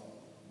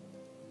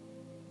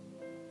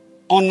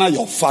 Honor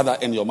your father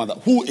and your mother.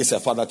 Who is a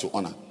father to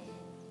honor?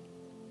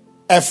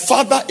 A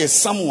father is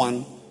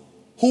someone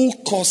who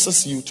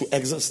causes you to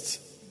exist.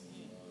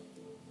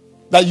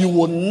 That you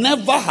will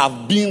never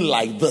have been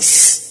like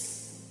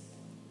this.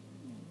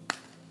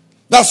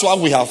 That's why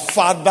we have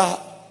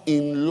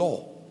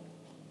father-in-law.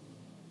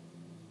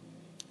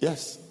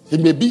 Yes. He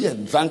may be a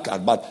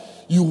drunkard, but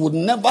you would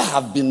never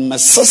have been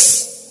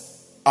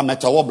Mrs.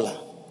 Ametawobla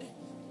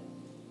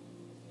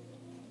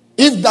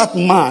if that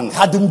man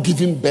hadn't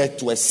given birth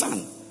to a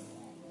son.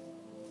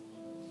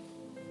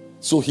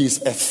 So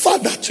he's a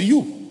father to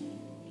you.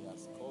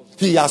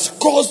 He has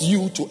caused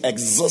you to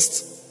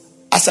exist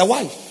as a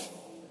wife.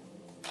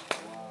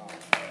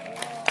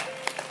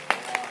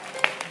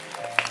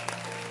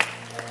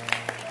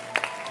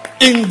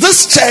 In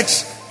this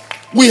church,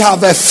 we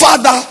have a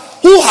father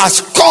who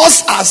has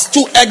caused us to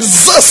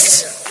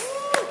exist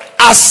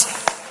as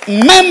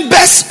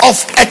members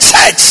of a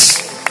church.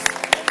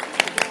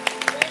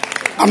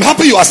 I'm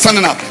happy you are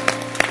standing up.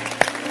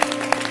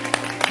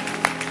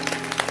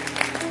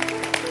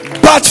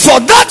 But for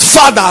that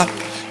father,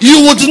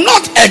 you would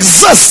not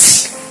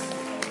exist.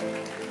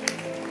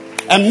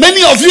 And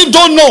many of you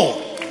don't know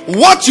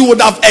what you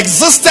would have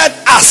existed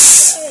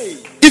as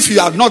if you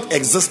had not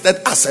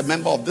existed as a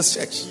member of this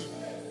church.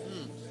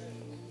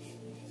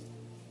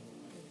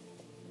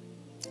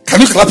 Can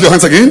you clap your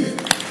hands again?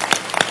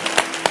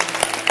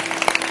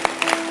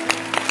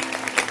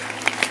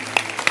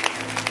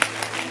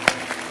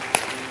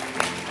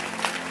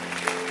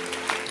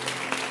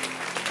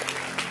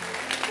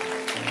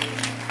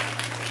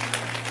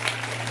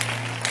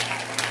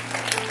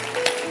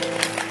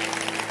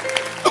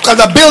 at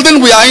the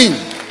building we are in.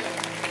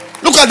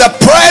 Look at the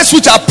prayers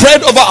which are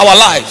prayed over our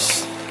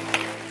lives.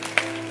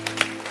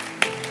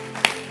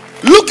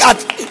 Look at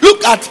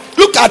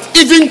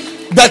even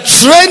the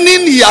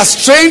training he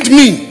has trained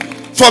me,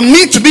 for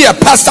me to be a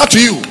pastor to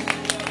you.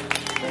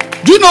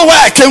 Do you know where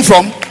I came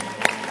from?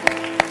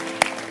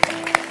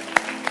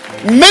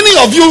 Many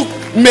of you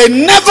may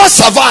never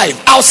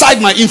survive outside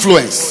my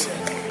influence.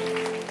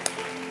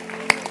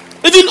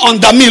 Even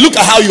under me, look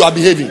at how you are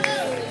behaving.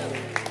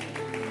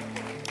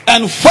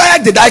 And where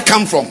did I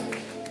come from?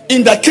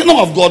 In the kingdom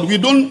of God, we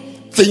don't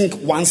think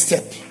one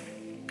step.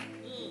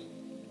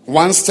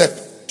 One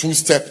step, two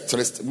step,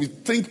 three step. We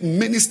think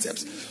many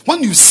steps.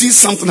 When you see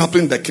something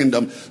happen in the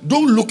kingdom,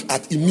 don't look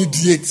at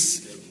immediate.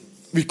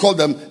 We call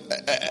them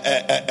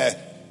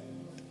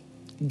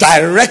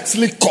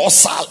directly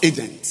causal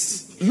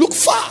agents. Look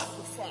far.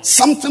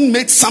 Something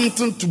makes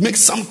something to make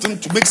something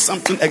to make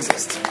something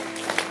exist.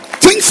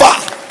 Think far.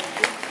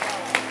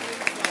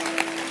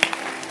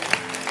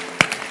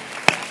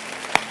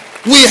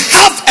 We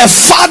have a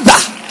father,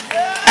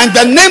 and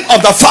the name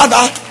of the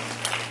father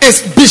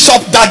is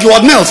Bishop Dag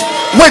Heward-Mills.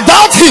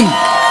 Without him,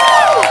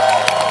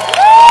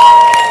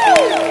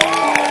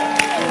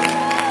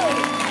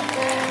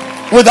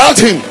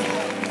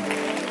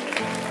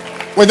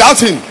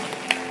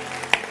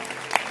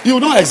 you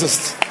will not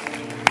exist.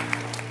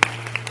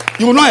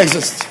 You will not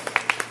exist.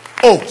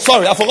 Oh,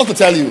 sorry, I forgot to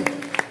tell you.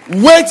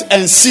 Wait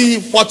and see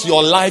what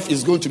your life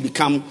is going to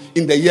become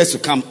in the years to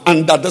come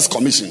under this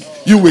commission.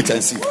 You wait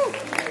and see.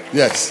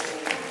 Yes.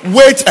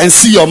 Wait and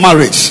see your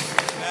marriage.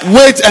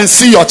 Wait and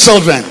see your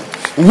children.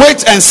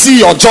 Wait and see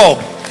your job.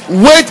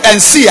 Wait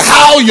and see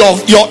how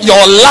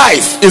your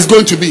life is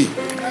going to be.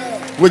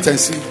 Wait and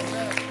see.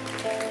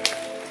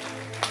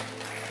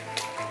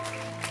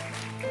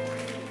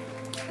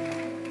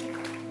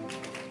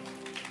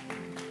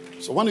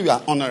 So when we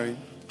are honoring,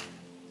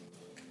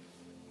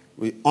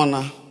 we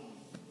honor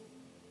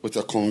with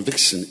a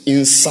conviction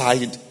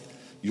inside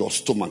your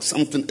stomach.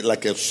 Something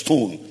like a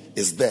stone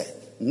is there.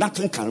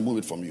 Nothing can remove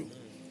it from you.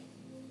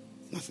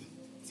 Nothing.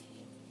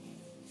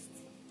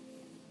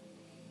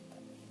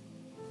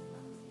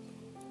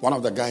 One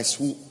of the guys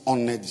who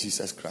honored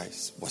Jesus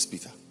Christ was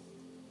Peter.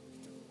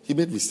 He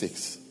made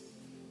mistakes.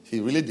 He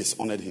really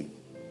dishonored him.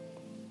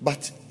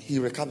 But he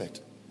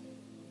recovered.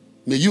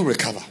 May you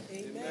recover.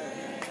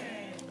 Amen.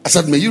 I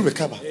said, may you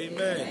recover.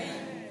 Amen.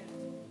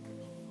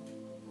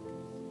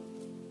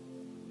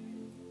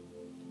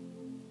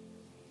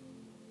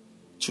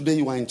 Today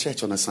you are in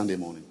church on a Sunday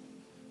morning.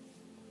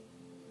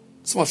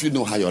 Some of you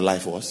know how your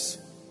life was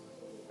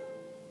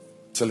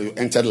till you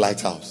entered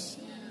Lighthouse.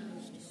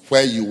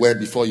 Where you were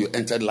before you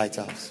entered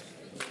Lighthouse.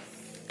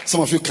 Some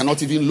of you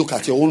cannot even look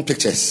at your own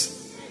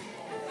pictures.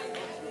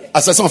 I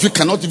said some of you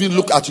cannot even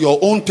look at your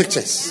own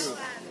pictures.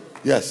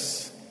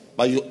 Yes.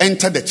 But you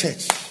entered the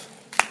church.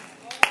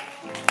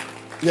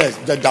 Yes,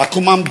 the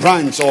Dakuman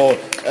branch or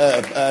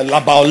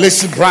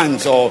Labaolesi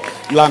branch or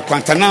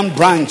Lanquantanam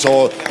branch,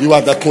 or you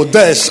are the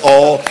Kodesh,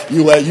 or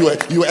you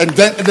were and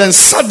then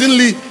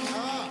suddenly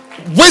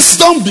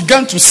wisdom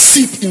began to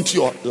seep into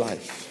your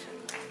life.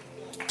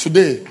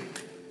 Today,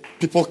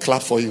 people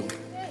clap for you.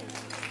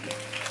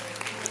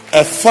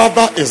 A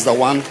father is the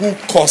one who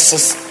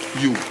causes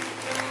you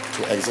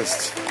to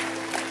exist.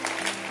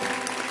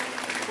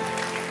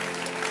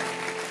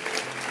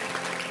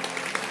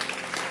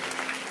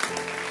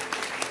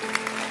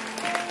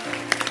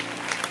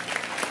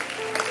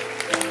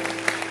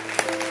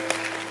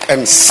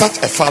 And such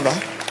a father,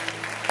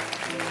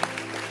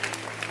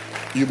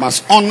 you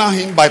must honor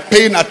him by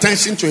paying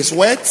attention to his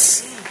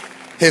words,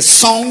 his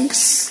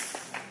songs,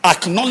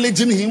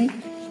 acknowledging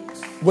him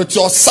with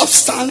your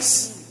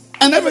substance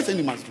and everything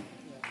you must do.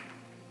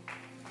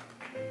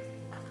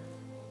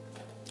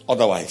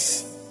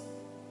 Otherwise,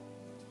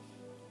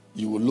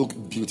 you will look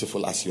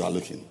beautiful as you are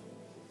looking,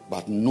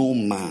 but no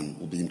man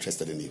will be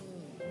interested in you.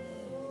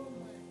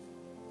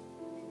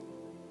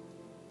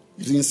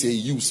 You didn't say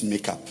use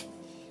makeup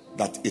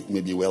that it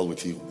may be well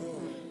with you.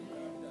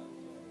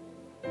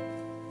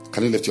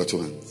 Can you lift your two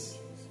hands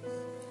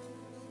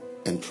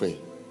and pray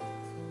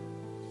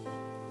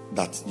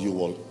that you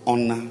will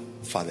honor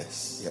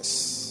fathers?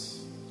 Yes.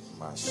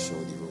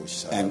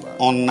 And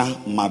honor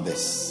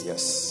mothers.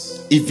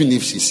 Yes. Even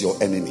if she's your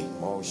enemy.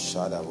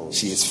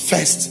 She is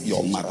first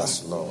your mother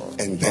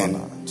and then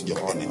your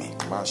enemy.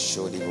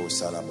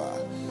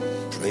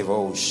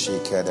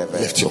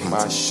 Lift your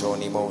hands.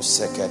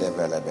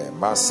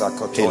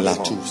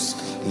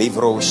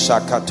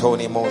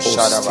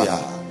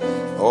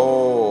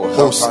 Oh,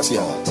 help us,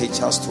 Lord.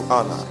 Teach us to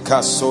honor.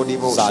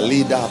 Kasodivo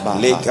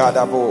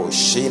Legadabo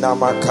Shina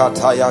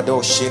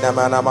Makatayado Shina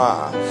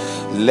Manama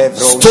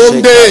Levro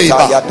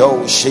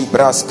Shikatayado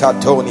Shibras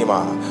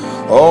Katonima.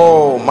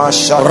 Oh,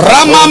 Masha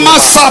Ramama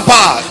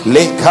Sapa.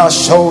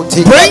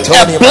 Lekashoti. Bring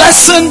a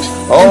blessing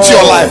into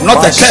your life,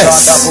 not a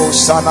curse.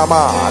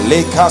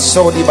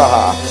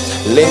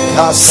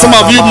 Some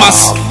of you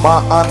must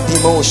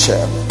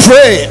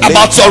pray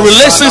about your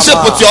relationship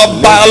with your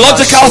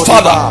biological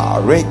father,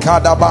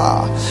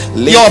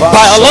 your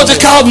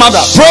biological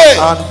mother. Pray.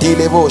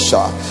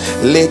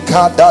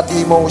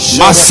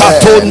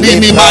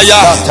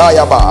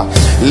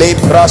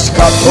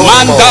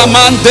 Manda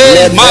mande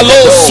malo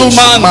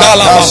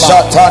sumandala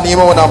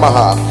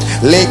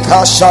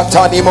Leka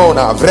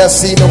shatanimona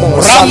vresinum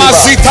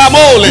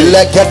Ramasitamole.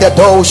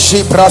 legededo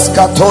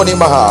shibraskatoni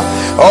maha.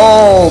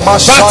 Oh,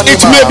 that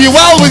it may be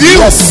well with you.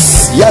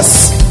 Yes,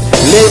 yes.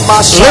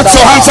 Lift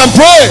your hands and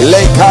pray.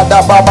 Leka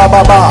da baba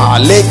baba,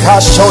 leka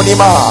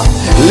shonima,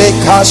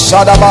 leka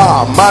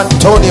shadaba,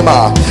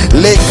 mantonima,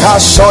 leka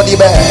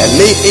shonibe,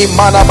 li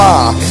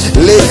imanama,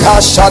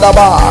 leka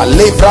shadaba,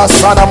 libra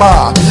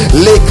sanama,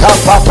 leka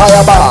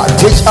papayaba.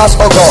 Teach us,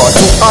 oh God,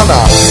 to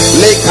honor.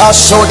 Leka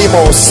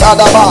shonimo,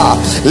 sadaba,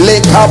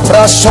 leka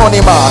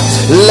prashonima,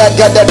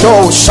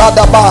 legededo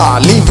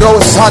shadaba, libro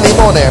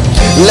sanimone,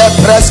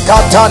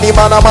 lepreskatani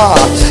manama,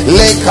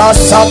 leka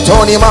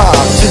satonima,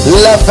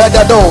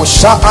 levedado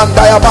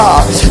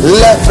shaandayaba,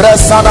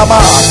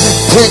 lefresanama.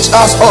 Teach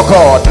us, oh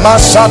God,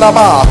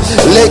 mashanama,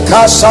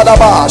 leka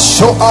shadaba.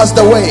 Show us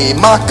the way,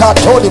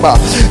 makatonima.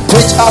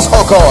 Teach us,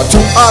 oh God, to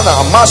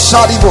honor,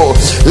 mashadibo,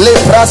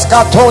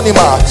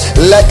 lepraskatonima,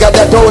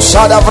 legededo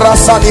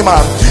shadavrasanima,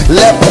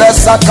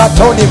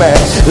 lepresakatonime,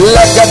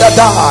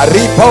 legedada,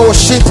 ripo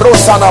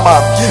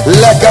shiprosanama,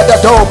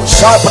 legededo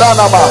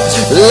shabranama,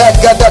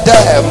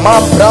 legedede,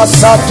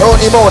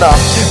 mamprasatonimona,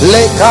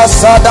 leka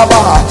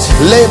sadaba,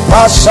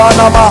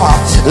 lepashanama,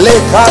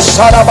 leka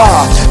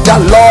shadaba. The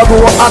Lord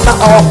will honor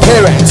our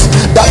parents.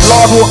 The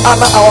Lord will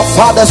honor our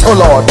fathers, oh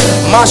Lord.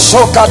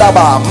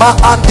 Mashokadaba, ma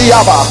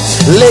andiaba,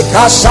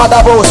 leka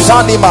shadabo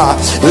sanima,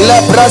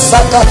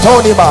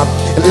 lepresakatonima,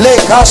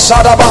 leka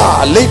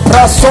shadaba,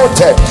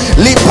 liprasote,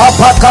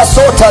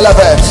 lipapakasote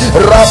leve,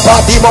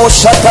 rabadimo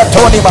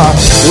shakatonima,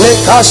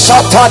 leka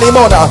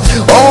shatanimona.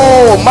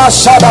 Oh,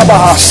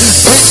 mashadaba.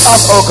 Teach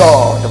us, oh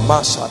God,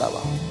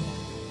 mashadaba.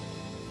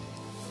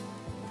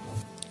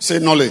 Say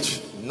knowledge.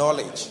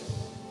 Knowledge.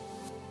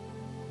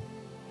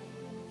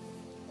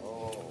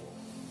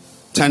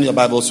 Turn your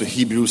Bibles to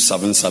Hebrews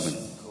 7:7.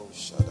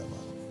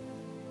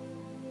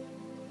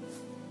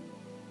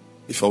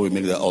 Before we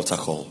make the altar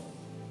call,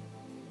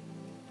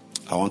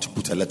 I want to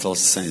put a little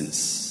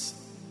sense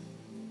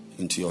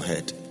into your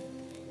head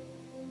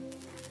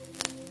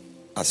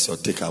as your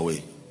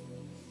takeaway.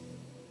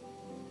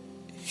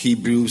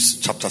 Hebrews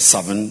chapter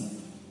 7,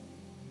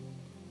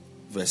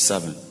 verse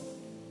 7.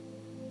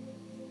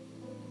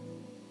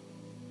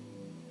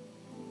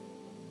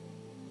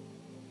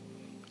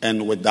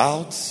 And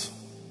without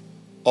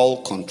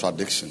all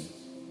contradiction,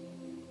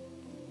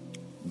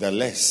 the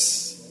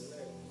less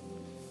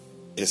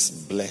is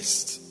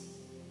blessed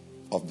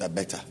of the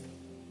better.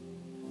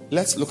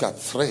 Let's look at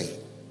 3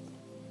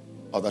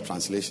 other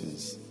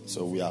translations,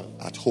 so we are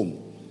at home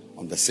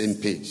on the same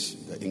page,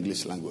 the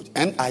English language.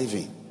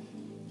 NIV.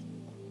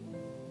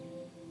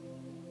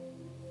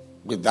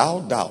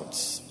 Without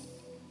doubt,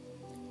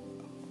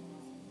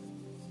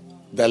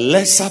 the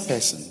lesser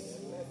person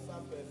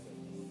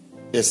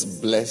is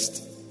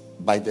blessed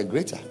by the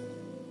greater.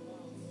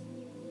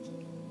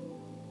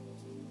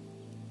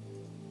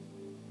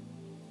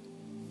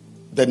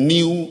 The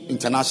New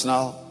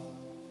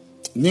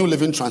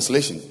Living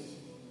Translation.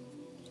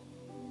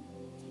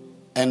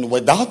 And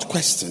without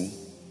question,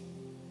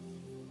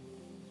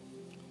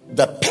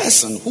 the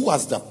person who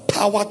has the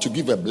power to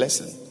give a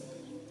blessing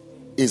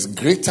is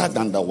greater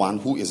than the one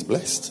who is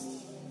blessed.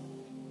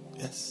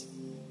 Yes.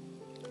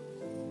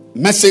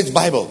 Message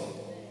Bible.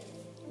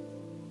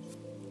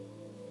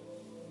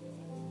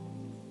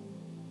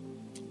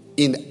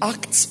 In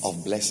acts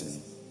of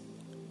blessing,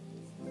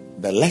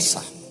 the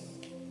lesser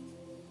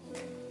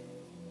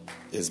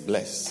is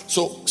blessed.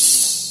 So,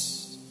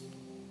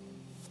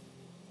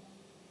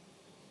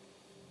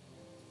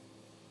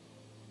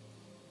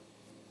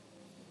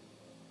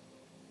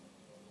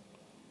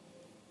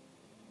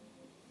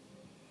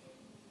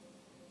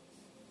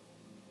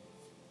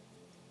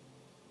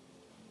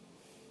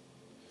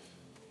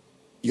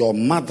 your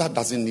mother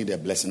doesn't need a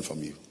blessing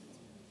from you.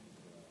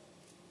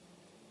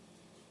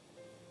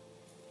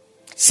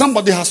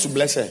 Somebody has to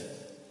bless her.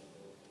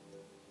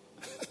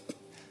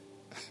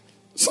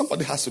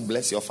 Somebody has to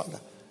bless your father.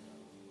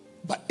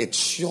 But it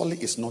surely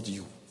is not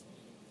you.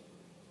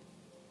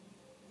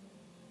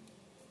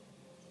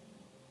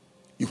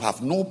 You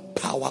have no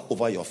power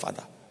over your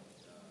father.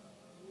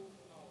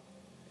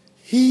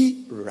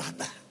 He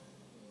rather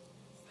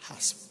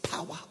has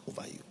power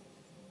over you.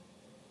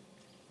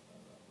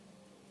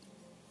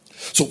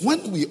 So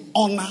when we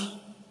honor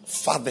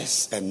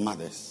fathers and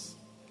mothers,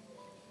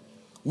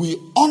 we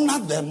honor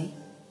them.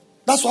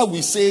 That's why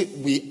we say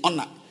we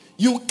honor.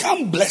 You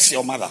can't bless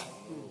your mother.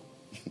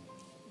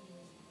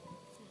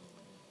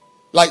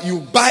 Like you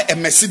buy a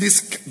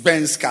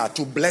Mercedes-Benz car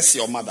to bless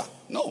your mother.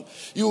 No.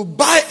 You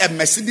buy a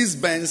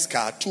Mercedes-Benz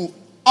car to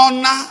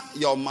honor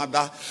your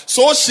mother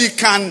so she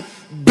can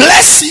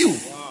bless you.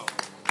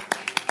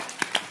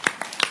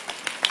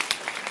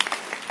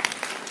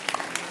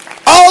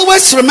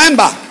 Always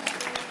remember,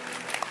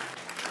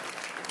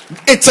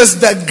 it is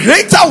the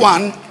greater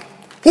one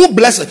who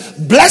blesses.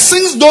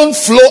 Blessings don't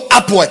flow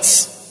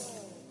upwards.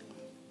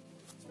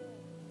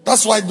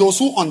 That's why those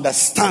who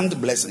understand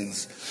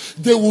blessings,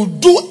 they will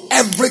do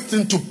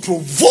everything to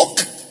provoke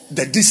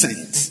the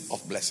descent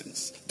of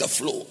blessings, the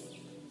flow.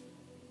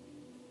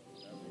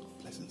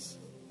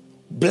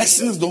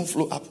 Blessings don't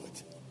flow upward.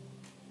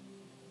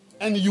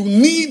 And you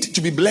need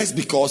to be blessed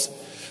because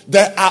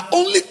there are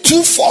only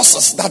two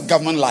forces that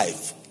govern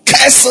life: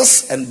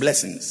 curses and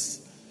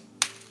blessings.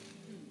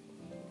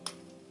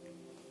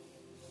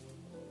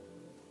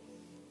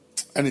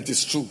 And it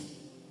is true.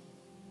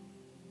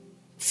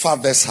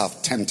 Fathers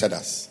have tempted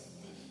us.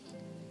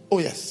 Oh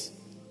yes.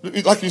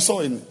 Like you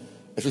saw in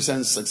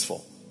Ephesians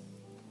 6:4.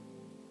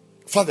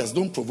 Fathers,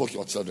 don't provoke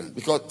your children,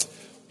 because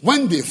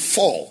when they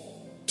fall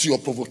to your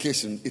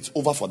provocation, it's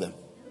over for them.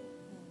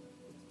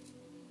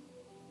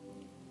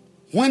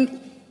 When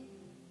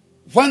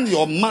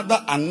your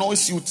mother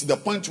annoys you to the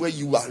point where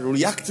you are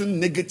reacting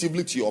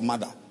negatively to your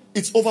mother,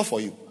 it's over for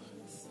you.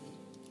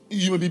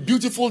 You may be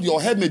beautiful,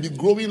 your hair may be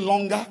growing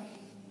longer,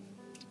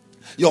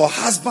 your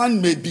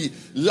husband may be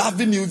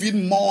loving you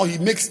even more, he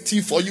makes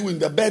tea for you in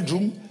the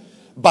bedroom,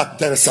 but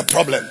there is a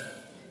problem.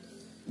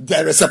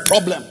 There is a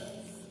problem.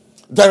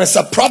 There is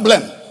a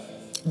problem.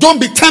 Don't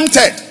be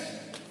tempted.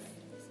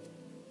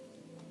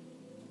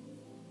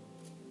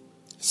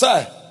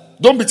 Sir,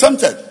 don't be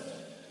tempted.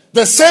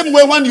 The same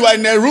way when you are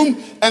in a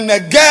room and a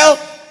girl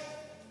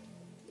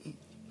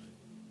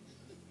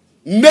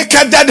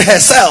nakeded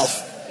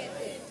herself,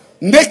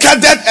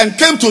 and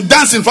came to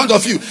dance in front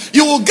of you,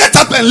 you will get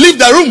up and leave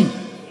the room.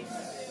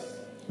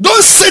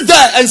 Don't sit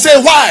there and say,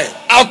 why?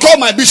 I'll call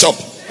my bishop.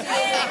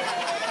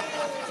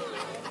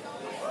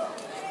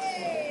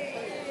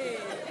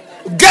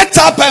 Get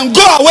up and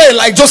go away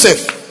like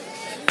Joseph.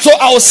 So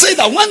I will say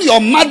that when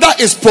your mother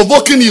is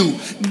provoking you,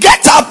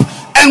 get up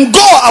and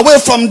go away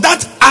from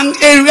that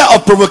area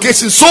of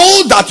provocation so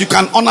that you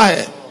can honor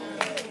her.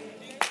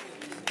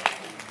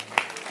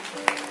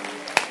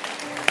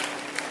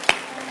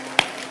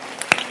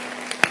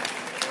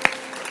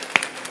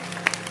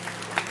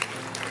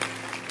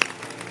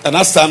 And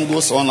as time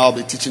goes on, I'll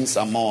be teaching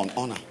some more on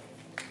honor.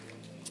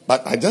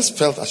 But I just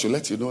felt I should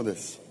let you know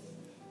this.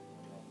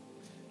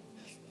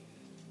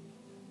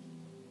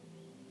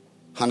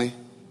 Honey,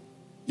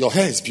 your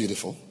hair is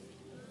beautiful.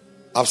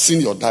 I've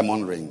seen your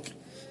diamond ring.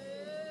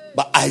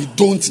 But I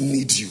don't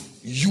need you.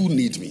 You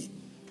need me.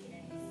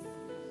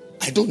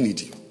 I don't need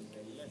you.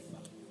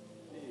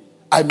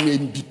 I may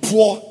be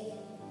poor.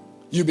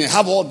 You may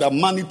have all the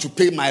money to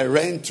pay my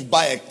rent, to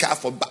buy a car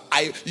for. But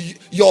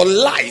your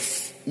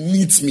life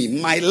needs me.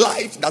 My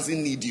life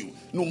doesn't need you.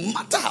 No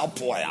matter how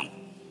poor I am.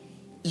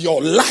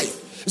 Your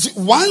life. You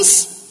see,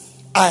 once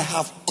I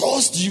have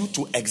caused you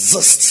to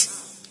exist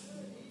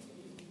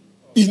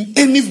in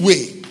any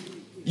way,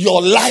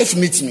 your life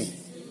needs me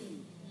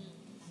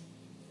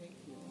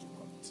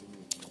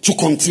to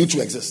continue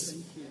to exist.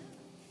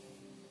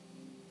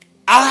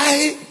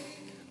 I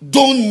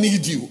don't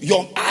need you.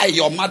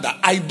 Your mother,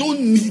 I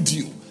don't need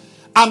you.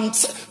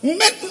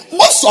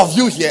 Most of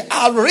you here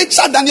are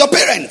richer than your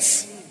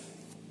parents.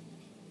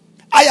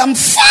 I am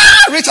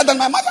far richer than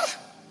my mother.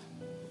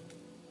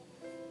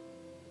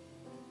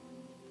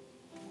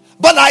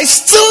 But I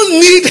still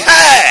need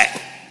her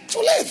to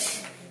live.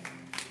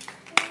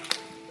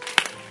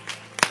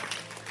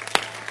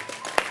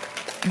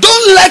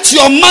 Don't let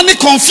your money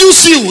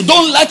confuse you.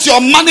 Don't let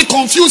your money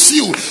confuse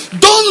you.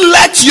 Don't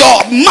let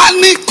your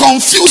money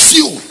confuse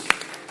you.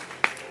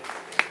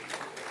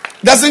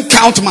 Doesn't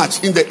count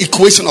much in the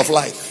equation of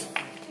life.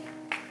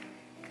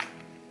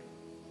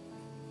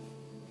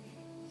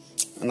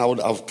 And I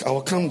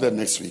will come there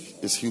next week.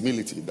 It's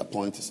humility. The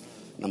point is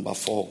number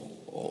 4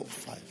 or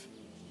 5.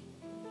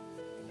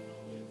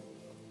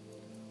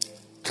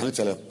 Can you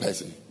tell a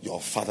person, your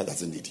father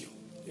doesn't need you?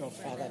 Your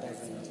father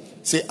doesn't need you.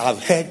 Say,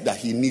 I've heard that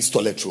he needs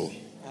toilet roll.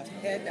 I've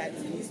heard that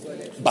he needs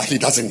toilet roll. But he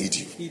doesn't need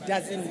you. He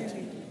doesn't need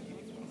you.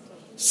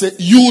 Say,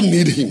 you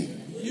need him.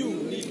 You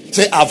need him.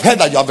 Say, I've heard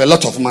that you have a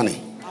lot of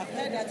money. I've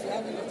heard that you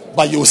have a lot of money.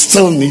 But you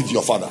still need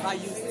your father. But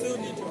you still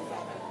need your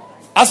father.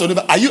 Ask your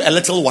neighbor, are you a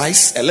little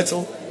wise? A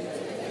little?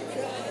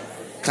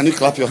 Can you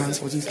clap your hands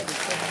for Jesus?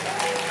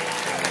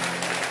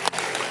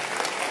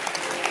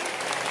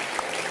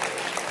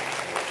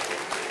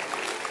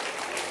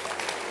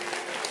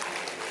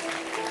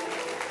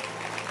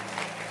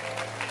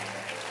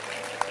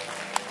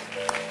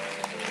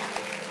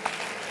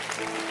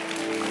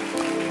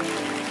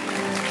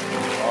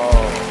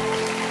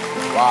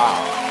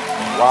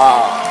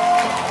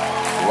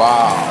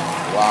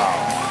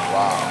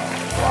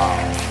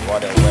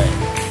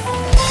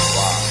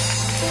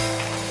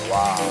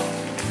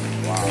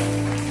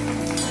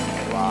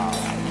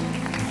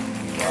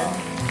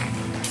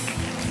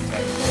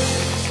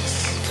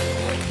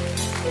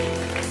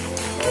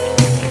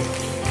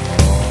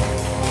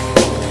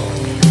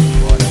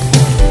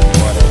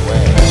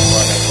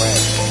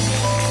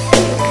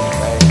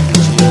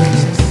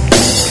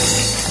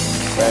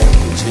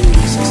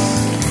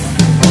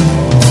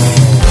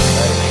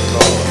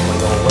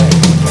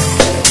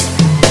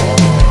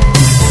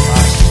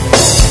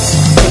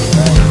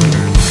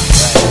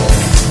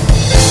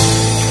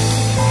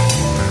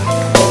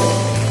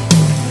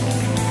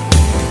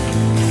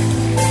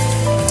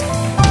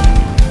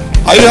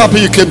 Are you happy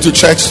you came to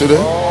church today?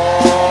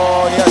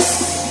 Oh,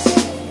 yes.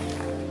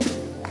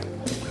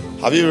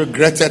 Have you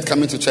regretted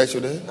coming to church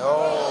today?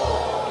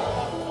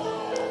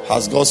 No.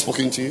 Has God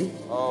spoken to you?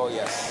 Oh,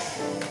 yes.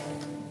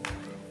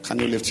 Can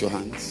you lift your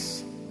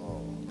hands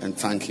and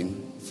thank Him?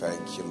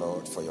 Thank you,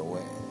 Lord, for your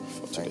word.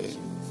 Thank today. you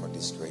for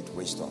this great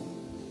wisdom.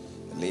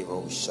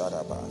 Levo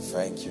Shadaba.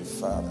 Thank you,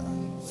 Father.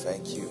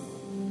 Thank you.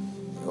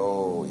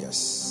 Oh,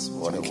 yes.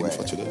 What Thank a Him word.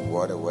 for today.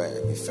 What a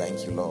word. We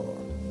thank you, Lord,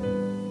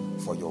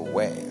 for your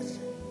word.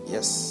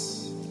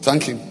 Yes.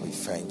 Thank Him. We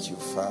thank you,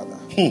 Father,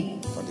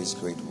 for this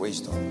great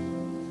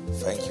wisdom.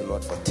 Thank you,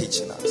 Lord, for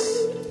teaching us.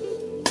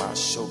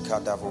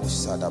 Mashokadavo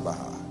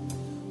Sadabaha.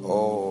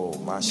 Oh,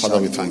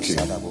 Father, we thank you.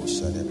 Sadabo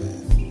Sadabe.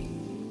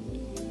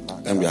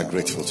 And we are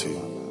grateful to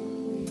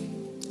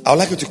you. I would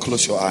like you to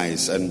close your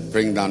eyes and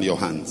bring down your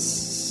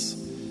hands.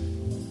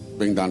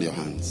 Bring down your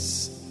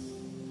hands.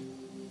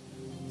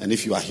 And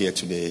if you are here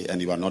today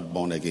and you are not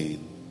born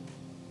again,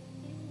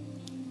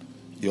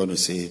 you want to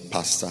say,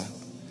 Pastor,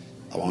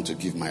 I want to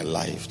give my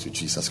life to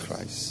Jesus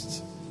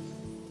Christ.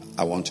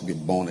 I want to be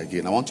born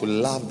again. I want to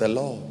love the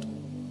Lord.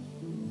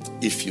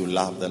 If you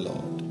love the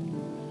Lord,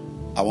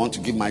 I want to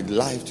give my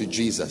life to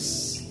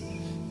Jesus.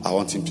 I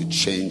want Him to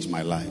change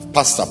my life.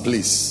 Pastor,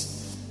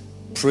 please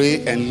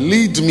pray and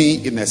lead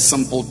me in a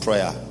simple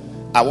prayer.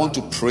 I want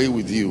to pray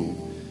with you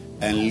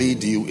and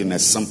lead you in a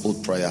simple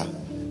prayer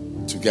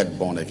to get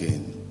born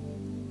again.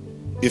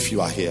 If you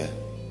are here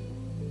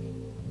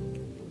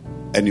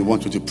and you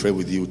want me to pray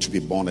with you to be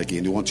born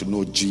again, you want to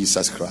know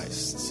Jesus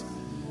Christ,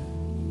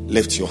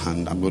 lift your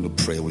hand. I'm going to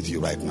pray with you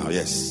right now.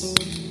 Yes.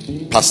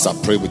 Pastor,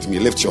 pray with me.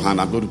 Lift your hand.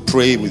 I'm going to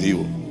pray with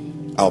you.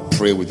 I'll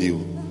pray with you.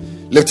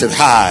 Lift it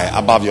high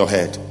above your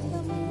head.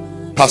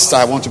 Pastor,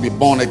 I want to be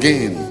born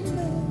again.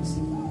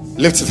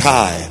 Lift it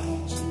high.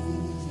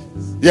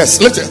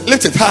 Yes,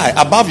 lift it high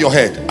above your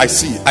head. I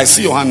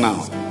see your hand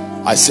now.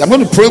 I see. I'm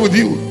going to pray with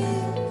you.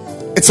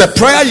 It's a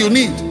prayer you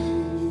need.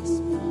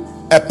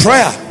 A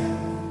prayer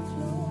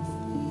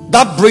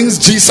that brings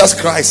Jesus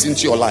Christ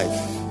into your life.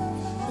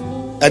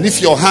 And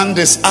if your hand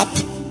is up,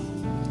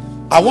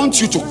 I want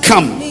you to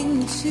come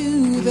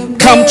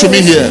to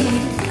me here.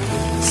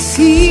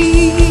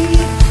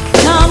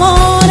 Come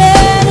on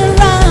and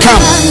run.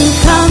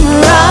 Come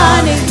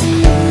running.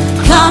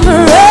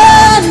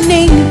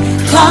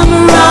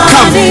 Come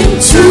running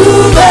to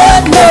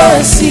the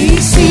mercy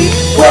seat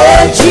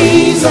where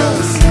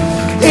Jesus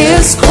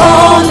is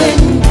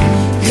calling.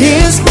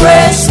 His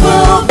grace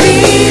will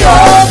be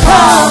your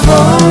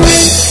covering.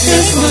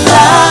 His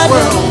blood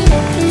will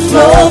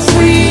flow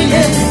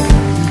freely.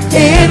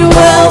 It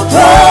will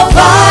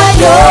provide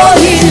your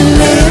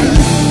healing.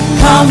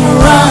 Come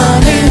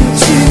running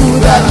to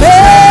the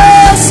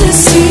mercy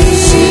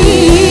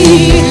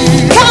seat.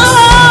 Come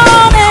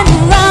on and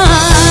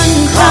run.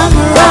 Come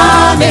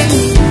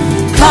running.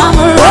 Come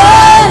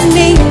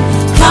running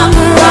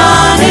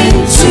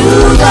to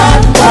the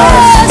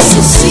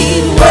mercy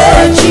seat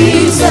where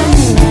Jesus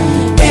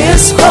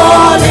is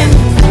calling.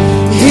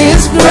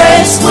 His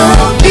grace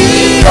will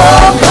be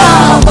your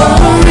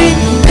covering.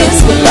 His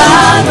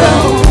blood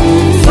will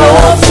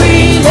flow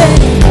freely.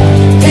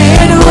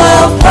 It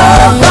will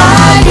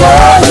provide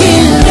your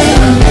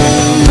healing.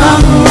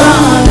 I'm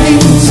running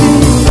to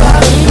the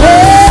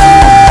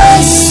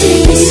mercy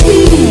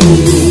seat.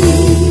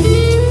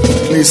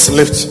 Please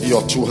lift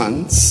your two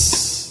hands.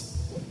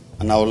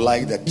 And I would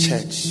like the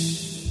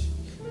church,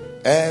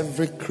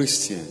 every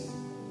Christian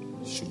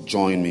should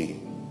join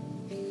me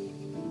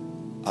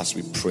as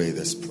we pray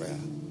this prayer.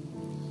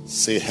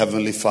 Say,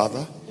 Heavenly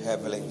Father,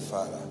 Heavenly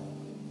Father,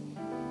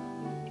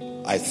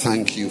 I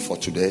thank you for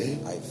today.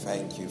 I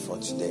thank you for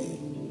today.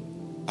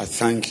 I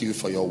thank you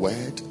for your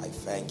word. I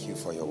thank you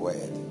for your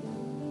word.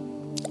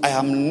 I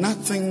am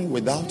nothing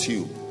without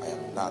you. I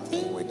am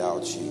nothing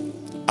without you.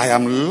 I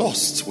am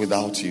lost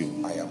without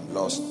you. I am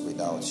lost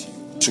without you.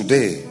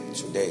 Today,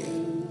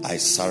 I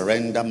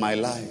surrender my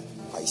life.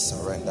 I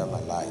surrender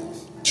my life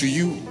to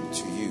you.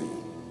 To you.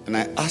 And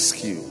I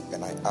ask you.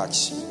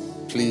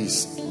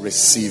 Please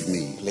receive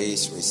me.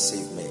 Please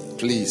receive me.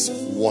 Please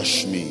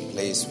wash me.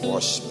 Please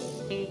wash me.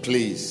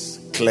 Please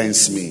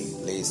cleanse me.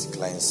 Please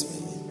cleanse me.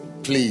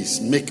 Please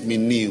make me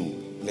new.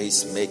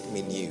 Please make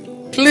me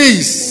new.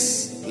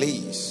 Please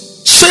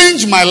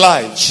change my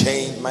life.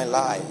 Change my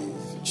life.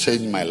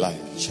 Change my life.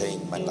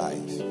 Change my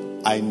life.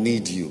 I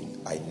need you.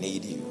 I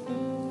need you.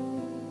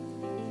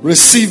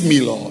 Receive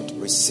me, Lord.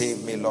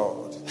 Receive me,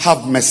 Lord.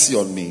 Have mercy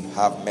on me.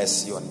 Have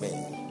mercy on me.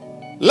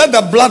 Let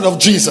the blood of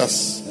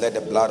Jesus. Let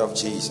the blood of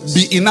Jesus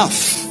be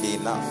enough. Be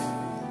enough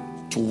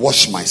to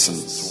wash my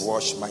sins. To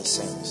wash my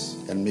sins.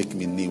 And make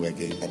me new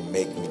again. And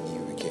make me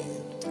new again.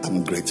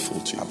 I'm grateful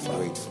to you. I'm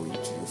grateful to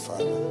you,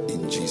 Father.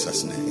 In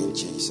Jesus' name. In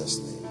Jesus'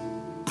 name.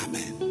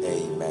 Amen.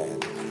 Amen.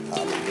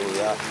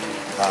 Hallelujah.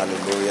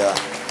 Hallelujah.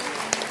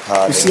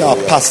 Hallelujah. You see our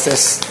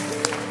pastors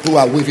who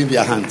are waving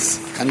their hands.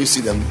 Can you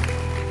see them?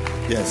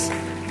 Yes.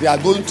 They are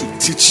going to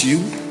teach you.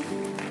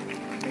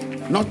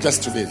 Not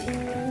just today.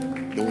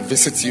 They will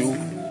visit you,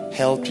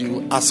 help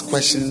you, ask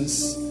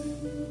questions.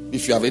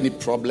 If you have any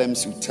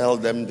problems, you tell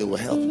them, they will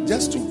help.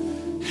 Just to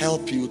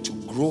help you to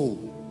grow,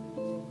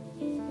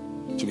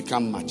 to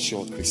become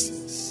mature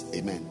Christians.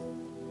 Amen.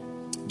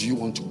 Do you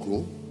want to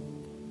grow?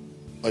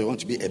 Or you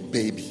want to be a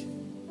baby?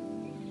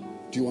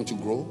 Do you want to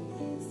grow?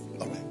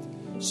 All right.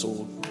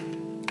 So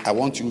I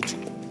want you to,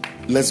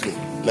 let's go.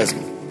 Let's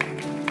go.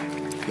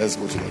 Let's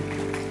go together.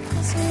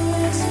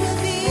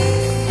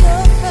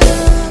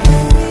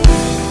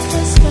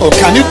 Oh,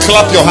 can you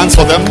clap your hands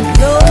for them?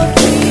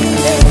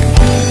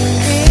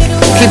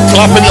 Keep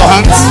clapping your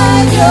hands.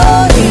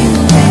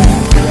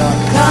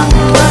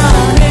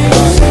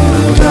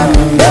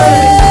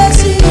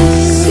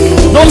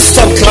 Don't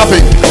stop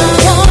clapping.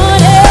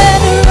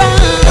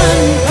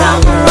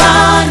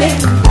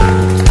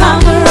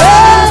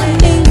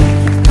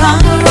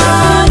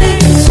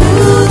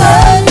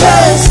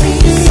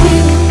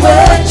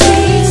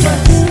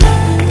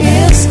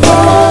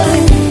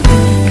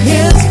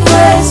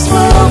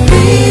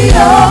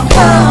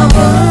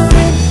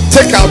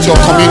 Take out your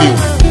communion.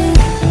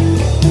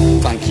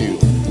 Thank you.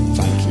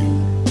 Thank you.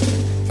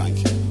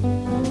 Thank you.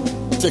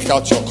 Take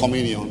out your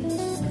communion.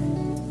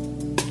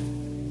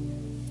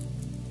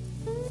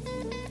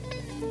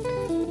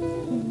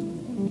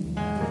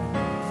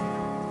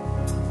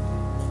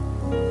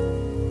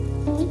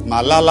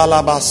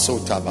 Malalalaba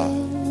sotaba.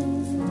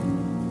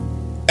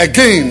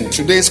 Again,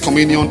 today's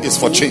communion is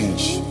for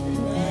change.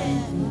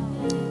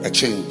 A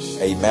change.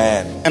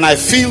 Amen. And I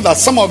feel that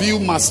some of you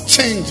must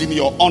change in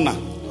your honor.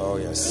 Oh,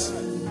 yes.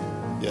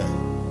 Yeah.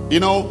 You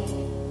know,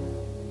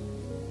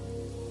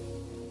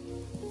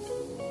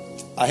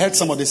 I heard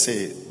somebody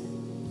say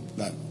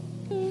that,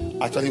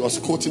 actually he was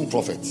quoting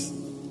prophets.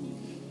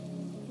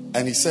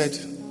 And he said,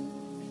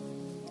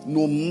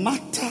 no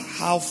matter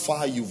how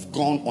far you've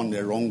gone on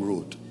the wrong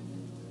road,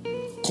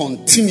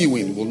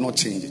 continuing will not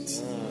change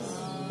it.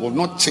 Will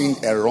not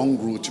change a wrong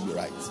road to be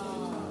right.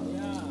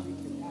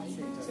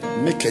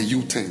 Make a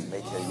U-turn.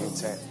 Make a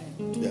U-turn.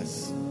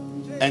 Yes.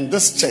 And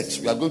this church,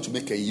 we are going to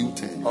make a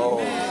U-turn. Oh,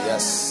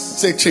 yes.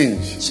 Say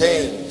change.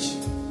 Change.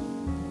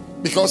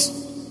 Because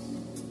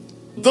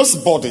this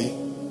body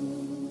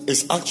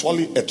is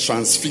actually a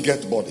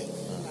transfigured body.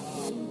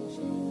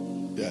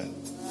 Yeah.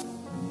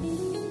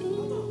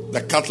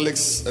 The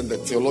Catholics and the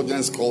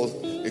theologians call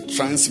it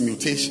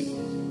transmutation.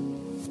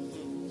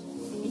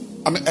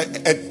 I mean,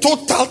 a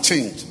total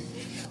change.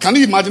 Can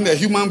you imagine a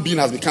human being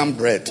has become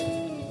bread?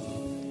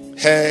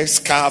 Hair,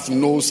 scarf,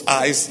 nose,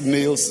 eyes,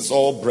 nails, is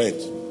all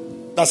bread.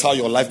 That's how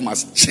your life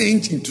must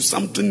change into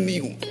something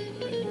new.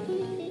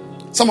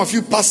 Some of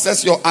you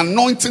pastors, your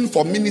anointing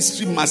for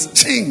ministry must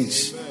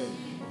change.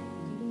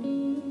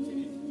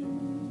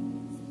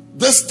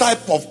 This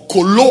type of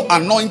kolo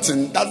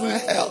anointing doesn't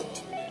help.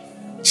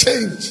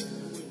 Change.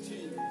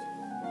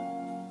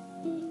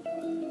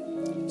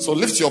 So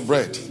lift your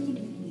bread.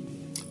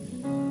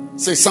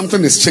 Say,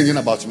 something is changing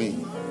about me.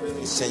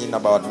 It's changing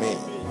about me.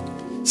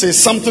 Say,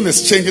 something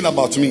is changing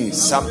about me.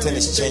 Something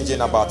is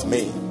changing about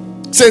me.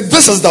 Say,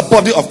 this is the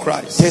body of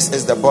Christ. This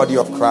is the body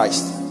of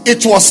Christ.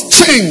 It was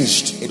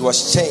changed. It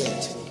was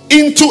changed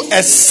into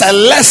a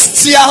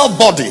celestial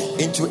body.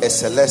 Into a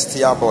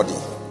celestial body.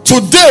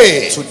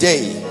 Today,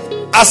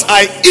 as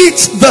I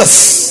eat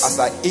this,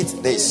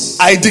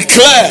 I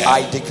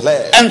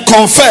declare and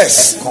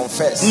confess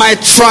my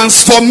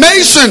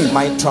transformation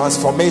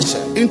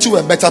into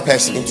a better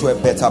person, a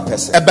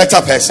better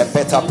person, a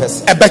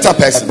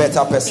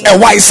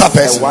wiser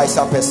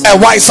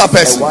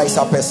person.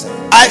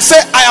 I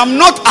say I am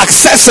not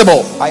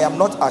accessible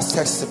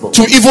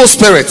to evil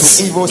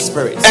spirits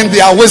and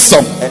their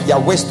wisdom.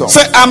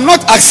 Say I'm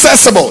not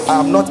accessible.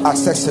 I'm not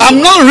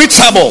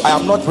reachable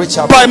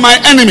by my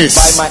enemies.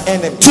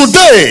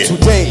 Today,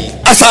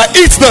 as I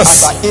eat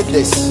this,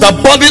 the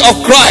body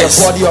of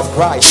Christ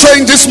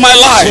changes my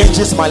life,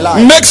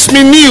 makes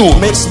me new,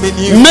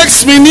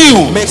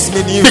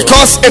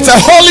 because it's a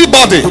holy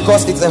body.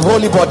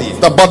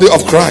 The body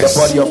of Christ.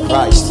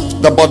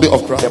 The body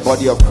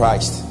of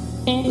Christ.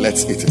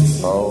 Let's eat it.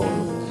 Oh.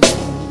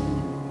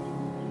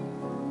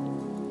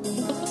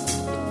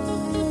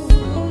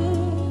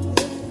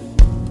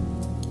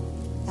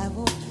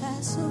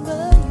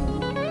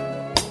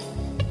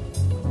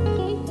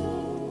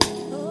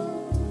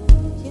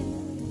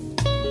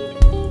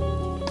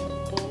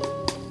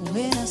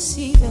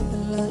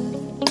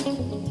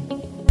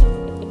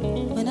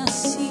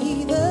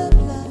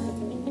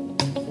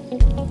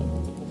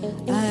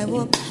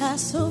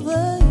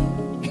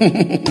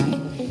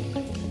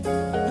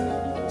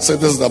 Say,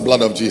 this is the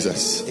blood of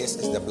Jesus. This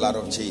is the blood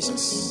of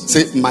Jesus.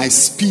 Say, my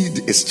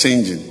speed is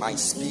changing. My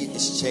speed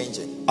is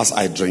changing. As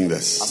I drink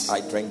this. As I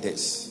drink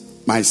this.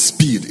 My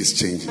speed is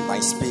changing. My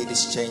speed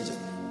is changing.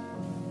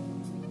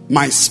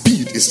 My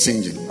speed is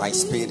changing. My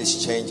speed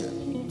is changing.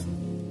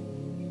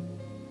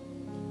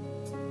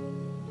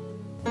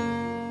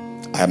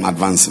 I am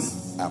advancing.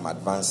 I am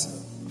advancing.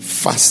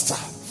 Faster.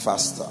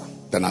 Faster.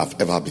 Than I've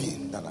ever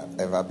been. Than I've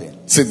ever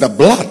been. Say the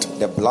blood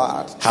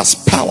has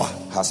power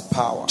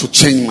to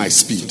change my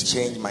speed.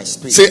 change my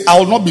speed. Say I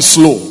will not be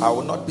slow. I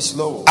will not be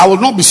slow. I will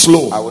not be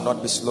slow. I will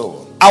not be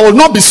slow. I will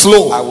not be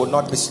slow. I will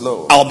not be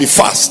slow. I will be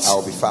fast. I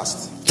will be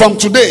fast. From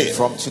today,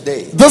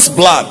 this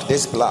blood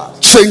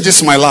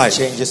changes my life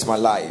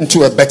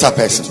into a better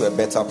person.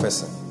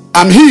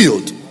 I'm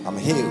healed.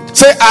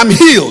 Say I'm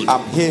healed.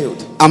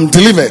 I'm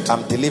delivered.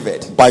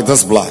 By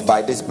this blood.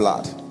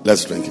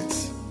 Let's drink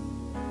it.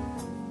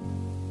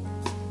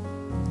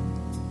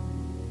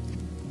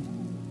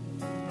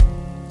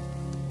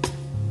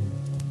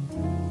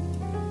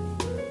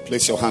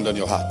 Place your hand on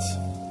your heart.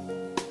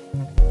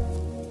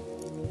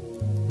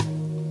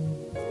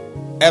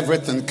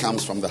 Everything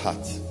comes from the heart.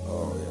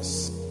 Oh,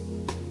 yes.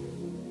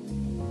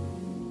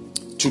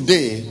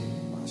 Today,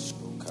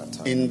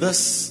 in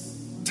this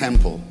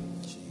temple,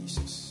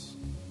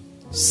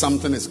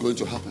 something is going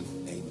to happen.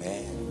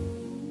 Amen.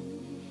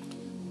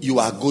 You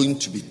are going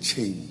to be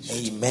changed.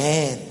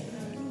 Amen.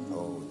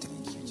 Oh,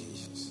 thank you,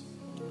 Jesus.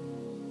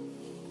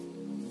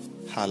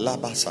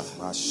 Halabasa.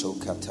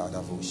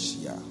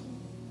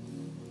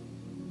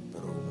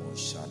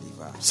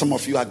 Some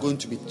of you are going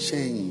to be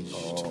changed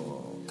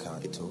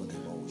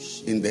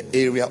in the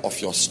area of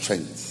your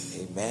strength.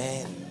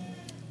 Amen.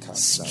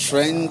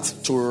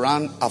 Strength to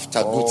run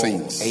after good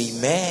things.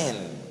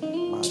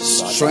 Amen.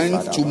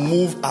 Strength to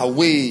move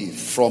away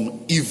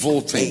from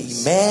evil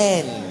things.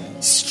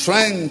 Amen.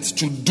 Strength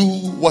to do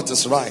what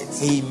is right.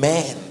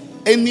 Amen.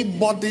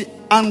 Anybody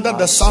under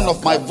the sound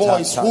of my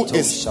voice who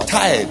is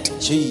tired,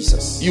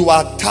 Jesus, you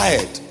are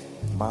tired.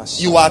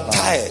 You are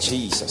tired.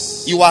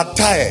 Jesus, you are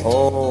tired.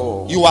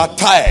 Oh, you are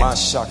tired.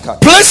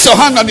 Place your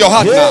hand on your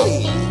heart now.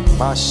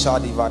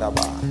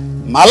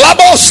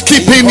 Malabos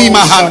kipini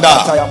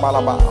mahanda.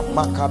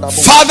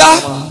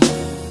 Father,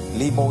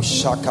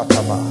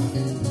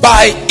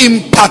 by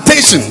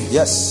impartation,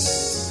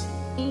 yes,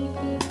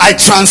 I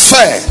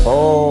transfer.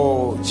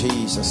 Oh,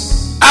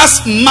 Jesus.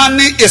 As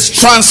money is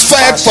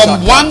transferred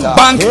from one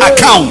bank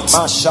account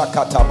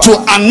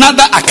to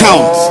another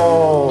account,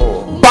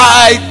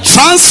 by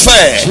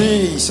transfer,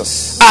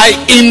 Jesus, I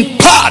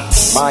impart,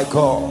 my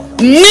God,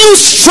 new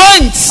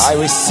strength. I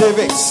receive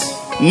it.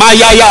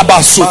 Mayaya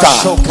basuta.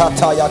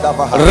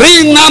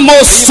 Rina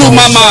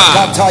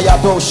mosumama.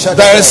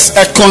 There is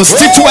a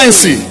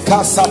constituency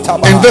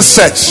in this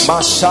church.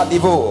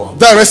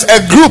 There is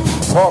a group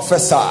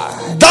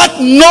that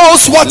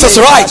knows what is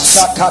right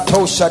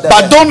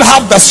but don't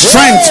have the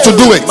strength to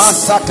do it.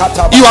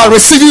 You are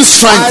receiving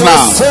strength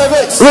now.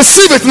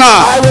 Receive it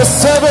now.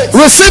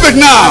 Receive it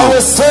now.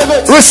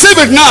 Receive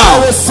it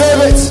now.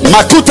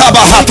 Makuta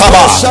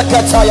bahataba.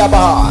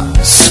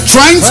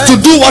 Strength to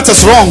do what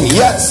is wrong.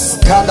 Yes.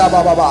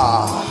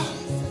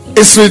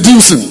 It's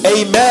reducing.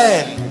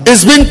 Amen.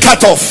 It's been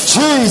cut off.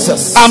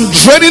 Jesus. I'm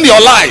draining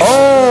your life.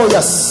 Oh,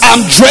 yes.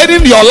 I'm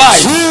draining your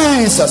life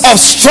Jesus. of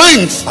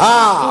strength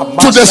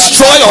to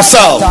destroy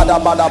yourself.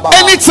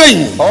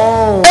 Anything,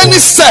 any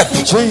step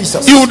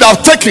Jesus. you would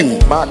have taken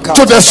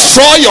to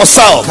destroy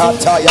yourself,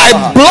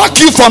 I block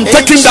you from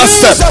taking that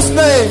step.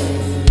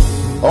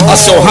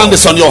 As your hand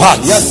is on your heart,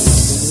 yes.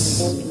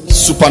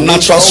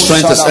 Supernatural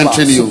strength is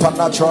entering you.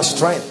 Supernatural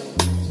strength.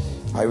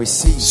 I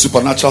receive.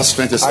 Supernatural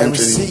strength is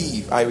entering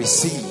you. I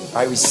receive.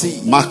 I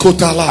receive.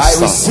 Makota I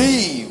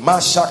receive.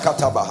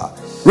 Mashakatabaha.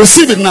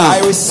 Receive it now. I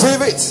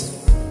receive it.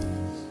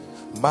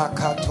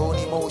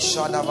 Makatoni mo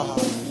shadabaha.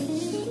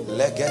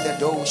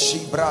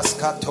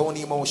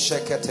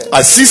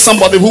 I see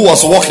somebody who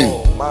was walking.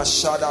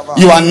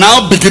 You are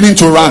now beginning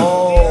to run.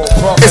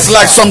 It's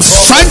like some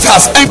strength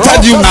has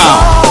entered you now.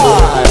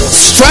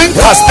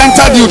 Strength has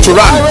entered you to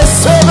run.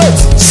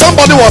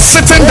 Somebody was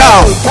sitting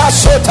down.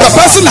 The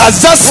person has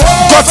just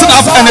gotten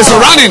up and is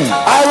running.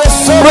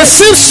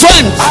 Receive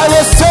strength.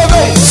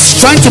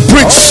 Strength to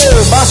preach.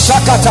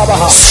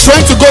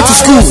 Strength to go to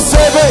school.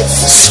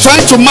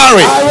 Strength to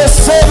marry.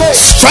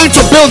 Strength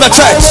to build a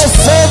church.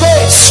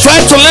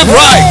 Strength to live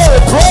right.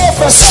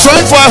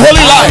 Strength for a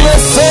holy life.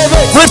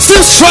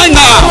 Receive strength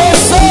now.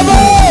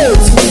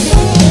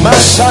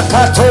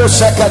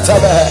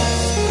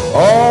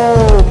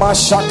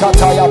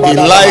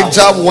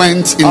 Elijah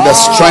went in the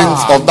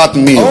strength of that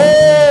meal.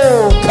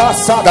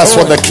 That's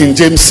what the King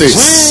James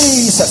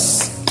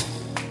says.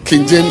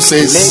 King James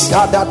says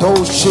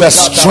the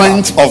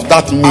strength of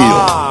that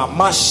meal.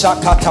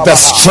 The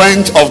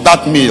strength of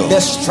that meal.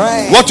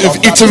 What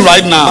you've eaten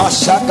right now,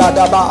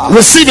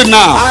 receive it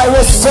now.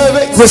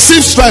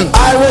 Receive strength.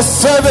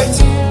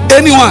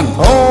 Anyone,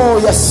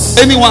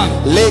 anyone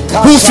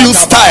who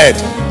feels tired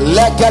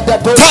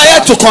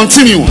to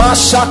continue,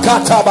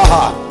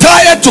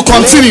 tired to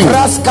continue,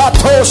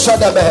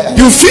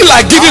 you feel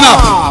like giving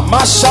up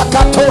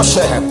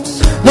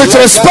with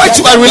respect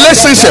to a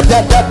relationship,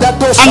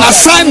 an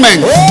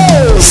assignment,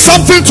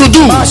 something to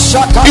do.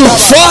 You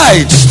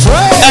tried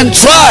and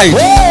tried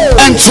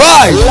and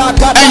tried,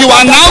 and you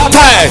are now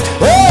tired.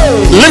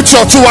 Lift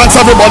your two hands,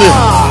 everybody.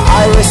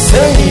 I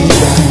receive.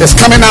 It's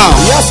coming now.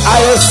 Yes, I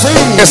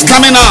receive. It's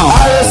coming now.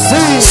 I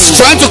receive.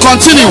 Strength to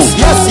continue.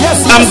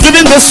 Yes. I'm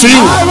giving this to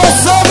you I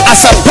receive it.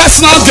 as a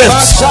personal gift.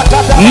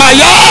 My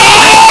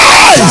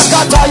eyes.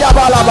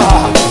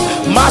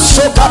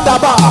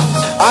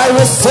 I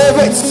receive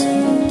it.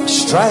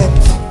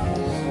 Strength.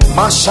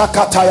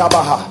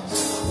 Mashakatayabaha.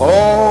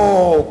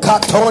 Oh,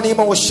 Katoni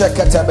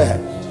Moshekatebe.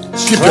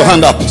 Keep your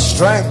hand up.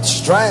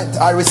 Strength.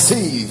 I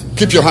receive.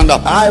 Keep your hand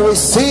up. I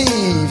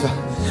receive.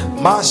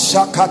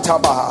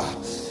 Mashakatabaha.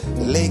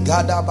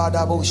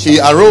 He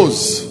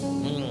arose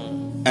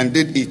and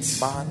did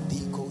eat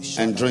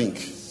and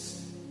drink.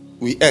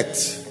 We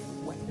ate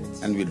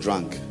and we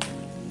drank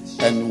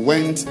and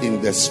went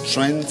in the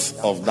strength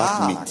of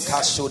that meat.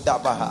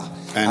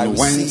 And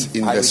went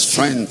in the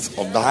strength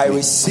of that meat.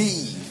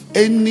 Receive.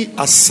 Any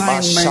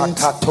assignment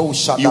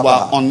you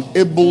are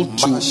unable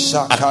to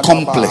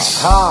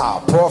accomplish,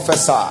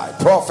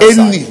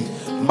 any,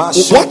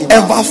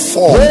 whatever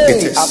form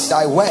it is,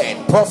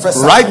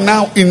 right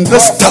now in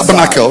this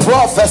tabernacle,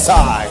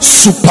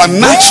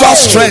 supernatural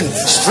strength.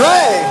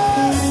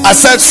 I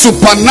said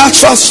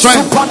supernatural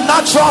strength.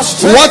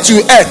 What you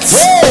ate,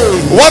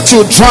 what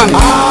you drank,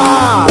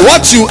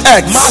 what you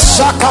ate,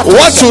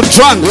 what you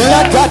drank.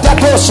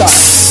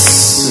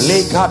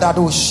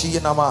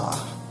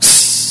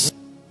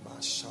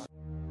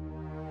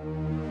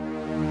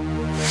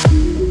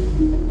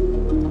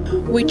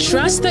 We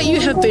trust that you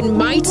have been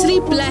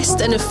mightily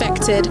blessed and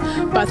affected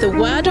by the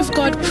word of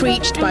God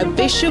preached by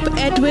Bishop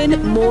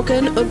Edwin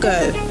Morgan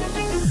Ogo.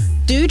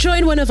 Do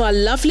join one of our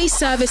lovely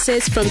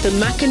services from the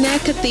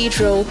Mackinac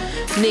Cathedral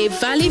near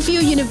Valley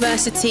View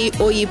University,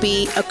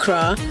 Oyubi,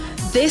 Accra,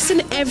 this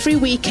and every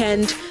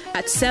weekend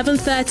at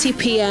 7:30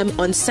 p.m.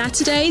 on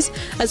Saturdays,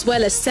 as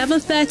well as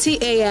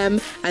 7:30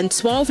 a.m. and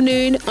 12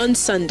 noon on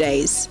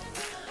Sundays.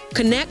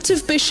 Connect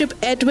with Bishop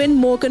Edwin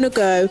Morgan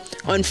Ogo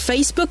on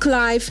Facebook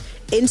Live,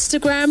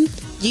 Instagram,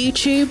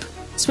 YouTube,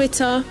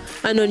 Twitter,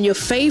 and on your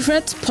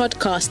favorite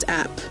podcast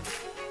app.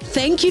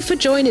 Thank you for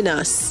joining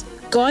us.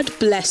 God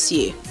bless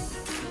you.